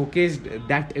showcased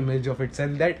that image of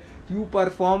itself, that you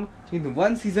perform in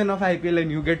one season of IPL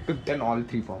and you get picked in all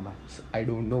three formats. I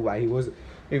don't know why. He was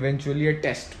eventually a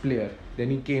test player. Then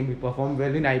he performed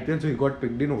well in IPL, so he got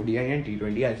picked in ODI and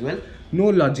T20 as well. No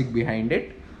logic behind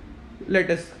it. Let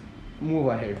us move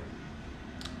ahead.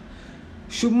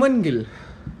 Shubman Gill.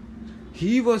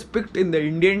 He was picked in the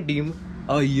Indian team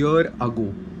a year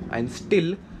ago, and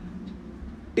still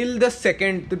till the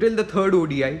third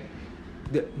ODI,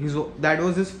 that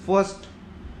was his first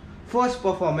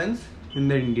performance in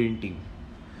the Indian team.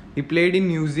 He played in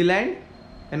New Zealand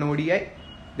an ODI,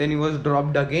 then he was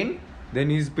dropped again, then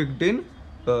he's picked in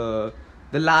the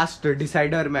last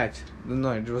decider match.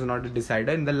 No, it was not a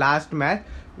decider. In the last match,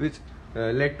 which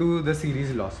led to the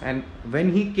series loss. And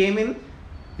when he came in,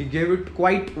 he gave it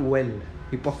quite well.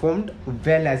 He performed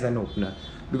well as an opener.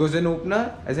 Because as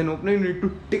an opener, you need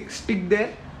to stick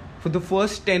there for the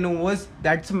first 10 overs.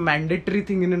 That's a mandatory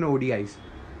thing in an ODIs.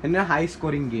 In a high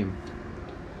scoring game.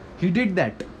 He did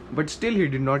that. But still he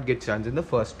did not get chance in the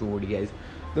first two ODIs.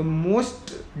 The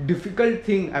most difficult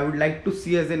thing I would like to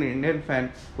see as an Indian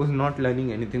fan was not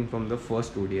learning anything from the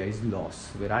first ODI's loss.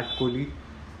 Virat Kohli,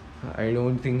 I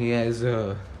don't think he has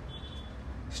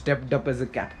stepped up as a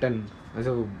captain, as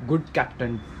a good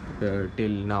captain till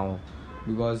now.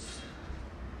 Because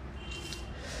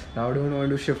now I don't want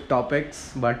to shift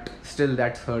topics, but still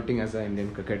that's hurting as an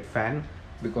Indian cricket fan.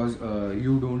 Because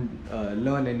you don't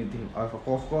learn anything. Of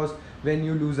course, when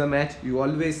you lose a match, you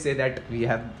always say that we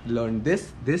have learned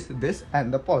this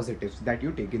and the positives that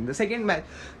you take in the second match.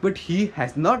 But he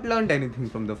has not learned anything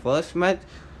from the first match,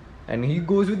 and he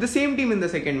goes with the same team in the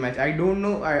second match. I don't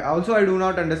know. I do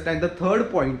not understand. The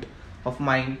third point of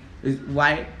mine is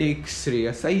why take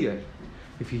Shreyas Iyer.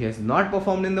 If he has not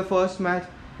performed in the first match,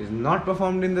 he has not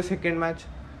performed in the second match,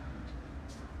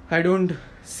 I don't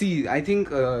see. I think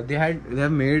they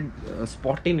have made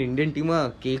spot in Indian team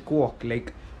a cakewalk.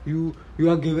 Like you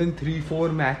are given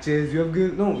 3-4 matches. You have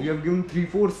given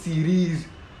 3-4 series,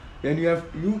 and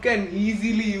you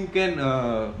can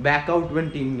back out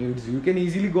when team needs. You can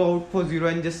easily go out for 0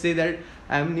 and just say that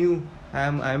I'm new.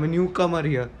 I'm a newcomer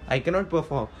here. I cannot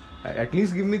perform. At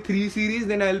least give me 3 series,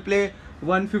 then I'll play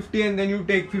 150, and then you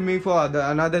take me for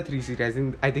another 3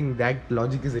 series. I think that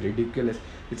logic is ridiculous.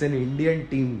 It's an Indian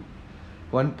team.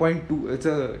 1.2. It's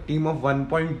a team of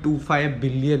 1.25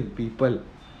 billion people,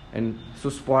 and so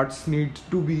spots need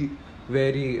to be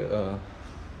very.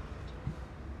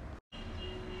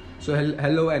 So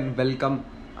hello and welcome.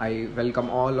 I welcome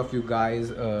all of you guys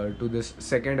to this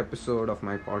second episode of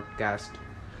my podcast.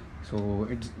 So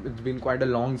it's been quite a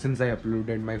long since I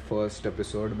uploaded my first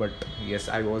episode, but yes,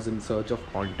 I was in search of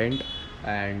content,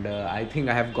 and I think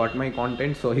I have got my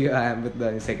content. So here I am with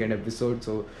the second episode.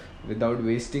 So without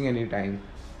wasting any time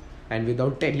and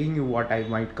without telling you what I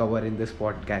might cover in this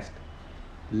podcast,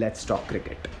 let's talk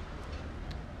cricket.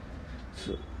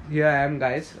 So here I am,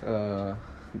 guys.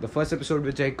 The first episode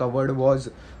which I covered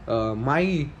was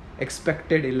my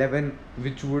expected 11,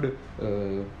 which would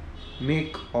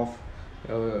make of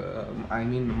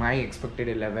my expected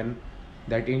 11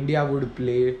 that India would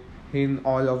play in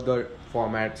all of the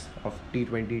formats of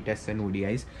T20, Tests and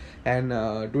ODIs. And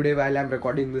today, while I'm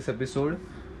recording this episode,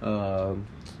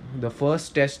 the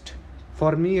first test,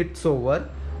 for me it's over.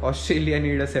 Australia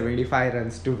need a 75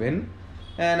 runs to win,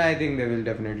 and I think they will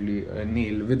definitely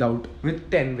nail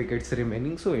with 10 wickets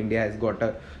remaining. So India has got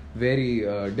a very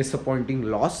disappointing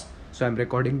loss. So I'm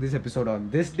recording this episode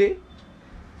on this day.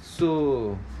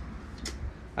 So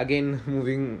again,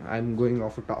 I'm going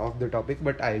off the topic,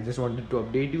 but I just wanted to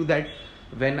update you that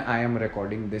when I am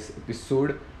recording this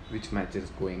episode, which match is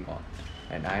going on.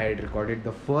 And I had recorded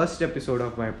the first episode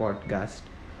of my podcast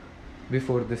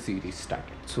before the series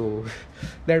started. So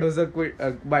that was a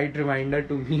quite reminder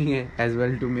to me as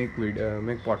well to make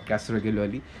podcasts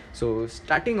regularly. So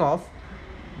starting off,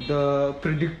 the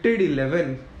predicted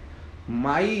 11,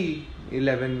 my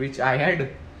 11, which I had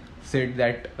said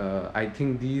that I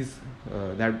think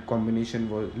that combination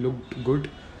looked good,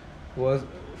 was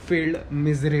failed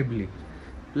miserably,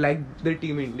 like the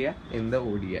Team India in the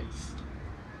ODIs.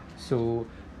 So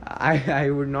I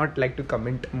would not like to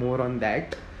comment more on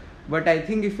that, but I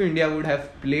think if India would have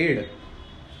played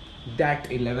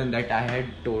that 11 that I had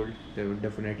told, they would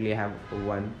definitely have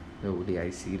won the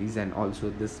ODI series and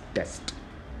also this test.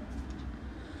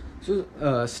 So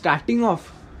starting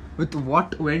off with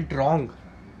what went wrong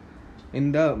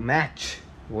in the match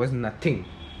was nothing.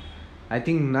 I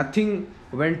think nothing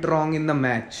went wrong in the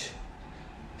match.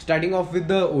 Starting off with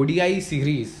the ODI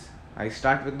series, I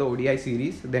start with the ODI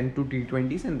series, then to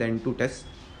T20s and then to tests.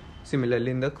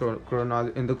 Similarly, in the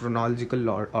chronological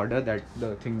order that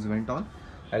the things went on,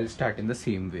 I'll start in the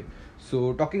same way.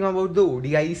 So talking about the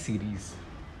ODI series,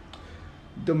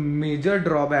 the major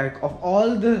drawback of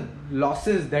all the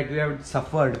losses that we have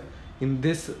suffered in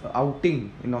this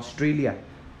outing in Australia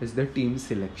is the team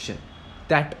selection.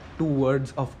 That two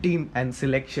words of team and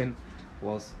selection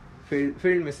was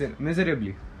failed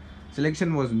miserably.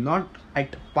 Selection was not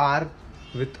at par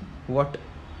with what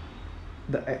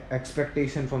the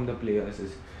expectation from the players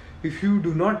is. If you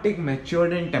do not take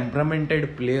matured and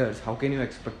temperamented players, how can you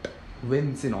expect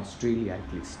wins in Australia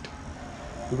at least?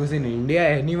 Because in India,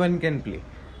 anyone can play.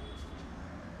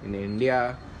 In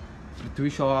India,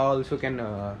 Prithvi Shaw also can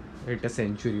hit a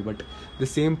century, but the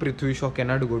same Prithvi Shaw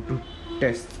cannot go to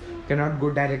tests, cannot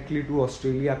go directly to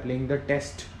Australia playing the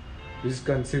test, which is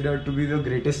considered to be the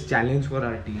greatest challenge for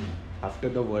our team after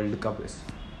the World Cup is.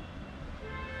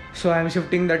 So I am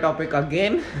shifting the topic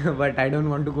again, but I don't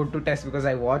want to go to test because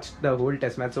I watched the whole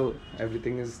test match, so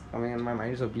everything is coming in my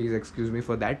mind, so please excuse me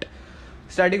for that.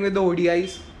 Starting with the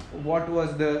ODIs, what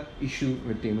was the issue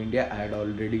with Team India? I had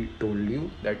already told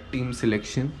you that team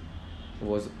selection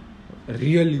was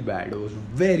really bad. It was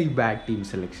very bad team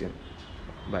selection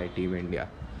by Team India.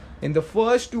 In the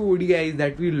first two ODIs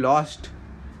that we lost,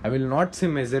 I will not say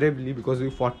miserably because we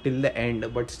fought till the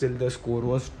end, but still the score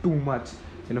was too much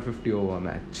in a 50-over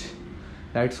match.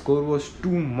 That score was too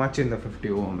much in the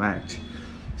 50-over match.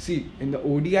 See, in the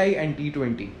ODI and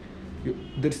T20,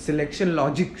 the selection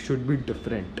logic should be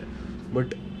different.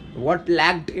 But what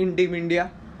lacked in Team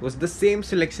India was the same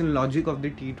selection logic of the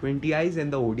T20Is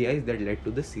and the ODIs that led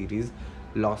to the series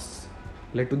loss.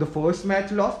 Led to the first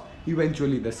match loss,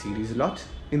 eventually the series loss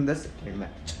in the second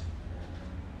match.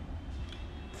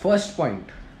 First point,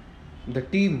 the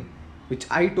team which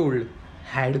I told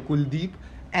had Kuldeep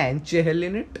and Chahal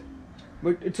in it,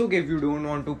 but it's okay if you don't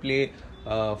want to play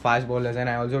fast bowlers, and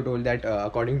I also told that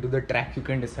according to the track you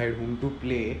can decide whom to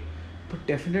play, but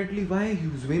definitely why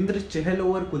Yuzvendra Chahal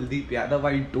over Kuldeep Yadav,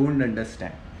 I don't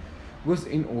understand. Because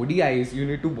in ODIs you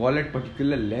need to bowl at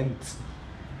particular lengths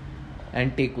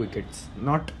and take wickets, you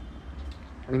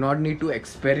not need to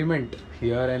experiment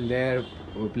here and there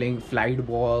playing flight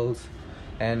balls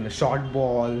and short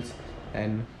balls,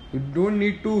 and you don't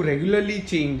need to regularly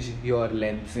change your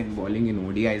lengths in bowling in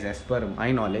ODIs as per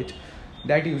my knowledge.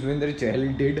 That Yuzvendra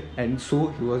Chahal did, and so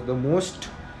he was the most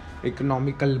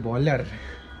economical bowler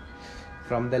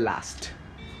from the last.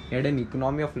 He had an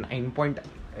economy of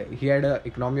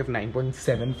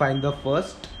 9.75 in the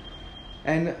first,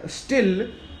 and still,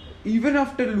 even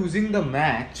after losing the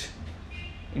match,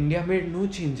 India made no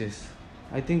changes.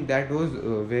 I think that was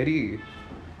very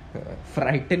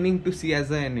frightening to see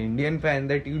as an Indian fan,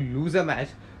 that you lose a match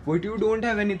but you don't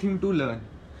have anything to learn.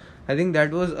 I think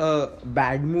that was a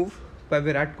bad move by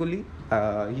Virat Kohli.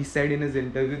 He said in his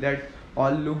interview that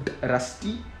all looked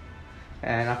rusty,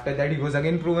 and after that he was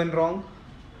again proven wrong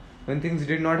when things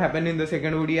did not happen in the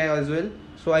second ODI as well.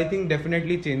 So I think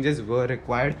definitely changes were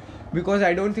required, because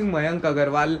I don't think Mayank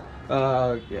Agarwal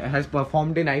has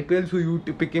performed in IPL, so you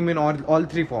to pick him in all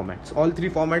three formats. All three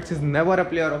formats is never a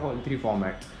player of all three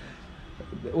formats.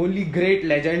 Only great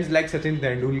legends like Sachin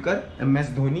Tendulkar, MS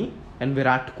Dhoni and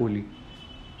Virat Kohli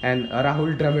and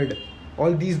Rahul Dravid,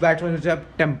 all these batsmen which have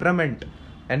temperament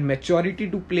and maturity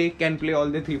to play, can play all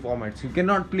the three formats. You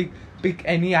cannot pick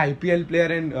any IPL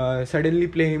player and suddenly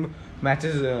play him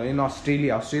matches in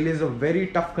Australia. Australia is a very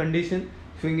tough condition,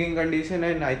 swinging condition,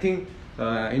 and I think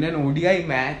in an ODI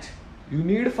match you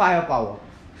need firepower.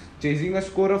 Chasing a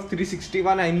score of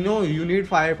 361, I know you need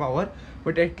firepower,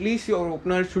 but at least your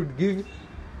opener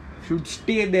should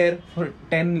stay there for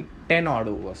 10 odd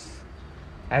overs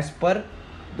as per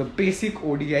the basic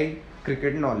ODI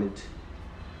cricket knowledge.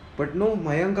 But no,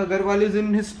 Mayank Agarwal is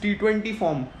in his T20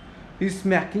 form. He's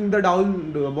smacking the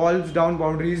balls down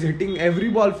boundaries, hitting every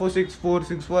ball for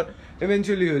 6-4.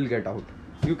 Eventually he will get out.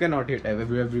 You cannot hit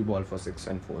every ball for 6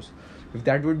 and 4s. If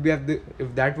that would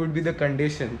be the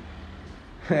condition,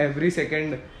 every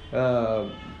second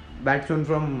batsman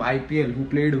from IPL who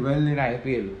played well in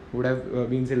IPL would have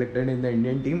been selected in the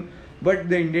Indian team. But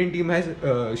the Indian team has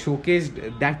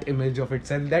showcased that image of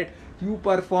itself, that you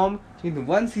perform in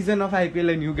one season of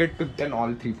IPL and you get picked in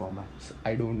all three formats.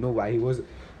 I don't know why. He was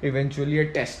eventually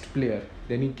a test player.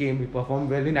 Then he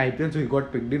performed well in IPL, so he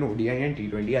got picked in ODI and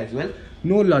T20 as well.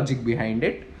 No logic behind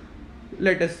it.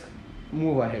 Let us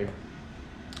move ahead.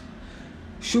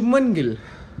 Shubman Gill.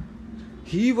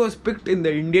 He was picked in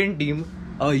the Indian team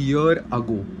a year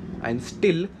ago, and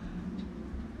still,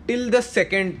 till the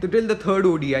third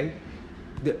ODI,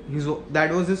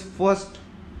 that was his first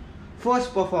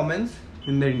performance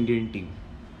in the Indian team.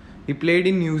 He played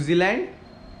in New Zealand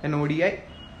an ODI,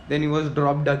 then he was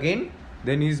dropped again,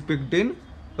 then he's picked in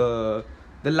the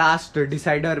last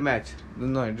decider match.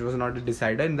 No, it was not a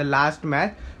decider. In the last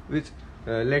match, which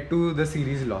led to the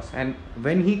series loss. And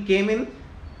when he came in,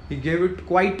 he gave it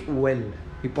quite well.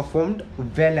 He performed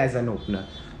well as an opener.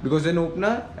 Because as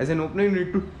an opener, you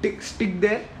need to stick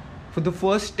there for the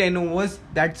first 10 overs.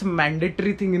 That's a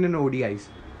mandatory thing in an ODIs.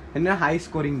 In a high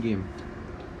scoring game.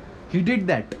 He did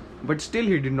that. But still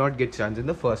he did not get chance in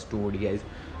the first two ODIs.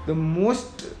 The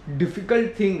most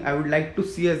difficult thing I would like to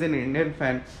see as an Indian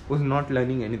fan was not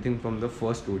learning anything from the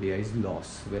first ODI's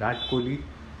loss. Virat Kohli,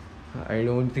 I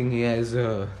don't think he has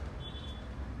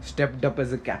stepped up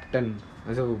as a captain,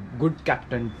 as a good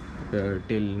captain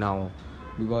till now.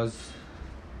 Because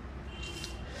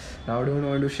now I don't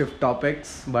want to shift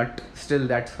topics, but still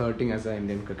that's hurting as an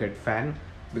Indian cricket fan.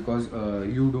 Because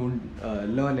you don't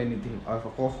learn anything. Of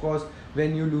course,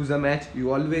 when you lose a match,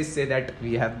 you always say that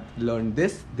we have learned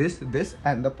this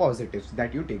and the positives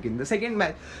that you take in the second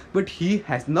match. But he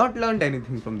has not learned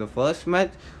anything from the first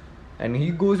match, and he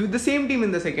goes with the same team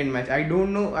in the second match. I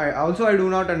don't know. I do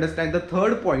not understand. The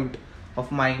third point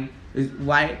of mine is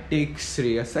why take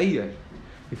Shreyas Iyer.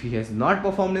 If he has not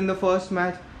performed in the first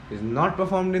match, is not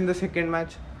performed in the second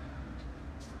match,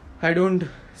 I don't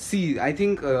see. I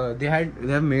think they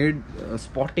have made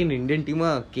spot in Indian team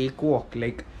a cakewalk.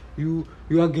 Like you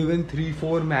are given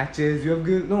 3-4 matches. You have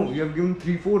given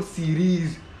 3-4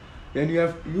 series, and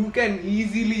you can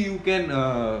easily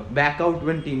back out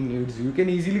when team needs. You can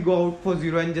easily go out for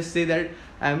 0 and just say that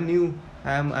I'm new.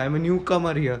 I'm a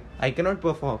newcomer here. I cannot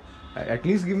perform. At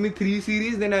least give me 3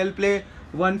 series, then I'll play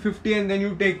 150, and then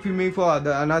you take me for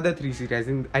another 3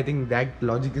 series. I think that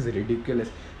logic is ridiculous.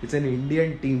 It's an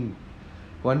Indian team.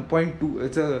 1.2.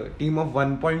 It's a team of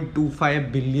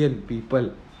 1.25 billion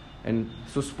people, and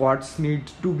so spots need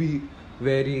to be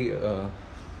very.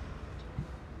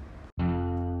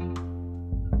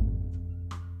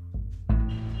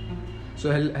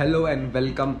 So hello and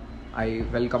welcome. I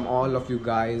welcome all of you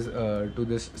guys to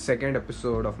this second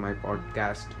episode of my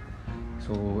podcast.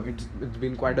 So it's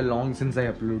been quite a long since I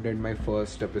uploaded my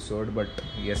first episode, but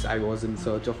yes, I was in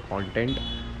search of content,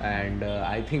 and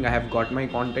I think I have got my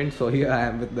content. So here I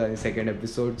am with the second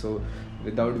episode. So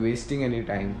without wasting any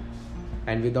time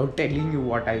and without telling you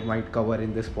what I might cover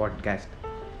in this podcast,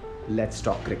 let's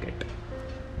talk cricket.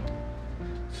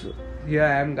 So here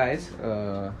I am, guys.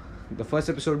 The first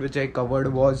episode which I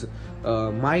covered was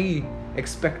my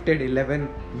expected 11,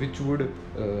 which would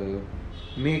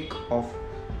make of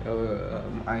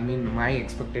my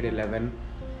expected 11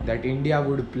 that India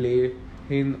would play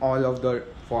in all of the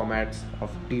formats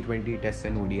of T20 tests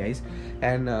and ODIs.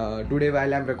 And today,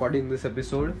 while I'm recording this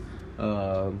episode,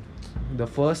 the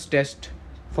first test,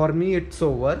 for me it's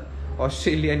over.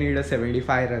 Australia need a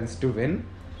 75 runs to win,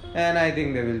 and I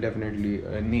think they will definitely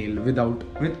nail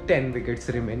with 10 wickets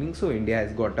remaining. So India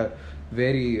has got a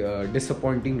very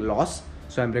disappointing loss.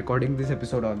 So I'm recording this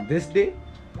episode on this day.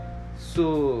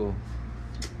 So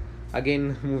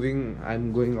again,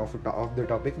 I'm going off the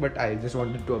topic, but I just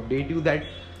wanted to update you that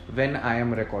when I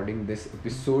am recording this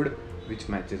episode, which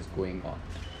match is going on.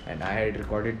 And I had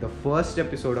recorded the first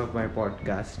episode of my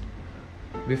podcast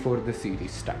before the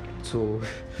series started. So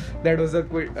that was a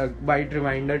bite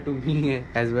reminder to me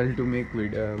as well to make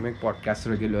podcasts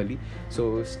regularly.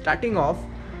 So starting off,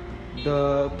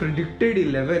 the predicted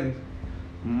 11,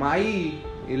 my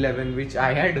 11, which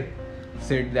I had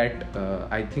said that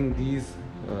I think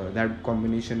that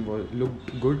combination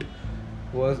looked good,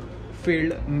 was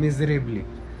failed miserably,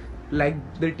 like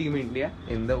the Team India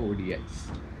in the ODIs.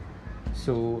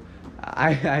 So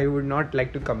I would not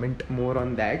like to comment more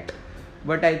on that,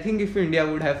 but I think if India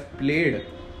would have played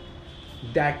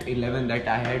that 11 that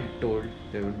I had told,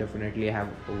 they would definitely have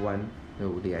won the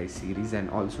ODI series and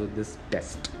also this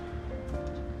test.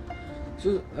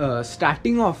 So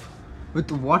starting off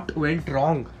with what went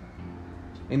wrong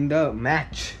in the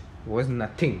match was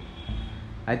nothing.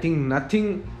 I think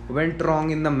nothing went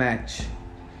wrong in the match.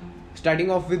 Starting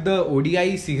off with the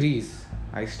ODI series.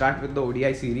 I start with the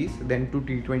ODI series, then to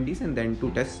T20s, and then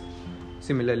to tests.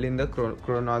 Similarly, in the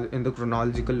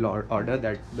chronological order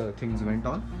that the things went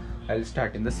on, I'll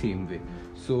start in the same way.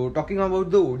 So, talking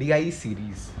about the ODI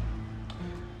series,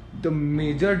 the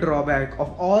major drawback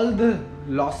of all the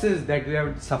losses that we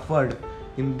have suffered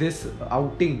in this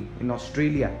outing in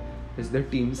Australia is the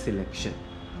team selection.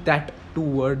 That two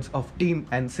words of team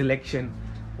and selection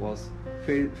was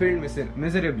failed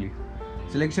miserably.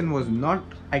 Selection was not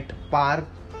at par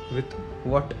with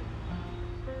what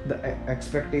the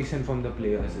expectation from the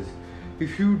players is.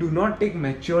 If you do not take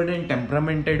matured and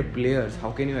temperamented players,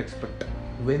 how can you expect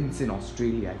wins in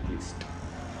Australia at least?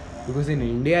 Because in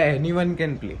India, anyone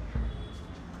can play.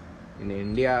 In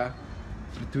India,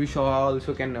 Prithvi Shaw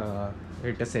also can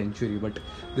hit a century, but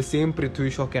the same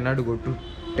Prithvi Shaw cannot go to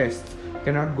tests,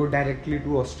 cannot go directly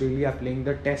to Australia playing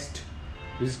the test,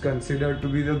 which is considered to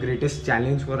be the greatest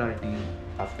challenge for our team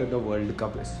after the World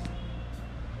Cup is.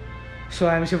 So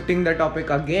I'm shifting the topic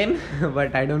again,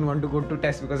 but I don't want to go to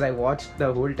test because I watched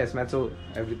the whole test match, so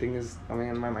everything is coming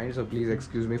in my mind, so please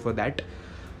excuse me for that.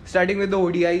 Starting with the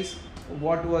ODIs,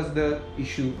 what was the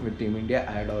issue with Team India?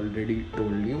 I had already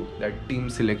told you that team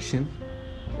selection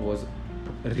was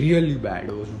really bad.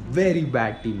 It was very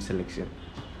bad team selection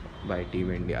by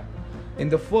Team India. In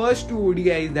the first two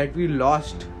ODIs that we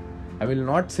lost, I will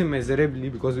not say miserably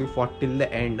because we fought till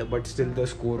the end, but still the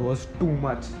score was too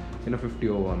much in a 50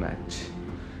 over match.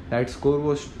 That score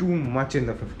was too much in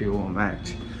the 50 over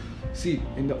match. See,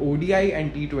 in the ODI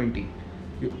and T20,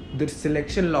 the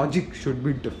selection logic should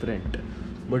be different.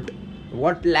 But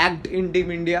what lacked in Team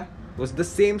India was the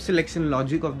same selection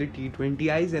logic of the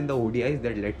T20Is and the ODIs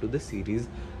that led to the series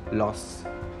loss.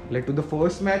 Led to the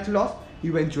first match loss,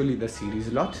 eventually the series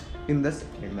loss in the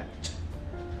second match.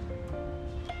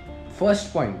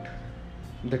 First point,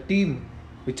 the team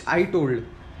which I told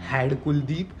had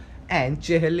Kuldeep and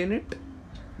Chahal in it,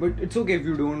 but it's okay if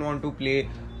you don't want to play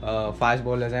fast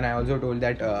bowlers, and I also told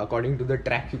that according to the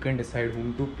track you can decide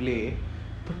whom to play,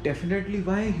 but definitely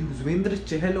why Yuzvendra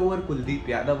Chahal over Kuldeep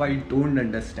Yadav, I don't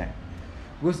understand.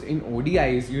 Because in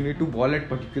ODIs you need to bowl at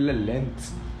particular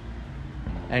lengths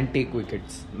and take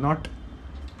wickets, you not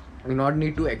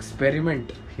need to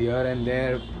experiment here and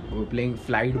there playing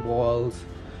flight balls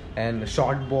and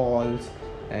short balls,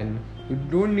 and you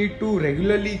don't need to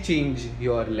regularly change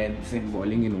your lengths in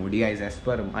bowling in ODIs as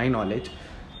per my knowledge.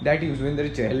 That Yuzvendra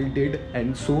Chahal did,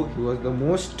 and so he was the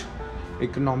most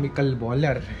economical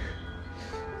bowler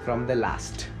from the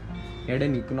last. He had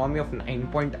an economy of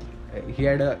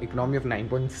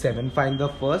 9.75 in the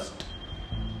first,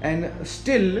 and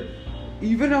still,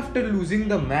 even after losing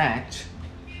the match,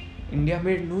 India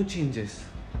made no changes.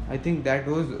 I think that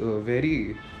was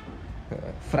very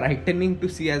frightening to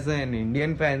see as an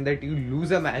Indian fan, that you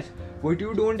lose a match but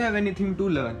you don't have anything to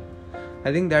learn.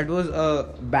 I think that was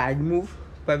a bad move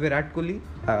by Virat Kohli.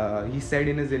 He said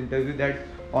in his interview that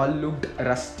all looked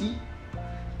rusty,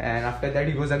 and after that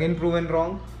he was again proven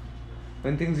wrong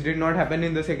when things did not happen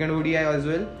in the second ODI as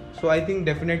well. So I think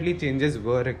definitely changes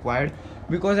were required,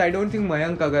 because I don't think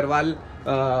Mayank Agarwal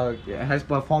has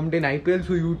performed in IPL,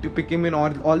 so you to pick him in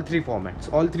all three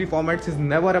formats. All three formats is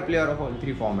never a player of all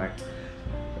three formats.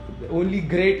 Only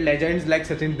great legends like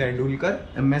Sachin Tendulkar,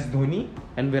 MS Dhoni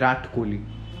and Virat Kohli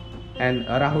and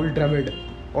Rahul Dravid,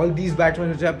 all these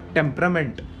batsmen which have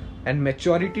temperament and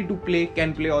maturity to play,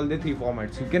 can play all the three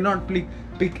formats. You cannot pick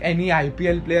any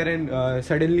IPL player and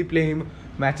suddenly play him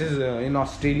matches in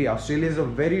Australia. Australia is a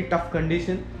very tough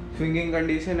condition, swinging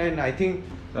condition, and I think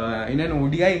in an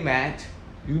ODI match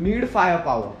you need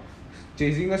firepower.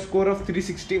 Chasing a score of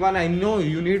 361, I know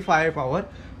you need firepower,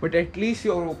 but at least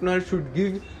your opener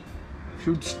should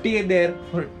stay there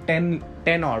for 10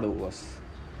 odd overs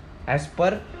as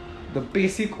per the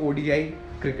basic ODI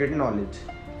cricket knowledge.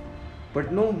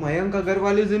 But no, Mayank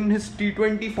Agarwal is in his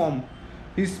T20 form.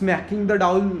 He's smacking the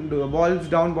balls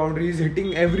down boundaries,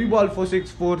 hitting every ball for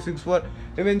 6-4.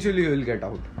 Eventually, he will get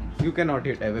out. You cannot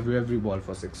hit every ball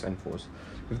for 6 and 4s.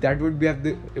 If that would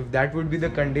be the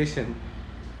condition,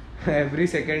 every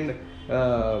second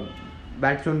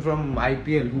batsman from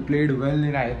IPL who played well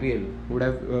in IPL would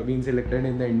have been selected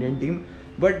in the Indian team.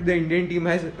 But the Indian team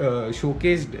has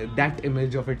showcased that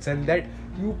image of itself, that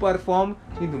you perform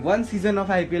in one season of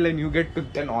IPL and you get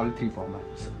picked in all three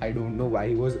formats. I don't know why.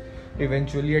 He was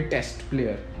eventually a test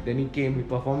player. Then he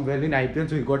performed well in IPL,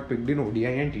 so he got picked in ODI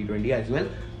and T20 as well.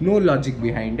 No logic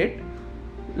behind it.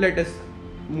 Let us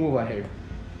move ahead.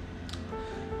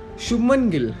 Shubman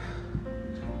Gill.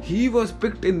 He was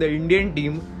picked in the Indian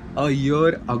team a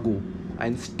year ago,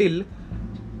 and still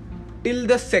till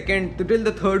the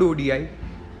third ODI,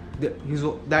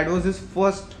 that was his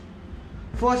first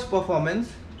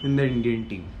performance in the Indian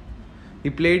team. He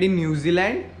played in New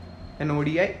Zealand an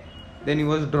ODI, then he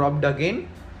was dropped again,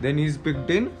 then he's picked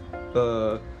in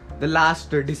the last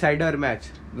decider match.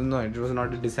 No, it was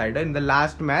not a decider. In the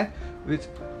last match, which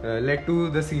led to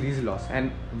the series loss.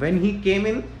 And when he came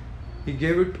in, he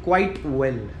gave it quite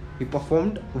well. He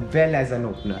performed well as an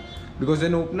opener. Because as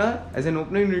an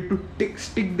opener, you need to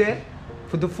stick there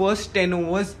for the first 10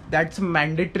 overs. That's a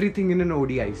mandatory thing in an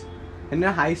ODIs. In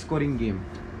a high scoring game.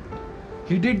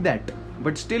 He did that.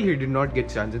 But still he did not get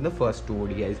chance in the first two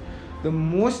ODIs. The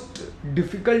most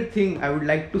difficult thing I would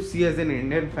like to see as an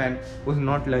Indian fan was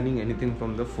not learning anything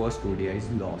from the first ODI's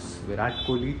loss. Virat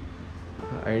Kohli,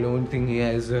 I don't think he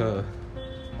has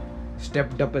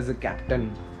stepped up as a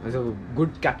captain, as a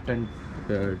good captain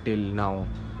till now.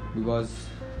 Because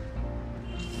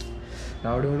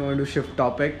now I don't want to shift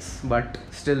topics, but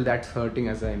still that's hurting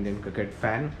as an Indian cricket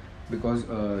fan. Because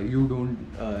you don't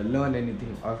learn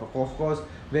anything. Of course,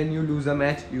 when you lose a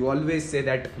match, you always say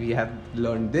that we have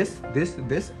learned this,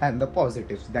 and the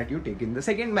positives that you take in the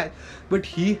second match. But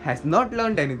he has not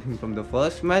learned anything from the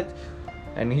first match,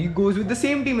 and he goes with the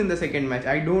same team in the second match.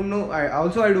 I don't know.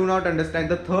 I do not understand.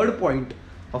 The third point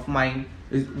of mine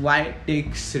is why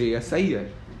take Shreyas Iyer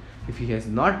if he has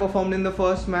not performed in the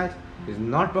first match, is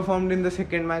not performed in the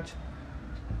second match.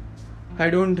 I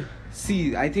don't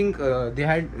see. I think they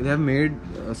have made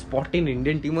spot in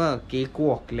Indian team a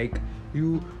cakewalk. Like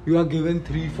you are given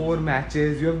 3-4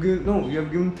 matches. You have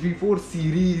given 3-4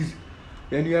 series,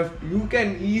 and you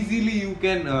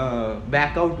can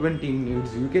back out when team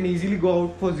needs you. You can easily go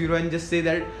out for 0 and just say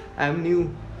that I'm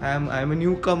new. I'm a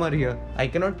newcomer here. I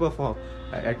cannot perform.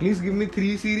 At least give me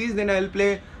 3 series, then I'll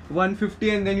play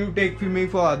 150, and then you take me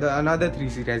for another 3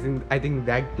 series. I think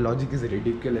that logic is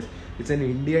ridiculous. It's an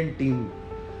Indian team.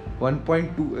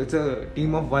 1.2. It's a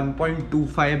team of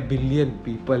 1.25 billion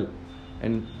people,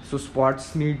 and so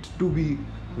spots need to be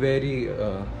very.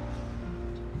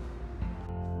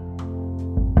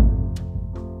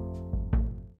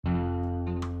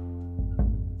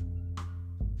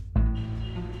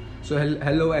 So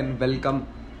hello and welcome.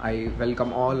 I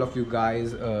welcome all of you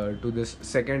guys to this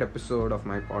second episode of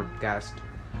my podcast.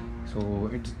 So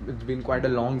it's been quite a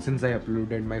long since I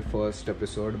uploaded my first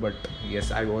episode, but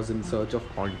yes, I was in search of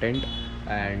content,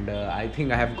 and I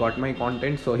think I have got my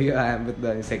content. So here I am with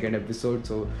the second episode.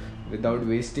 So without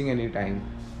wasting any time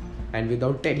and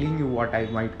without telling you what I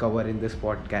might cover in this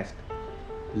podcast,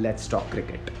 let's talk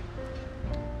cricket.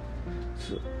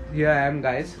 So here I am,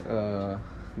 guys.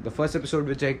 The first episode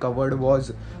which I covered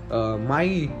was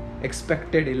my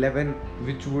expected 11,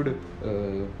 which would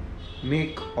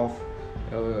make of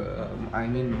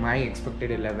my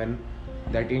expected 11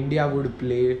 that India would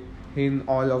play in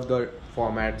all of the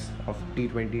formats of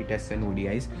T20, Tests and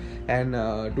ODIs. And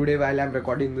today, while I'm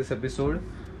recording this episode,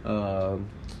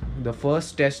 the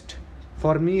first test,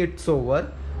 for me it's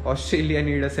over. Australia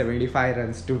need a 75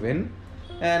 runs to win,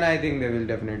 and I think they will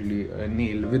definitely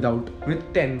nail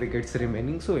with 10 wickets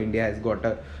remaining. So India has got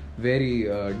a very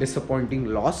disappointing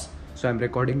loss. So I'm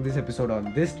recording this episode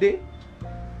on this day.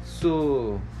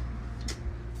 So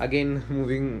again,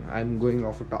 I'm going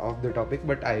off the topic,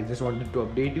 but I just wanted to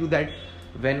update you that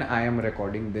when I am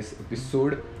recording this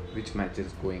episode, which match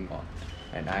is going on.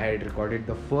 And I had recorded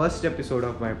the first episode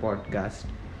of my podcast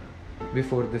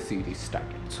before the series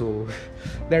started. So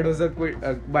that was a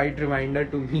quite reminder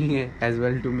to me as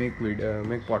well to make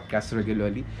podcasts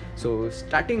regularly. So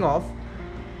starting off,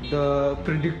 the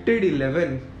predicted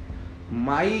 11,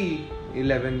 my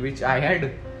 11, which I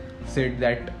had said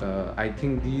that I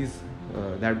think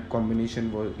that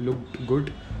combination looked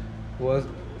good, was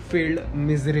failed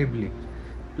miserably,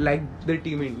 like the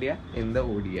Team India in the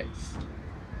ODIs.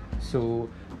 So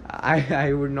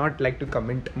I would not like to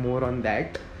comment more on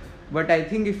that, but I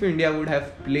think if India would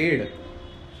have played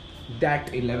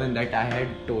that 11 that I had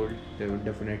told, they would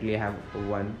definitely have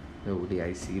won the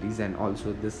ODI series and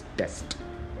also this test.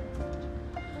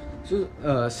 So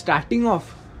starting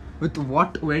off with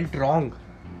what went wrong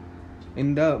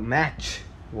in the match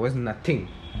was nothing.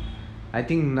 I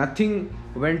think nothing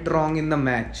went wrong in the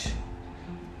match.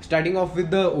 Starting off with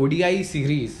the ODI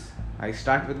series, I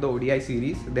start with the ODI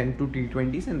series, then to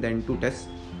T20s and then to tests.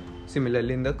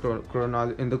 Similarly, in the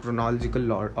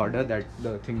chronological order that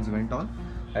the things went on,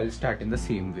 I'll start in the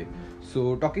same way.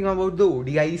 So talking about the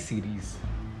ODI series,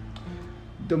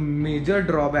 the major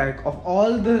drawback of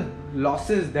all the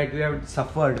losses that we have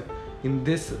suffered in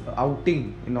this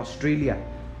outing in Australia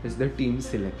is the team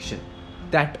selection.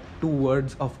 That 2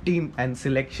 words of team and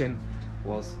selection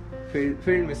was failed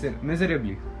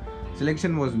miserably.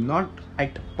 Selection was not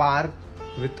at par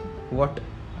with what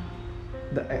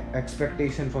the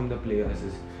expectation from the players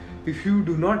is. If you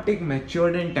do not take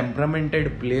matured and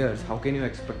temperamented players, how can you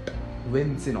expect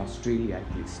wins in Australia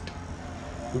at least?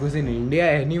 Because in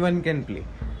India, anyone can play.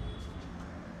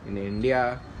 In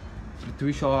India,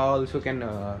 Prithvi Shaw also can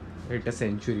hit a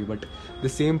century, but the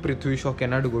same Prithvi Shaw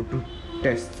cannot go to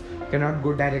tests, cannot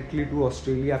go directly to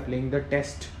Australia playing the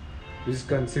test, which is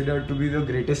considered to be the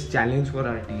greatest challenge for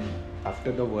our team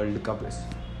after the World Cup is.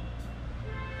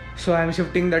 So I'm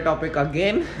shifting the topic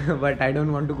again, but I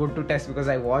don't want to go to test because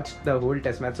I watched the whole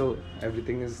test match, so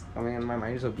everything is coming in my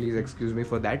mind, so please excuse me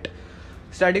for that.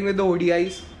 Starting with the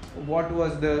ODIs, what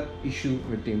was the issue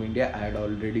with Team India? I had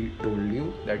already told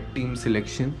you that team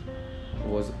selection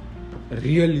was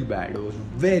really bad. It was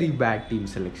very bad team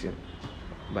selection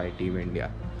by Team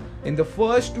India. In the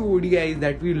first two ODIs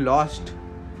that we lost,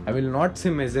 I will not say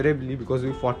miserably because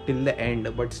we fought till the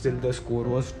end, but still the score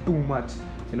was too much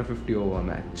in a 50 over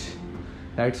match.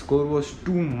 That score was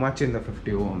too much in the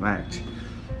 50 over match.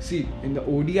 See, in the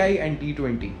ODI and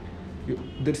T20,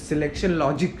 the selection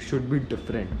logic should be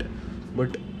different.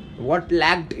 But what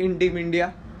lacked in Team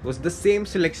India was the same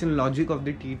selection logic of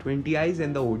the T20Is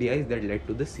and the ODIs that led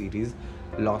to the series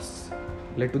loss.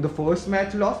 Led to the first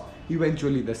match loss,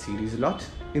 eventually the series loss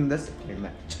in the second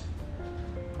match.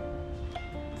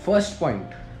 First point,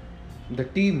 the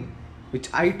team which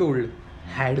I told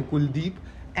had Kuldeep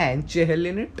and Chahal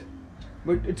in it,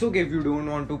 but it's okay if you don't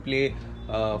want to play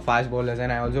fast bowlers,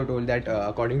 and I also told that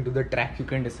according to the track you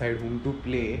can decide whom to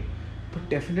play, but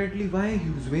definitely why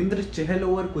Yuzvendra Chahal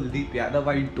over Kuldeep Yadav,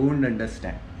 I don't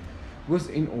understand. Because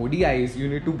in ODIs you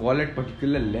need to bowl at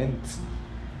particular lengths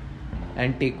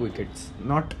and take wickets, you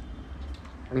not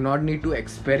need to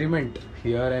experiment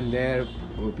here and there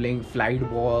playing flight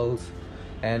balls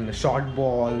and short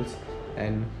balls,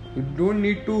 and you don't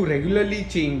need to regularly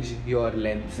change your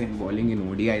lengths in bowling in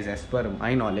ODIs as per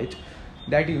my knowledge.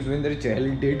 That Yuzvendra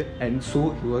Chahal did, and so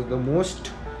he was the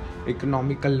most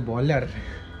economical bowler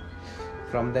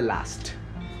from the last.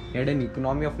 He had an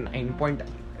economy of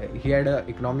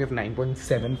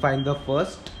 9.75 in the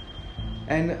first,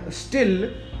 and still,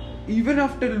 even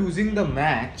after losing the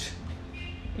match,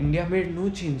 India made no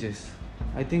changes.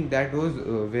 I think that was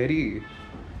very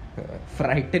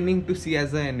frightening to see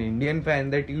as an Indian fan,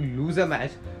 that you lose a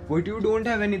match but you don't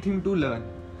have anything to learn.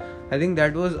 I think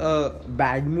that was a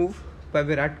bad move by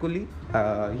Virat Kohli.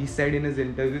 He said in his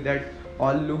interview that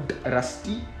all looked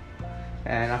rusty,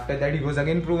 and after that he was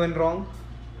again proven wrong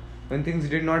when things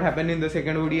did not happen in the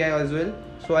second ODI as well.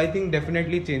 So I think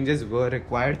definitely changes were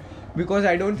required, because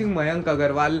I don't think Mayank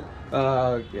Agarwal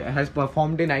has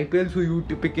performed in IPL, so you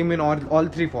pick him in all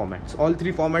three formats. All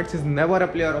three formats is never a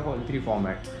player of all three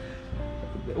formats.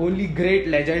 Only great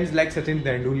legends like Sachin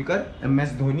Tendulkar,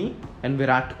 MS Dhoni and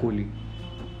Virat Kohli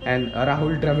and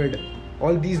Rahul Dravid,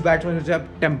 all these batsmen which have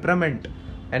temperament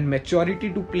and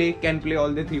maturity to play, can play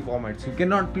all the three formats. You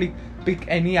cannot pick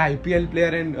any IPL player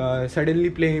and suddenly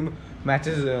play him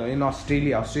matches in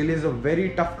Australia. Australia is a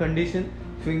very tough condition,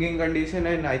 swinging condition,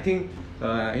 and I think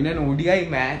in an ODI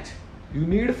match you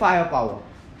need firepower.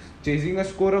 Chasing a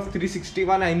score of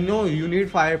 361, I know you need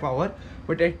firepower,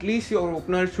 but at least your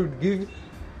opener should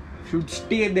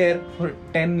stay there for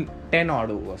 10 odd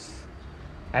overs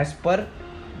as per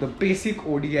the basic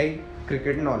ODI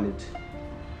cricket knowledge.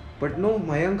 But no,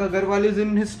 Mayank Agarwal is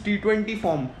in his T20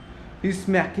 form. He's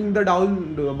smacking the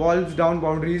balls down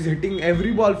boundaries, hitting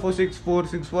every ball for 6-4,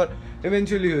 6-4.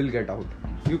 Eventually he will get out.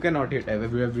 You cannot hit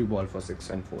every ball for 6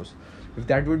 and 4s. If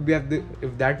that would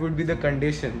be the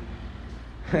condition,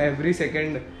 every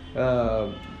second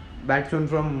batsman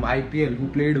from IPL who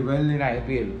played well in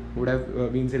IPL would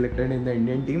have been selected in the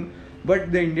Indian team.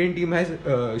 But the Indian team has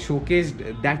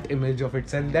showcased that image of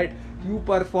itself, that you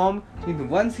perform in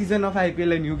one season of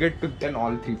IPL and you get picked in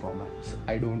all three formats.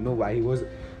 I don't know why. He was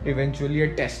eventually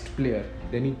a test player.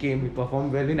 Then he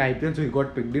performed well in IPL, so he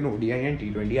got picked in ODI and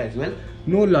T20 as well.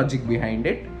 No logic behind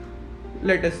it.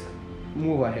 Let us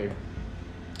move ahead.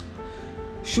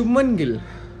 Shubman Gill,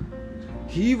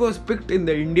 he was picked in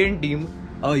the Indian team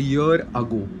a year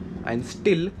ago, and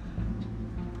still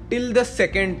till the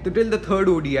third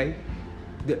ODI,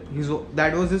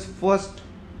 that was his first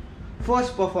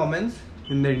performance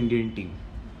in the Indian team.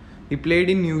 He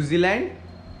played in New Zealand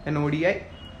an ODI,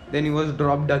 then he was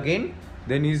dropped again,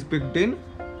 then he's picked in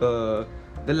the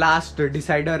last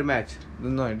decider match.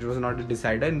 No, it was not a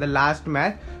decider. In the last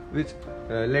match, which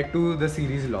led to the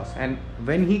series loss, and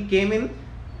when he came in,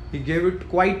 he gave it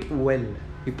quite well.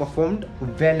 He performed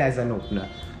well as an opener,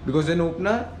 because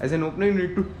as an opener you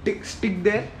need to stick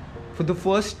there for the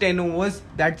first 10 overs.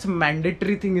 That's a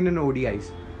mandatory thing in an ODIs.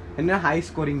 in a high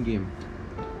scoring game.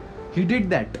 He did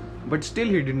that, but still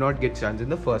he did not get chance in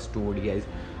the first two ODIs.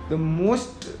 The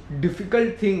most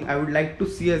difficult thing I would like to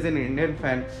see as an Indian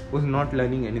fan was not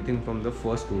learning anything from the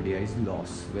first ODI's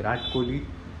loss. Virat Kohli,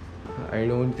 I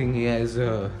don't think he has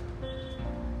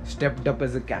stepped up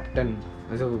as a captain,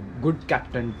 as a good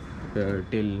captain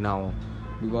till now,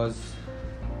 because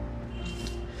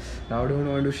now I don't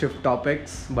want to shift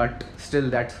topics, but still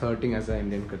that's hurting as an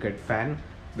Indian cricket fan,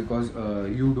 because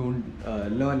you don't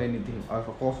learn anything.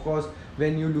 Of course,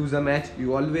 when you lose a match,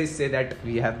 you always say that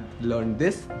we have learned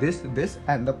this,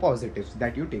 and the positives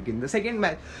that you take in the second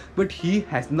match. But he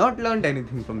has not learned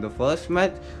anything from the first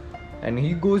match, and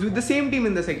he goes with the same team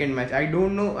in the second match. I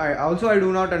don't know. I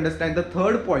do not understand. The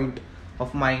third point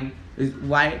of mine is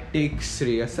why take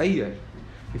Shreyas Iyer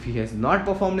if he has not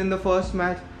performed in the first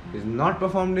match, is not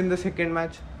performed in the second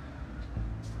match.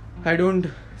 I don't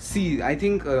see. I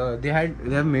think they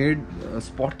have made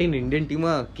spot in Indian team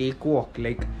a cakewalk.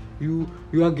 Like you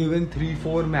are given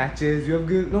 3-4 matches. You have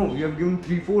given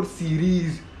 3-4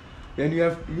 series. Then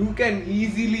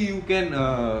you can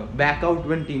back out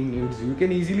when team needs you. You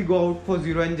can easily go out for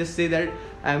 0 and just say that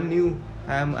I'm new.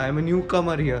 I'm a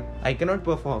newcomer here. I cannot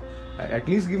perform. At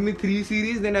least give me 3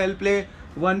 series, then I'll play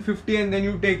 150, and then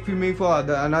you take me for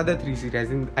another 3 series.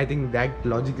 I think that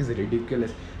logic is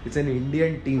ridiculous. It's an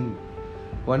Indian team.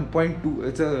 1.2.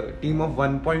 It's a team of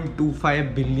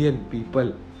 1.25 billion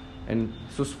people, and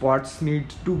so spots need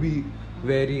to be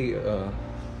very